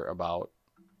better about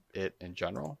it in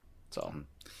general. So,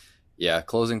 yeah,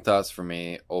 closing thoughts for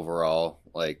me overall.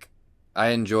 Like, I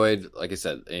enjoyed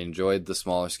the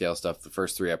smaller scale stuff. The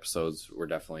first 3 episodes were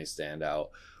definitely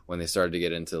standout. When they started to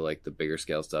get into like the bigger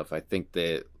scale stuff, I think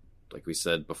that, like we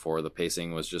said before, the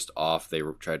pacing was just off. They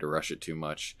tried to rush it too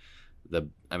much. The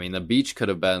beach could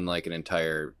have been like an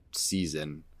entire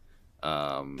season.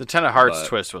 The Ten of Hearts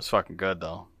twist was fucking good,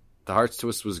 though. The Hearts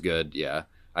twist was good, yeah.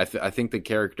 I think the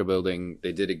character building,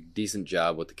 they did a decent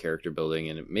job with the character building,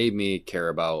 and it made me care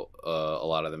about a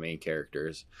lot of the main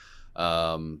characters.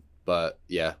 But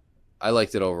yeah, I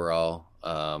liked it overall.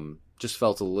 Just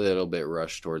felt a little bit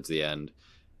rushed towards the end.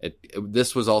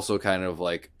 This was also kind of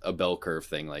like a bell curve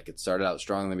thing. Like, it started out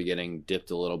strong in the beginning,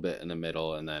 dipped a little bit in the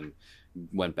middle, and then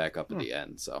went back up at the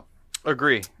end. So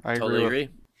agree. I totally agree.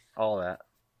 All of that.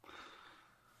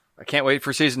 I can't wait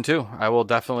for season 2. I will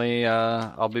definitely.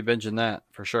 I'll be binging that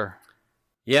for sure.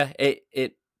 Yeah,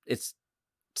 it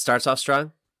starts off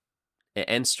strong, it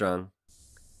ends strong,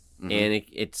 and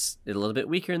it's a little bit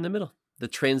weaker in the middle. The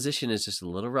transition is just a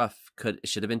little rough. It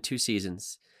should have been 2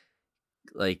 seasons.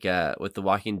 Like with The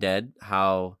Walking Dead,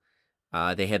 how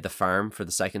they had the farm for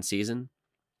the 2nd season.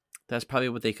 That's probably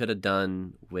what they could have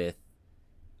done with.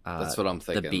 That's what I'm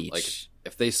thinking. The beach. Like,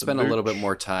 if they spent a little bit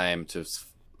more time to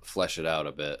flesh it out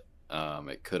a bit,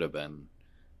 it could have been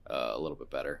a little bit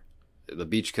better. The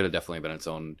beach could have definitely been its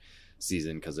own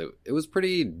season because it was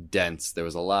pretty dense. There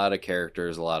was a lot of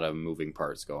characters, a lot of moving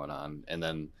parts going on, and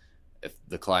then if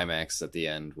the climax at the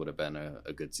end would have been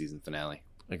a good season finale.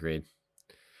 Agreed.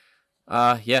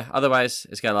 Yeah, otherwise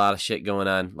it's got a lot of shit going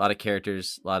on, a lot of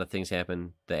characters, a lot of things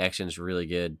happen. The action's really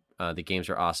good. The games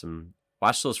are awesome.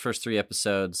 Watch those first 3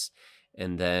 episodes,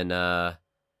 and then I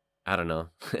don't know.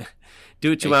 Do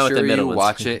what you want with the middle ones.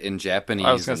 Watch it in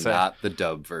Japanese and not the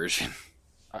dub version.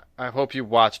 I hope you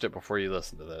watched it before you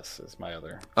listen to this. Is my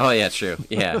other. Oh yeah, true.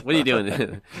 Yeah, what are you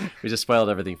doing? We just spoiled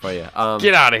everything for you.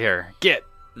 Get out of here. Get.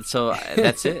 So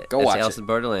that's it. Go watch Alice in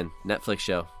Borderland Netflix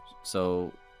show.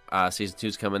 So season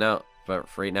 2's coming out, but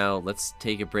for right now, let's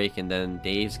take a break, and then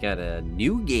Dave's got a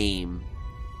new game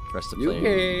for us to play. New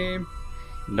game.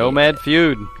 Nomad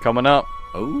Feud coming up.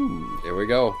 Oh, here we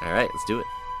go. All right, let's do it.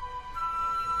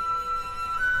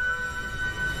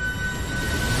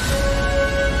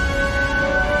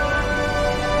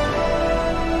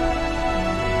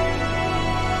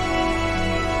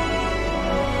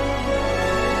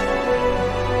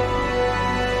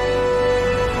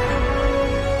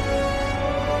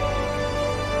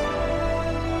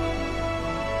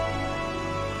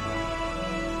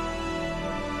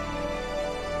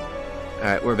 All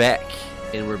right, we're back,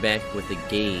 and we're back with a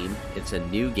game. It's a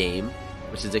new game,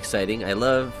 which is exciting. I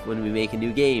love when we make a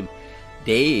new game.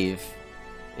 Dave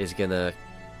is gonna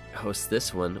host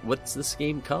this one. What's this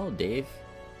game called, Dave?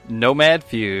 Nomad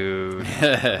Feud.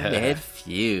 Nomad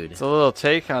Feud. It's a little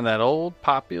take on that old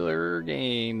popular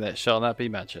game that shall not be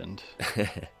mentioned.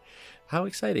 How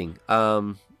exciting!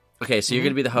 Okay, so you're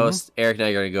gonna be the host. Eric and I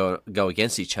are gonna go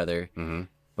against each other. Mm-hmm.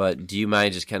 But do you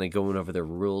mind just kind of going over the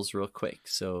rules real quick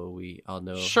so we all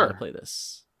know how to play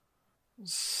this?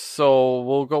 So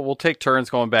we'll take turns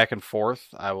going back and forth.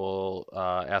 I will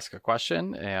ask a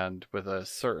question, and with a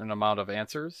certain amount of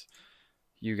answers,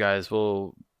 you guys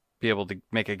will be able to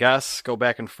make a guess, go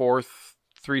back and forth.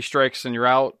 3 strikes and you're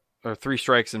out, or 3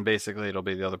 strikes and basically it'll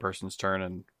be the other person's turn,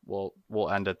 and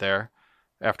we'll end it there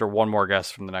after one more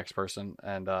guess from the next person.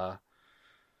 And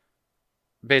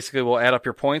basically, we'll add up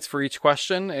your points for each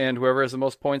question, and whoever has the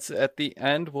most points at the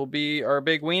end will be our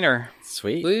big wiener.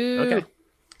 Sweet. Woo. Okay.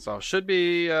 So it should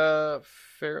be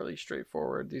fairly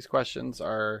straightforward. These questions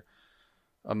are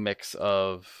a mix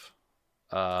of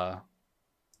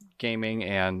gaming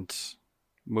and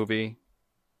movie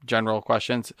general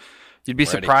questions. You'd be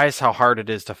surprised how hard it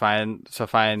is to find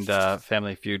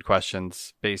Family Feud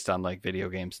questions based on like video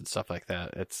games and stuff like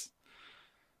that.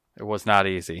 It was not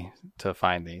easy to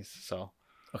find these. So.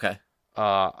 Okay.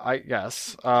 I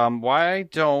guess. Why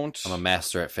don't... I'm a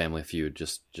master at Family Feud,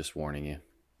 just warning you.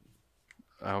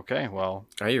 Okay, well...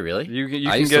 Are you really?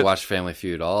 I used to watch Family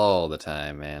Feud all the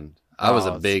time, man. I was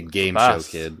a big game show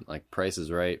kid. Like Price is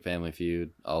Right, Family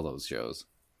Feud, all those shows.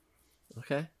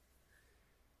 Okay.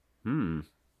 Eric,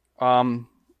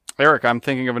 I'm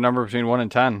thinking of a number between 1 and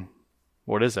 10.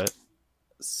 What is it?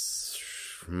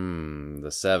 The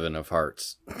 7 of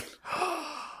hearts.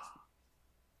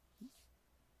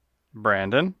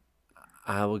 Brandon?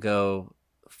 I will go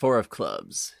 4 of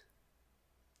clubs.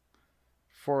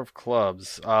 4 of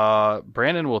clubs.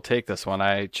 Brandon will take this one.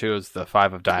 I chose the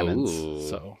 5 of diamonds. Ooh.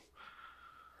 So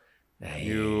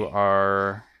you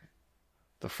are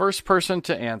the first person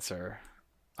to answer.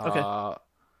 Okay.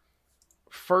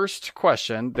 First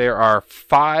question. There are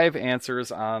 5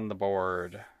 answers on the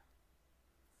board.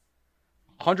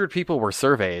 100 people were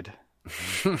surveyed.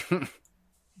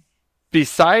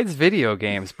 Besides video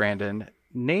games, Brandon,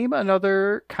 name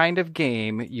another kind of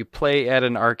game you play at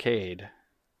an arcade.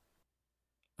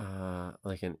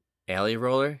 Like an alley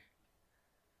roller?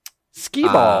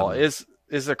 Skee-ball is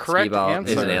a correct Skee-ball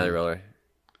answer. is an alley roller.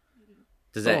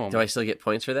 Do I still get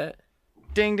points for that?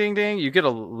 Ding, ding, ding. You get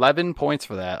 11 points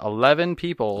for that. 11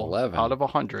 people out of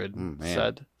 100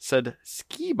 said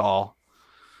skee-ball.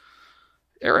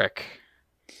 Eric.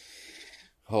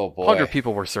 Oh, boy. 100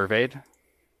 people were surveyed.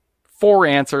 4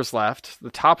 answers left. The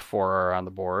top 4 are on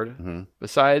the board. Mm-hmm.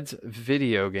 Besides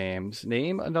video games,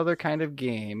 name another kind of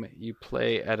game you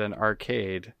play at an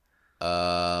arcade.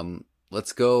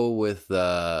 Let's go with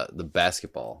the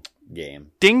basketball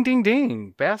game. Ding, ding,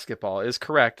 ding. Basketball is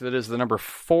correct. That is the number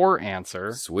 4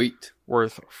 answer. Sweet.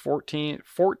 Worth 14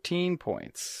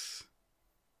 points.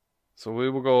 So we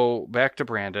will go back to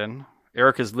Brandon.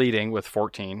 Eric is leading with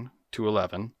 14 to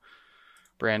 11.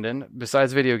 Brandon,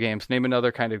 besides video games, name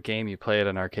another kind of game you play at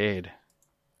an arcade.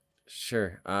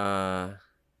 Sure. Can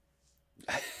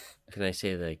I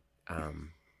say like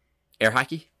air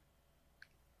hockey?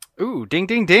 Ooh, ding,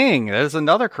 ding, ding. That is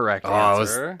another correct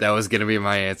answer. That was going to be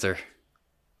my answer.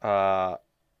 That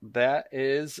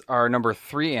is our number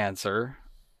 3 answer,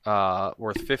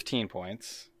 worth 15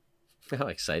 points. How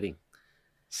exciting.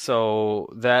 So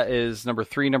that is number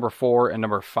 3, number 4, and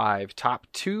number 5. Top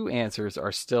 2 answers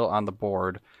are still on the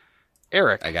board.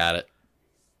 Eric. I got it.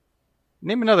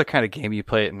 Name another kind of game you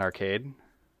play at an arcade.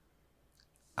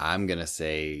 I'm going to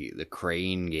say the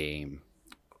crane game.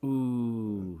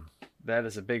 Ooh. That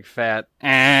is a big fat... What?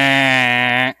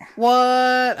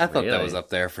 I thought Really? that was up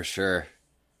there for sure.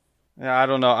 Yeah, I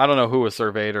don't know who was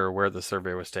surveyed or where the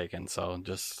survey was taken, so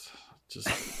just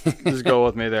go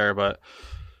with me there, but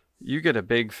you get a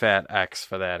big fat X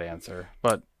for that answer.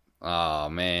 But oh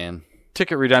man,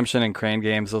 Ticket Redemption and Crane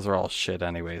games, those are all shit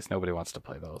anyways. Nobody wants to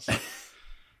play those.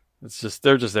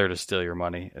 They're just there to steal your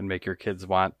money and make your kids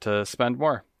want to spend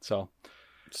more. So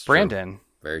it's Brandon, true.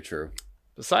 Very true.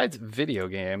 Besides video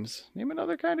games, name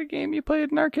another kind of game you play at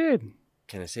an arcade.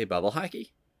 Can I say bubble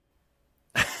hockey?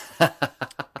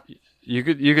 You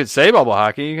could say bubble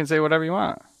hockey. You can say whatever you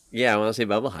want. Yeah, I want to say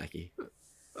bubble hockey.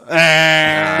 Big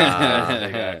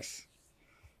X.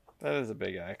 That is a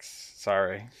big X.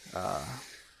 Sorry.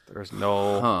 There's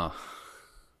no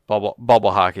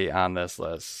bubble hockey on this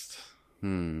list.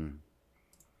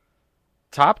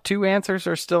 top 2 answers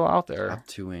are still out there. Top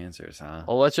 2 answers, huh?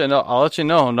 I'll let you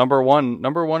know. Number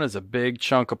one is a big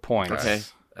chunk of points. Okay.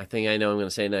 I think I know what I'm going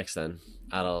to say next then.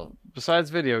 Besides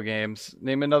video games,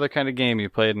 name another kind of game you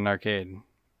played in an arcade.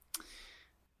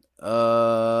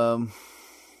 Man,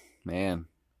 I'm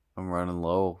running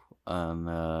low on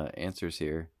answers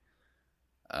here.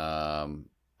 I'm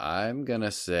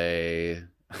gonna say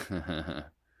I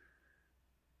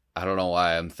don't know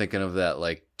why I'm thinking of that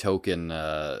like token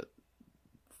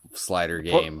slider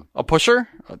game. A pusher?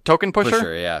 A token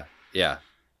pusher? Yeah.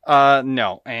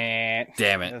 No.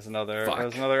 Damn it. There's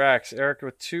another X. Eric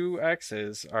with 2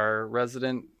 X's, our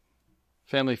resident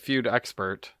Family Feud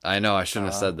expert. I know I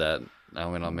shouldn't have said that.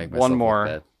 I'm gonna make myself one more.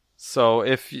 look bad. So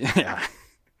if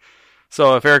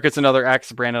Eric gets another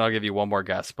X, Brandon, I'll give you one more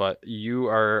guess. But you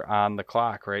are on the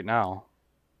clock right now.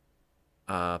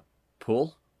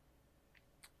 Pool?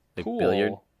 Like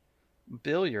Pool.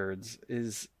 Billiards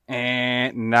is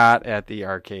not at the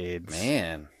arcades.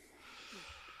 Man,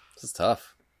 this is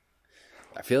tough.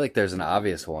 I feel like there's an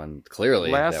obvious one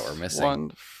clearly Last that we're missing.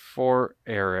 One for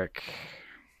Eric.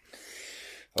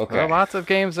 Okay. There are lots of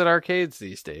games at arcades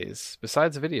these days,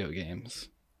 besides video games.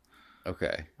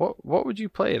 Okay. What would you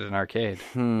play at an arcade?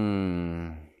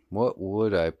 What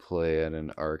would I play at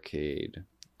an arcade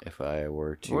if I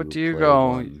were to? What do you play go?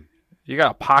 one? You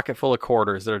got a pocket full of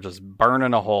quarters that are just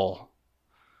burning a hole.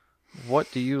 What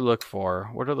do you look for?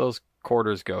 What do those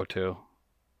quarters go to?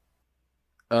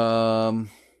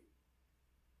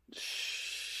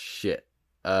 Shit.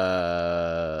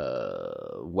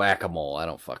 Whack-a-mole. I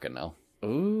don't fucking know.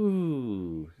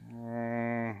 Ooh.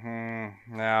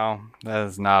 No, that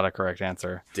is not a correct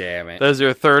answer. Damn it. That is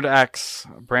your third X.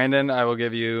 Brandon, I will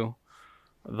give you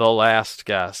the last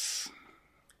guess.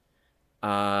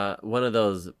 One of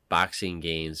those boxing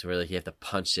games where like you have to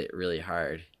punch it really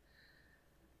hard.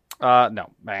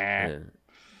 No.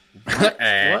 What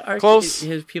arcade? Close.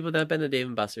 Have people not been to Dave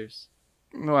and Buster's?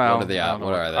 Well, What are they? I don't know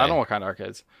What are they? I don't know what kind of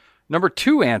arcades. Number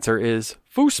 2 answer is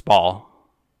foosball.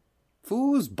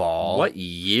 Foosball. What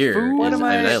year?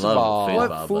 I love What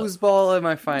foosball. foosball am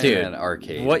I finding Dude, in an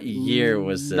arcade? What year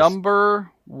was this?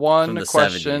 Number 1 From the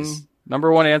question. 70s.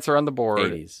 Number 1 answer on the board.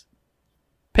 80s.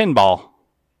 Pinball.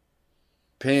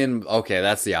 Okay,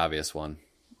 that's the obvious one.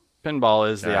 Pinball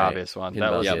is the All right. obvious one.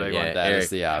 That Pinball's was yeah, a big yeah, one. That Eric, is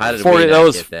the how obvious. did we 40, not that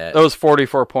was get that?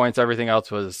 44 points. Everything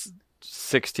else was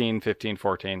 16, 15,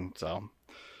 14. So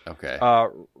Okay.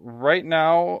 right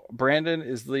now, Brandon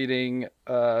is leading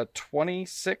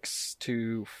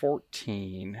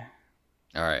 26-14.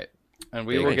 All right. And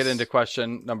we will get into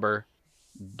question number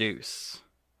deuce.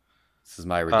 This is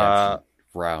my redemption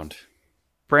round.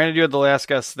 Brandon, you had the last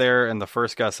guess there and the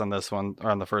first guess on this one, or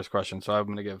on the first question. So I'm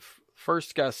going to give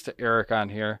first guess to Eric on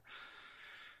here.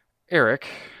 Eric,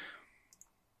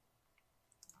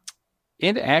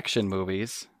 in action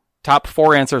movies, top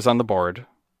 4 answers on the board.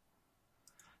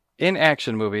 In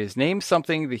action movies, name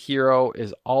something the hero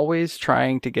is always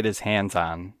trying to get his hands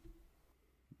on.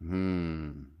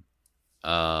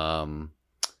 How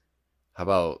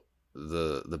about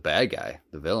the bad guy,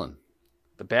 the villain?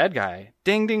 The bad guy.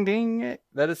 Ding, ding, ding.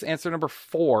 That is answer number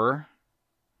 4.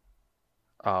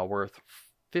 Worth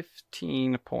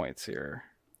 15 points here.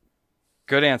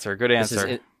 Good answer. Good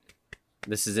answer.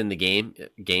 This is in the game.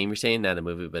 Game, you're saying? Not a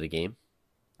movie, but a game?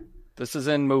 This is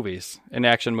in movies. In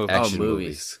action movies. Action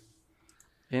movies.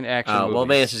 In action movies. Well,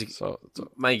 my answer is, so,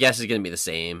 my guess is going to be the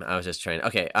same. I was just trying.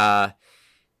 Okay. The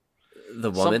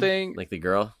woman, Something- like the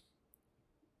girl.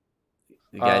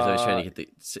 The guy's always trying to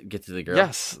get to the girl.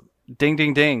 yes. Ding,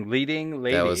 ding, ding. Leading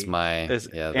lady. That was my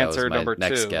answer number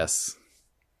next 2. guess.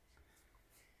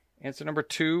 Answer number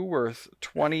 2 worth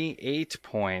 28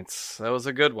 points. That was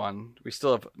a good one. We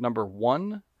still have number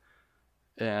 1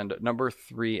 and number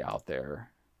 3 out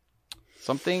there.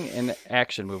 Something in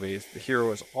action movies, the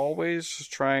hero is always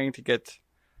trying to get,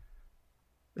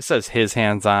 it says his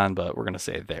hands on, but we're going to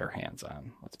say their hands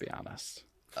on. Let's be honest.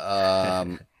 How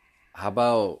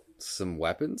about some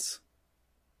weapons?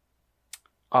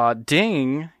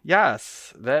 Ding.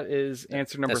 Yes, that is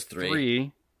answer number That's 3.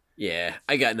 3. Yeah,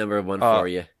 I got number 1 for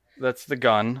you. That's the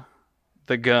gun.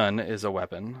 The gun is a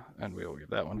weapon, and we will give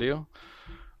that one to you.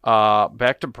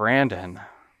 Back to Brandon.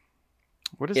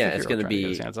 What is the hero it's going to trying get be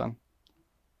his hands on?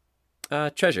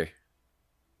 Treasure.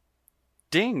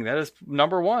 Ding, that is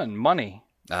number 1, money.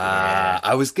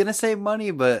 I was gonna say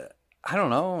money, but I don't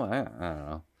know. I don't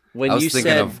know. When I was you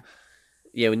thinking said of-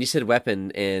 when you said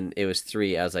weapon and it was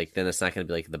 3, I was like, then it's not going to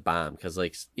be like the bomb because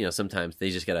like sometimes they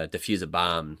just got to defuse a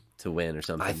bomb to win or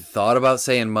something. I thought about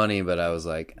saying money, but I was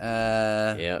like,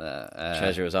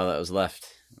 Treasure was all that was left.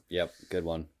 Yep, good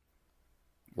one.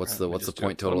 What's the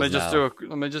point total? Let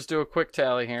me just do a quick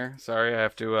tally here. Sorry, I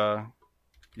have to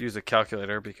use a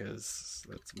calculator because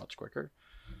that's much quicker.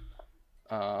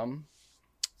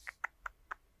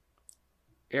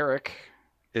 Eric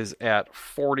is at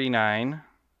 49.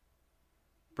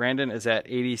 Brandon is at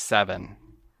 87.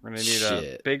 We're gonna need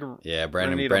a big. Yeah,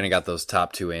 Brandon got those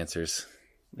top 2 answers.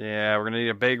 Yeah, we're gonna need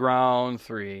a big round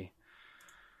 3.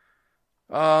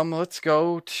 Let's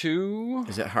go to.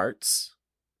 Is it hearts?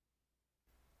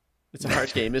 It's a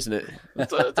heart game, isn't it?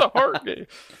 It's a heart game.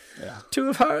 Yeah. 2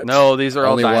 of hearts. No, these are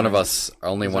only all one of us.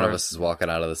 Only one of us is walking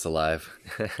out of this alive.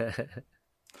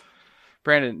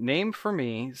 Brandon, name for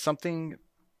me something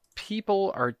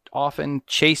people are often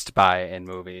chased by in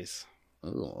movies.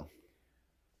 Ooh.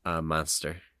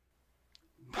 Monster.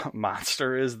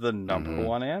 Monster is the number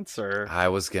one answer. I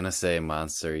was gonna say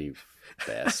monster, you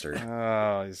bastard.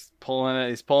 Oh, he's pulling it.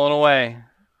 He's pulling away.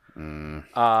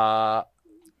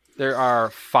 There are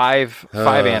five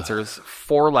answers,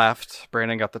 4 left.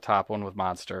 Brandon got the top one with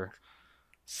monster.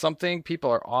 Something people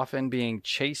are often being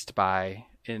chased by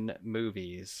in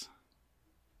movies.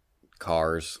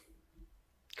 Cars.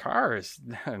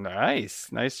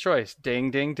 Nice choice.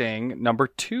 Ding, ding, ding. Number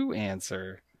 2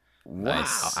 answer.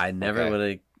 Nice. Wow, I never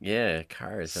would have. Yeah,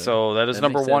 cars. So that is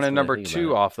number 1 and number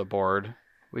 2 off the board.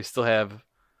 We still have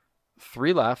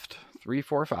 3 left. 3,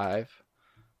 4, 5.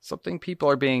 Something people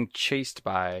are being chased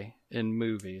by in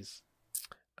movies.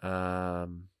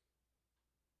 Animals.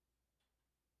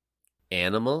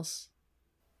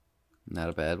 Not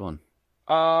a bad one.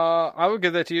 I would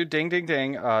give that to you. Ding, ding,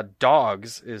 ding.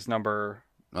 Dogs is number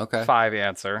 5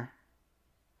 answer.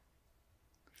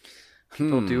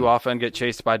 People do often get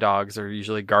chased by dogs. They're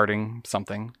usually guarding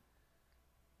something.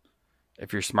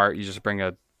 If you're smart, you just bring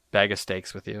a bag of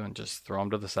steaks with you and just throw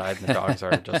them to the side, and the dogs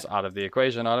are just out of the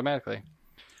equation automatically.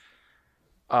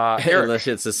 Unless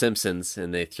it's The Simpsons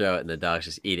and they throw it and the dogs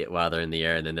just eat it while they're in the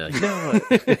air, and then they're like,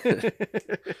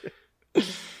 no.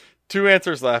 2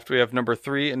 answers left. We have number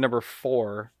 3 and number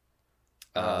 4.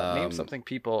 Name something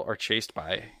people are chased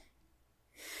by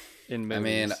in movies. I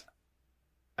mean,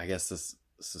 I guess this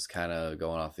is kind of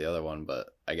going off the other one, but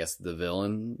I guess the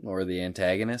villain or the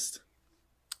antagonist.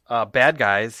 Bad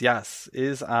guys, yes,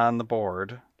 is on the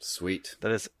board. Sweet.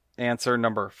 That is answer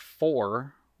number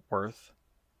 4, worth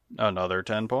another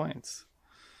 10 points.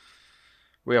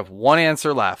 We have 1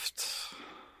 answer left.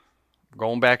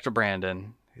 Going back to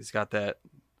Brandon. He's got that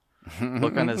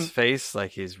look on his face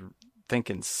like he's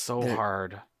thinking so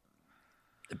hard.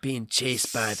 They're being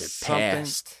chased by their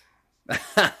past.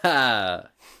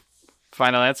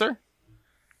 Final answer?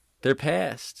 Their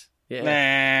past. Yeah.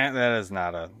 Nah,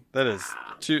 that is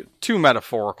too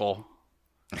metaphorical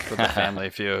for the Family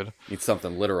Feud. Need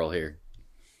something literal here.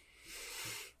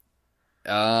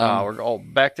 We're all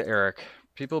back to Eric.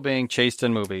 People being chased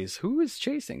in movies. Who is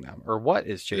chasing them, or what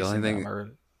is chasing them,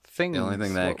 or things? The only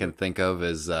thing that I can think of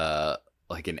is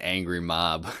like an angry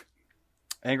mob.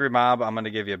 Angry mob. I'm going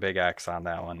to give you a big X on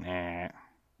that one.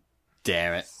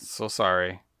 Damn it! So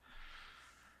sorry.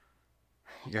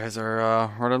 You guys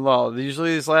are running low.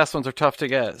 Usually these last ones are tough to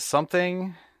get.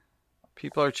 Something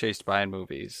people are chased by in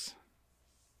movies.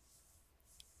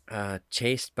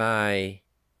 Chased by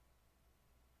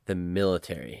the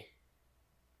military.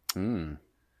 I'm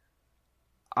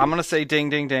going to say ding,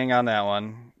 ding, ding on that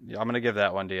one. I'm going to give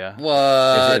that one to you.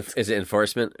 What? Is it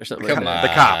enforcement or something? Come like on.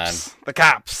 that? The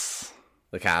cops.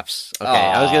 The cops. Okay,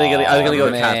 I was gonna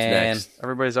go with cops next.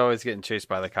 Everybody's always getting chased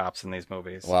by the cops in these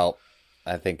movies. Well,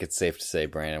 I think it's safe to say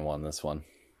Brandon won this one.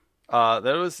 That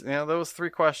was 3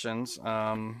 questions.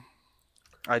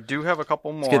 I do have a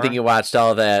couple more. It's a good thing you watched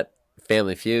all that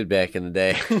Family Feud back in the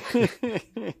day.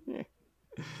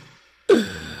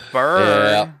 Burn.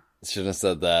 Yeah, shouldn't have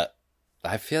said that.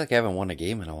 I feel like I haven't won a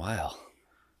game in a while.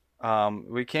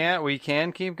 We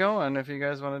can keep going if you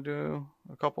guys want to do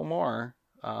a couple more.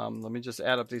 Let me just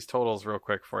add up these totals real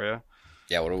quick for you.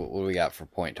 Yeah, what do we got for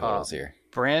point totals here?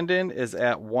 Brandon is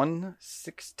at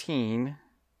 116.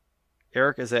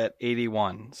 Eric is at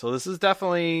 81. So this is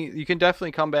you can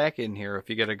definitely come back in here if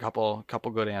you get a couple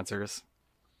good answers.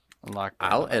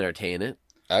 I'll entertain it.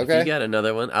 Okay. If you got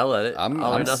another one, I'll let it. I'm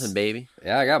nothing, baby.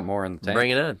 Yeah, I got more in the tank.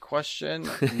 Bring it on. Question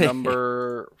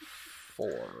number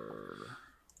 4.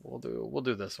 We'll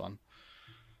do this one.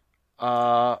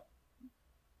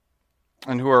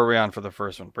 And who are we on for the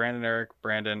first one? Brandon, Eric,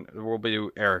 Brandon. We'll be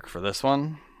Eric for this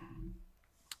one.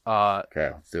 Okay,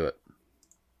 let's do it.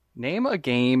 Name a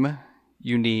game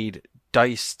you need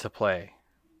dice to play.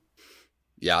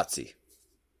 Yahtzee.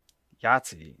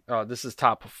 Oh, this is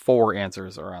top 4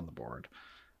 answers are on the board.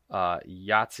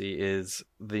 Yahtzee is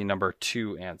the number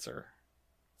 2 answer.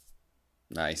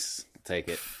 Nice. Take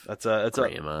it. That's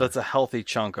a healthy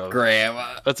chunk of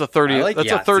Grandma. That's a 30. Like that's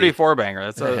Yahtzee. a 34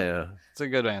 banger. That's Yeah. a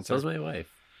good answer. So's my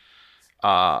wife.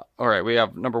 All right, we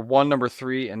have number 1, number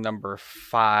 3, and number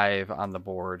 5 on the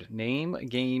board. Name a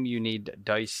game you need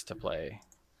dice to play.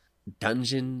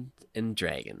 Dungeons and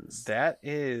Dragons. That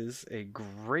is a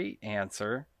great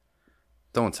answer.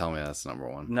 Don't tell me that's number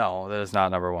 1. No, that is not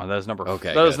number 1. That is number.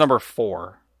 Okay, that is good. number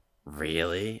 4.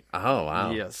 Really? Oh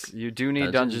wow. Yes, you do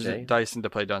need Dungeons Dungeons and and Dice to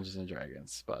play Dungeons and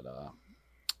Dragons, but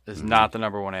is not the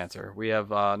number 1 answer. We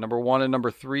have number 1 and number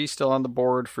 3 still on the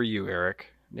board for you, Eric.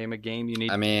 Name a game you need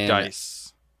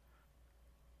dice.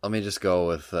 Let me just go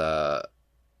with an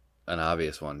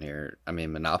obvious one here. I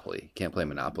mean, Monopoly. Can't play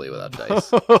Monopoly without dice.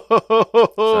 So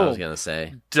I was gonna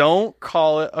say. Don't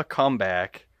call it a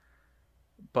comeback,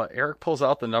 but Eric pulls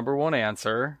out the number 1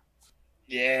 answer.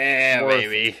 Yeah,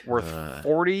 baby. Worth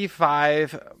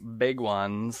 45 big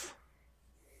ones.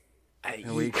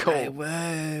 And we go. My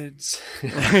words.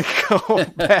 Go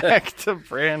back to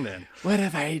Brandon. What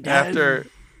have I done?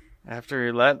 After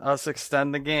he let us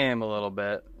extend the game a little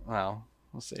bit. Well,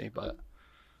 we'll see, but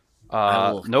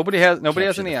nobody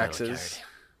has any X's.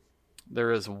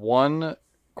 There is one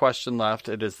question left.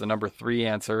 It is the number 3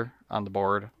 answer on the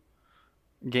board.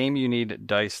 Game you need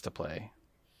dice to play.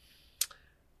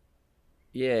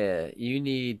 Yeah, you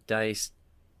need dice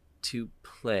to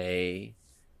play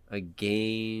a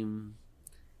game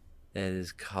that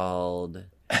is called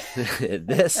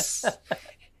this.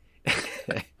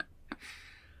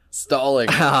 Stalling.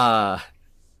 All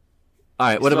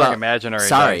right, what about imaginary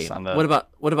sorry? dice on the...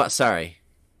 What about sorry?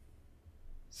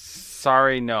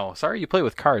 Sorry, no. Sorry, you play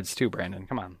with cards too, Brandon.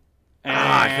 Come on.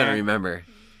 I couldn't remember.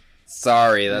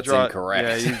 Sorry, that's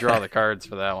incorrect. Yeah, you draw the cards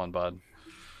for that one, bud.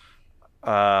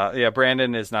 Yeah,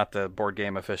 Brandon is not the board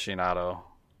game aficionado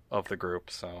of the group,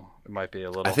 so it might be a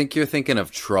little... I think you're thinking of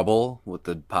Trouble with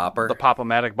the popper. The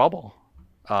Pop-O-Matic Bubble.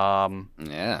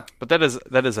 Yeah. But that is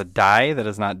a die. That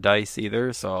is not dice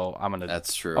either, so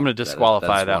that's true. I'm gonna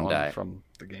disqualify that one from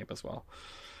the game as well.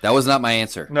 That was not my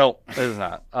answer. No, it is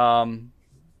not.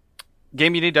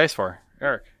 Game you need dice for,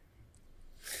 Eric.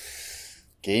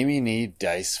 Game you need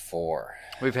dice for.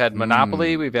 We've had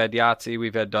Monopoly, we've had Yahtzee,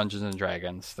 we've had Dungeons and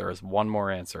Dragons. There is one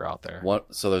more answer out there.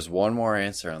 So there's one more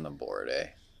answer on the board, eh?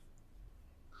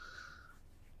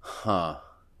 Huh.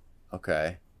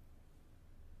 Okay.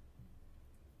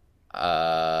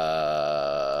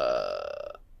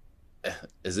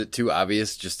 Is it too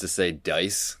obvious just to say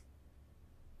dice?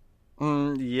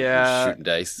 Yeah. Shooting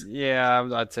dice? Yeah,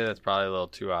 I'd say that's probably a little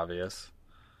too obvious.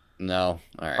 No?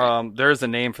 Alright. There's a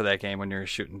name for that game when you're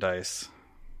shooting dice.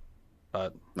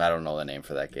 But I don't know the name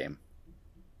for that game.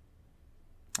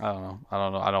 I don't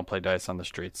know. I don't play dice on the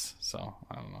streets, so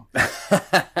I don't know.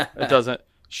 It doesn't...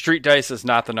 Street dice is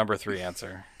not the number 3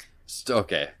 answer.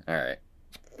 Okay. Alright.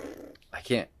 I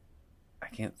can't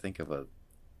think of a...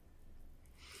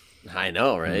 I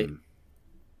know, right?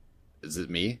 Is it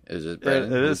me? Is it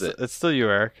Brandon? It is. It's still you,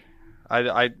 Eric.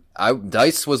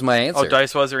 Dice was my answer. Oh,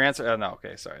 dice was your answer? Oh, no,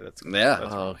 okay, sorry. That's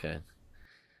okay.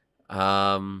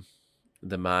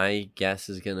 My guess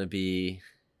is gonna be...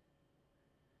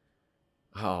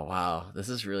 Oh, wow. This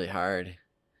is really hard.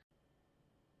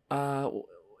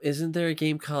 Isn't there a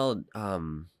game called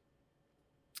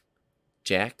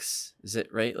Jacks? Is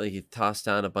it right? Like you toss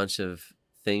down a bunch of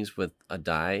things with a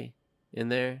die in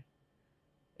there,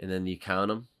 and then you count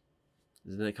them.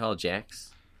 Isn't it called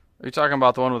Jacks? Are you talking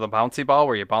about the one with a bouncy ball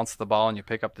where you bounce the ball and you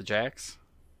pick up the jacks?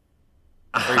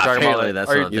 Are you talking about that's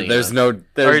what I'm thinking there's of. no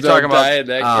are you talking die about, in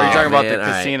that are you talking about the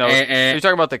man, casino? Are you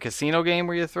talking about the casino game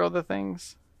where you throw the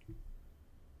things?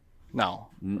 No.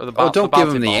 Or don't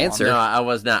give him the answer. No, I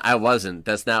was not. I wasn't.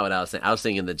 That's not what I was saying. I was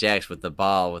thinking the Jacks with the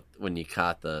ball when you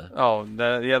caught the... Oh,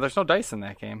 yeah, there's no dice in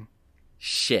that game.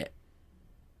 Shit.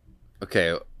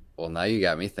 Okay, well, now you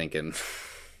got me thinking.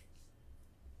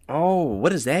 Oh,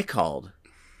 what is that called?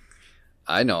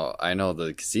 I know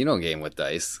the casino game with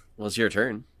dice. Well, it's your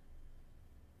turn.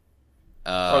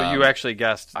 You actually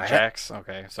guessed Jacks?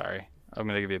 Okay, sorry. I'm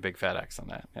going to give you a big fat X on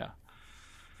that, yeah.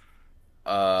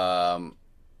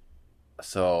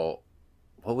 So,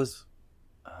 what was...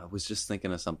 I was just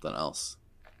thinking of something else.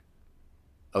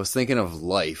 I was thinking of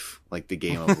Life, like the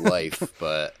game of Life,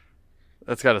 but...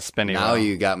 That's got a spinny Now roll.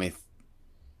 you got me...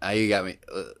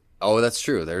 Oh, that's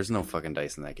true. There's no fucking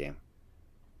dice in that game.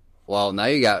 Well, now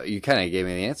you kind of gave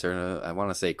me the answer. I want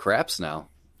to say craps now.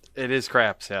 It is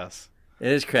craps, yes.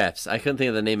 It is craps. I couldn't think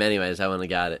of the name anyways. I wouldn't have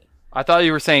got it. I thought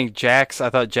you were saying Jacks.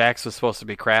 I thought Jacks was supposed to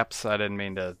be craps. I didn't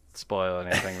mean to spoil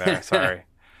anything there. Sorry.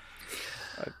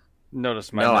 I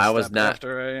noticed my I was not.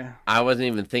 After I wasn't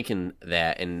even thinking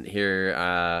that. And here,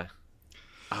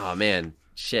 oh man,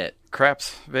 Shit.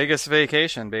 Craps. Vegas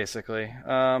Vacation, basically.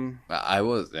 I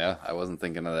wasn't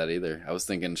thinking of that either. I was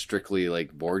thinking strictly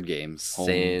like board games,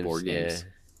 home board games. Yeah.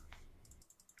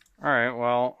 All right,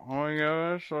 well, we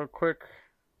go so quick.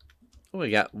 Oh,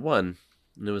 we got one,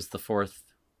 and it was the fourth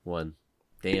one.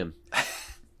 Damn.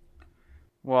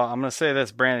 Well, I'm gonna say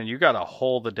this, Brandon. You got a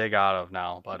hole to dig out of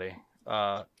now, buddy.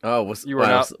 You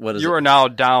are now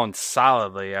down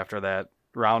solidly after that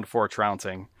round 4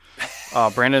 trouncing.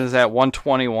 Brandon is at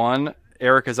 121.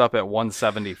 Eric is up at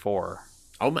 174.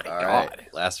 Oh my god!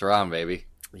 Right. Last round, baby.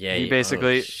 Yeah. You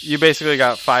basically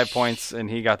got 5 points, and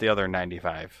he got the other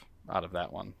 95 out of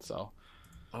that one. So.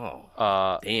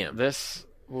 Damn. This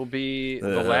will be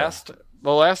the last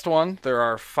one. There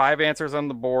are 5 answers on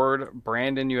the board.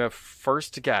 Brandon, you have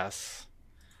first guess.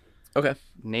 Okay.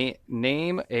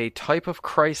 Name a type of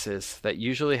crisis that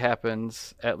usually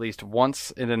happens at least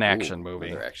once in an action movie.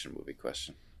 Another action movie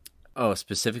question. Oh,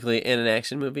 specifically in an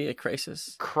action movie, a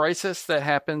crisis? Crisis that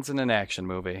happens in an action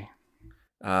movie.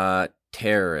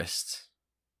 Terrorists.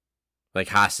 Like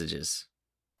hostages.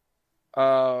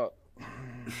 I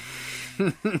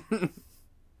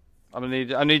need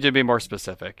you to be more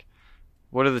specific.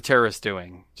 What are the terrorists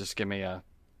doing? Just give me a...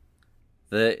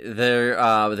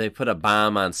 They put a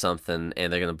bomb on something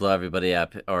and they're gonna blow everybody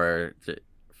up, or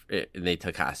they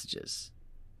took hostages.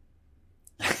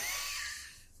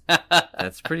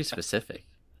 That's pretty specific.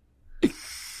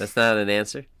 That's not an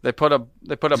answer. They put a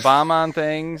bomb on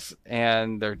things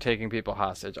and they're taking people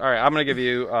hostage. All right, I'm gonna give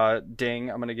you ding.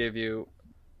 I'm gonna give you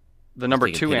the number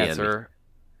 2 answer.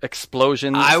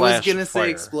 Explosion. I was gonna fire.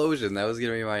 say explosion. That was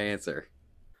gonna be my answer.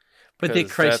 But the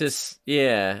crisis,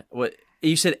 yeah. What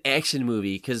you said, action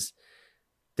movie, because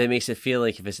that makes it feel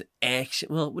like if it's an action.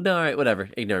 Well, no, all right, whatever.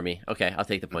 Ignore me. Okay, I'll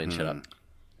take the point and shut up.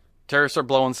 Terrorists are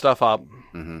blowing stuff up.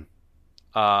 Mm-hmm.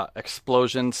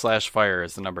 Explosion/fire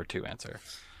is the number 2 answer.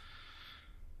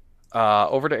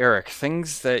 Over to Eric.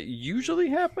 Things that usually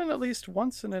happen at least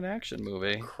once in an action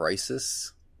movie.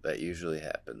 Crisis that usually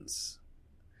happens.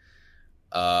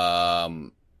 I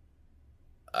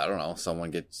don't know. Someone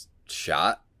gets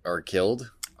shot or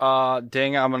killed.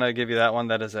 Ding, I'm going to give you that one.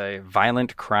 That is a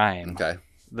violent crime. Okay.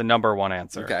 The number 1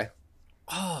 answer. Okay.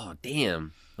 Oh,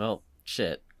 damn. Well,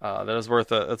 shit. That's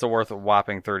worth a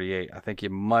whopping 38. I think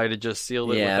you might have just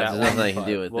sealed it with that one. Yeah, there's nothing I can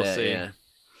do with that. See. Yeah.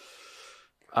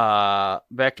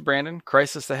 Back to Brandon.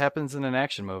 Crisis that happens in an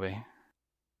action movie.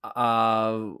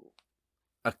 A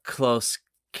close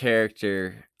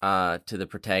character to the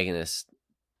protagonist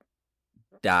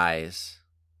dies.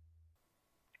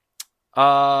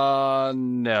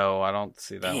 No, I don't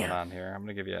see that one on here. I'm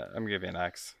gonna give you an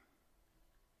X.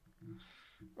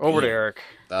 Over to Eric.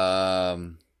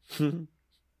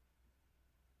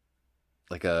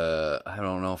 Like I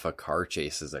don't know if a car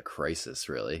chase is a crisis,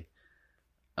 really.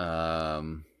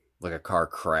 Like a car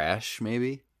crash,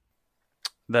 maybe.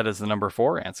 That is the number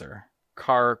 4 answer.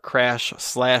 Car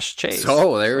crash/chase.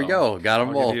 Oh, there we go. Got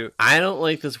them both. I don't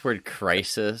like this word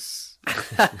crisis.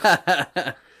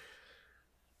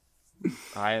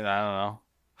 I don't know.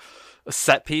 A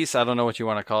set piece. I don't know what you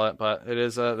want to call it, but that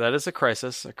is a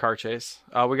crisis, a car chase.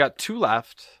 We got 2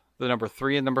 left. The number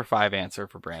 3 and number 5 answer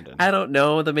for Brandon. I don't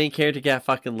know. The main character got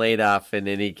fucking laid off, and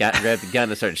then he grabbed the gun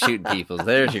and started shooting people.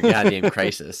 There's your goddamn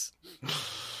crisis.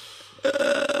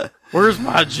 Where's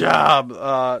my job?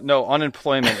 No,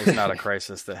 unemployment is not a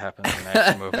crisis that happens in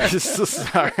action movies.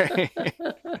 Sorry.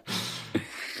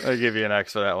 I'll give you an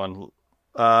X for that one.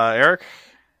 Eric?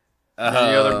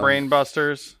 Any other brain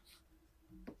busters?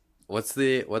 What is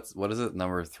it?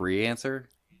 Number 3 answer?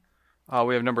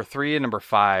 We have number 3 and number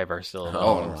 5 are still.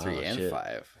 Number 3 and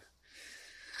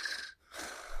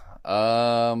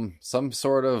 5. Some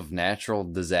sort of natural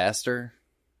disaster.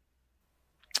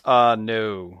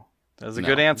 No. That's a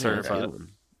good answer, but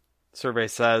survey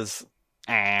says.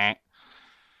 Back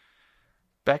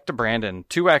to Brandon.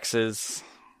 2 X's.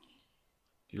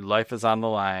 Your life is on the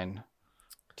line.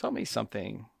 Tell me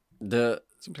something.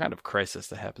 Some kind of crisis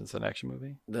that happens in an action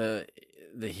movie. The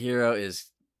hero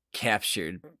is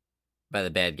captured by the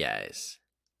bad guys.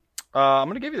 I'm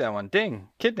going to give you that one. Ding.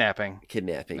 Kidnapping.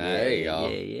 There you go.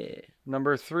 Yeah.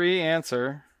 Number 3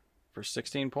 answer for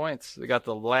 16 points. We got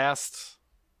the last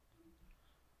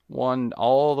one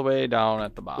all the way down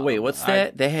at the bottom. Wait, what's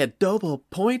that? They had double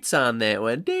points on that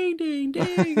one. Ding, ding,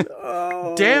 ding.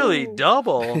 Oh. Daily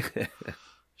double.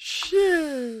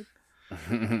 Shit.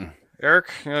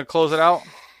 Eric, you going to close it out?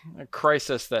 A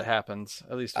crisis that happens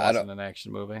at least once in an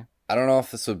action movie. I don't know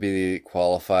if this would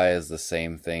qualify as the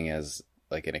same thing as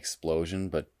like an explosion,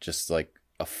 but just like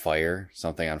a fire,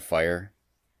 something on fire.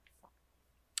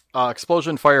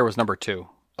 Explosion fire was number 2.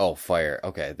 Oh, fire.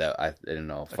 Okay, that I didn't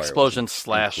know. Fire Explosion was /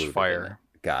 included in fire.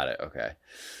 it. Got it. Okay.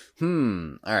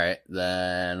 All right,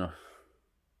 then.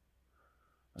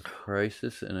 A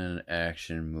crisis in an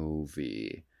action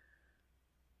movie.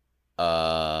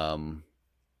 An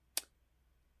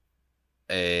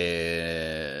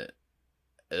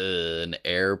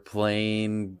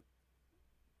airplane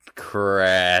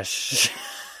crash.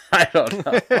 I don't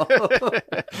know.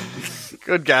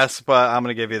 Good guess, but I'm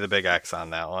going to give you the big X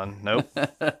on that one. Nope.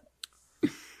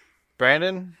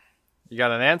 Brandon, you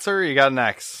got an answer or you got an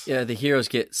X? Yeah, the heroes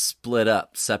get split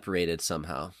up, separated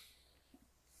somehow.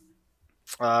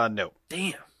 No.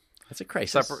 Damn. That's a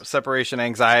crisis. Separation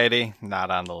anxiety, not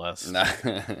on the list.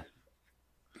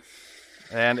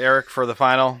 And Eric for the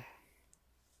final.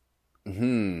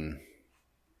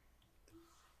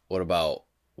 What about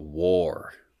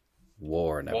war?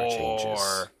 War never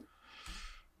changes.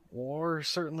 War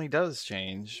certainly does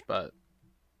change, but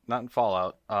not in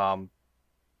Fallout. I'm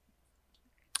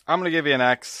going to give you an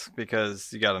X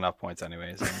because you got enough points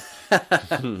anyways.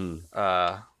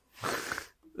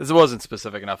 This wasn't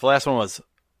specific enough. The last one was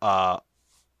a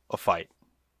fight.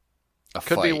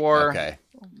 Could be war. Okay.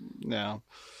 No.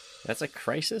 That's a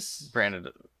crisis? Brandon,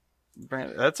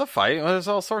 that's a fight. There's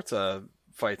all sorts of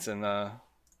fights in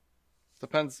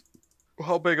depends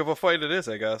how big of a fight it is,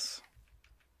 I guess.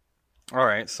 All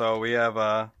right, so we have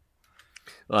well,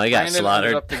 I got Brandon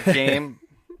slaughtered. ended up the game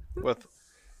with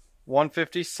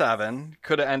 157.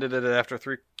 Could have ended it after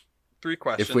three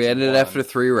questions. If we ended it after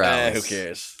 3 rounds, who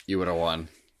cares? You would have won.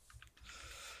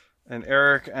 And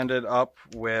Eric ended up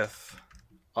with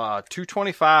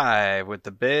 225 with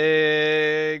the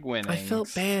big winnings. I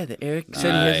felt bad. Eric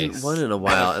said he hasn't won in a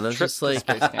while, and I was just like,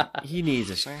 he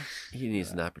needs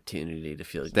an opportunity to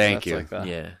feel. Thank you. Like that.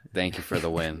 Yeah. Thank you for the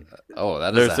win. Oh,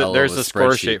 that is there's a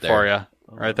score sheet for you.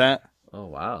 Right, that? Oh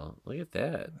wow! Look at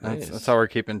that. Nice. That's how we're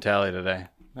keeping tally today.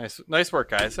 Nice work,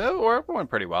 guys. We went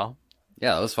pretty well.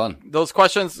 Yeah, that was fun. Those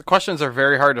questions are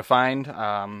very hard to find.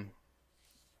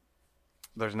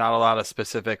 There's not a lot of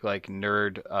specific like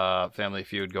nerd Family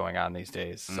Feud going on these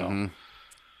days. So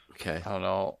okay, I don't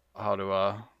know how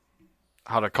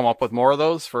to come up with more of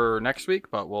those for next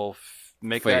week, but we'll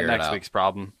make that next week's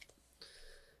problem.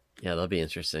 Yeah, that'll be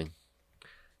interesting.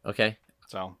 Okay.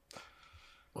 So,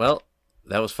 well,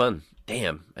 that was fun.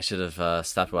 Damn, I should have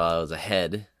stopped while I was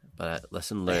ahead, but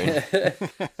lesson learned.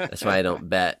 That's why I don't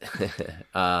bet.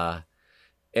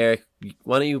 Eric,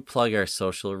 why don't you plug our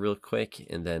social real quick,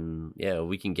 and then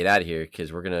we can get out of here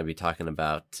because we're gonna be talking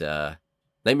about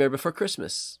Nightmare Before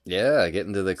Christmas. Yeah, get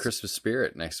into the Christmas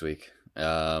spirit next week.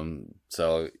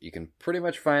 So you can pretty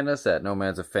much find us at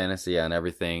Nomads of Fantasy on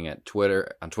everything on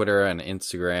Twitter and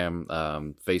Instagram,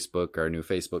 Facebook, our new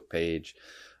Facebook page.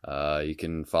 You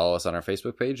can follow us on our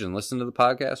Facebook page and listen to the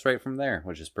podcast right from there,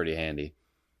 which is pretty handy.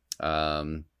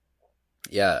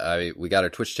 We got our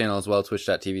Twitch channel as well,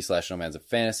 twitch.tv/Nomads of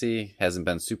Fantasy. Hasn't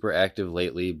been super active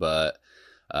lately, but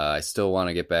I still want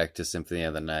to get back to Symphony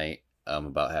of the Night. I'm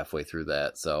about halfway through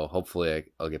that, so hopefully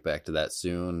I'll get back to that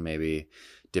soon. Maybe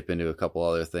dip into a couple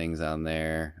other things on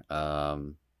there.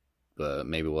 But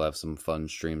maybe we'll have some fun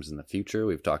streams in the future.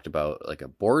 We've talked about like a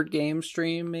board game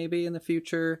stream maybe in the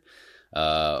future.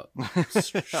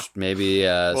 Maybe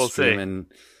we'll streaming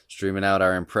out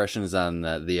our impressions on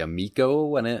the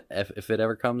Amico if it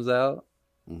ever comes out.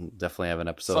 We'll definitely have an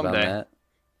episode on that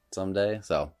someday.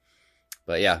 So,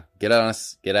 but yeah, get at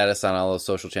us on all those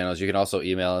social channels. You can also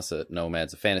email us at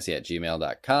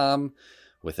nomadsoffantasy@gmail.com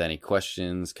with any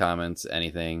questions, comments,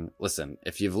 anything. Listen,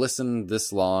 if you've listened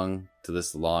this long to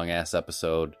this long ass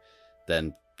episode,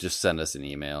 then just send us an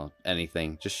email.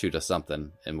 Anything, just shoot us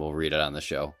something and we'll read it on the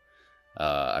show.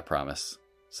 I promise.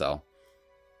 So,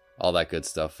 all that good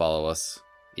stuff. Follow us,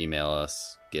 email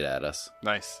us, get at us.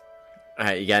 Nice. All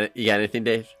right, you got it. You got anything,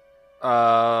 Dave?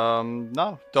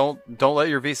 No. Don't let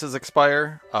your visas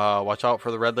expire. Watch out for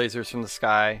the red lasers from the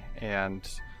sky. And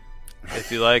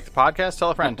if you like the podcast, tell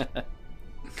a friend.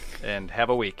 And have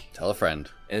a week. Tell a friend.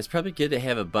 And it's probably good to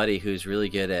have a buddy who's really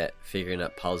good at figuring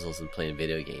out puzzles and playing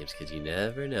video games, because you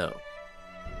never know.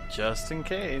 Just in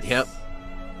case. Yep.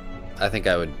 I think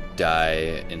I would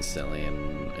die instantly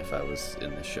if I was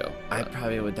in the show. I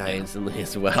probably would die instantly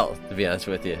as well, to be honest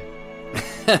with you.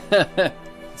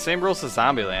 Same rules as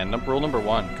Zombieland. Rule number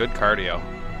 1, good cardio.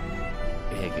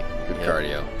 Yeah, good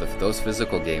cardio. Those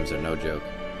physical games are no joke.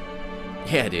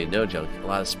 Yeah, dude, no joke. A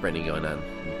lot of sprinting going on,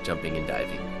 jumping and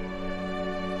diving.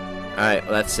 All right,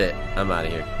 well, that's it. I'm out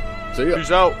of here. See ya.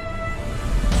 Peace out.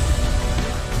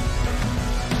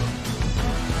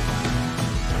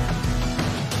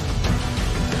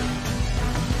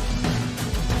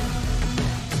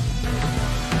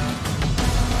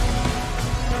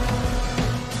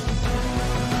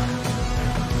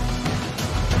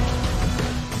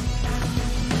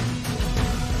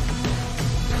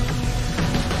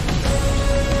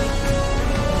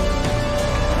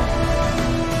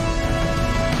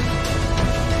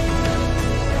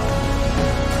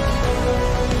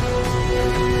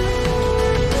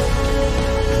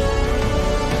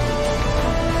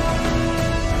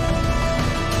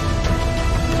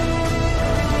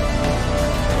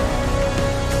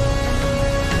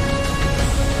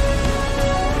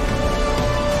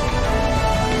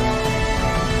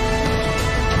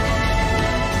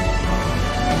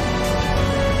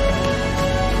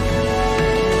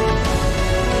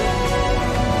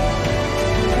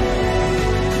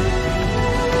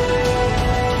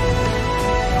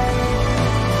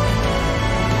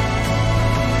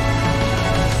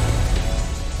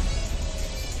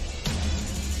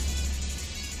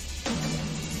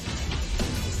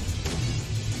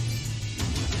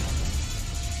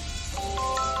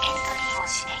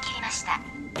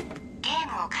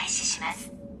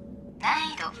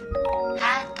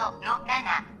 の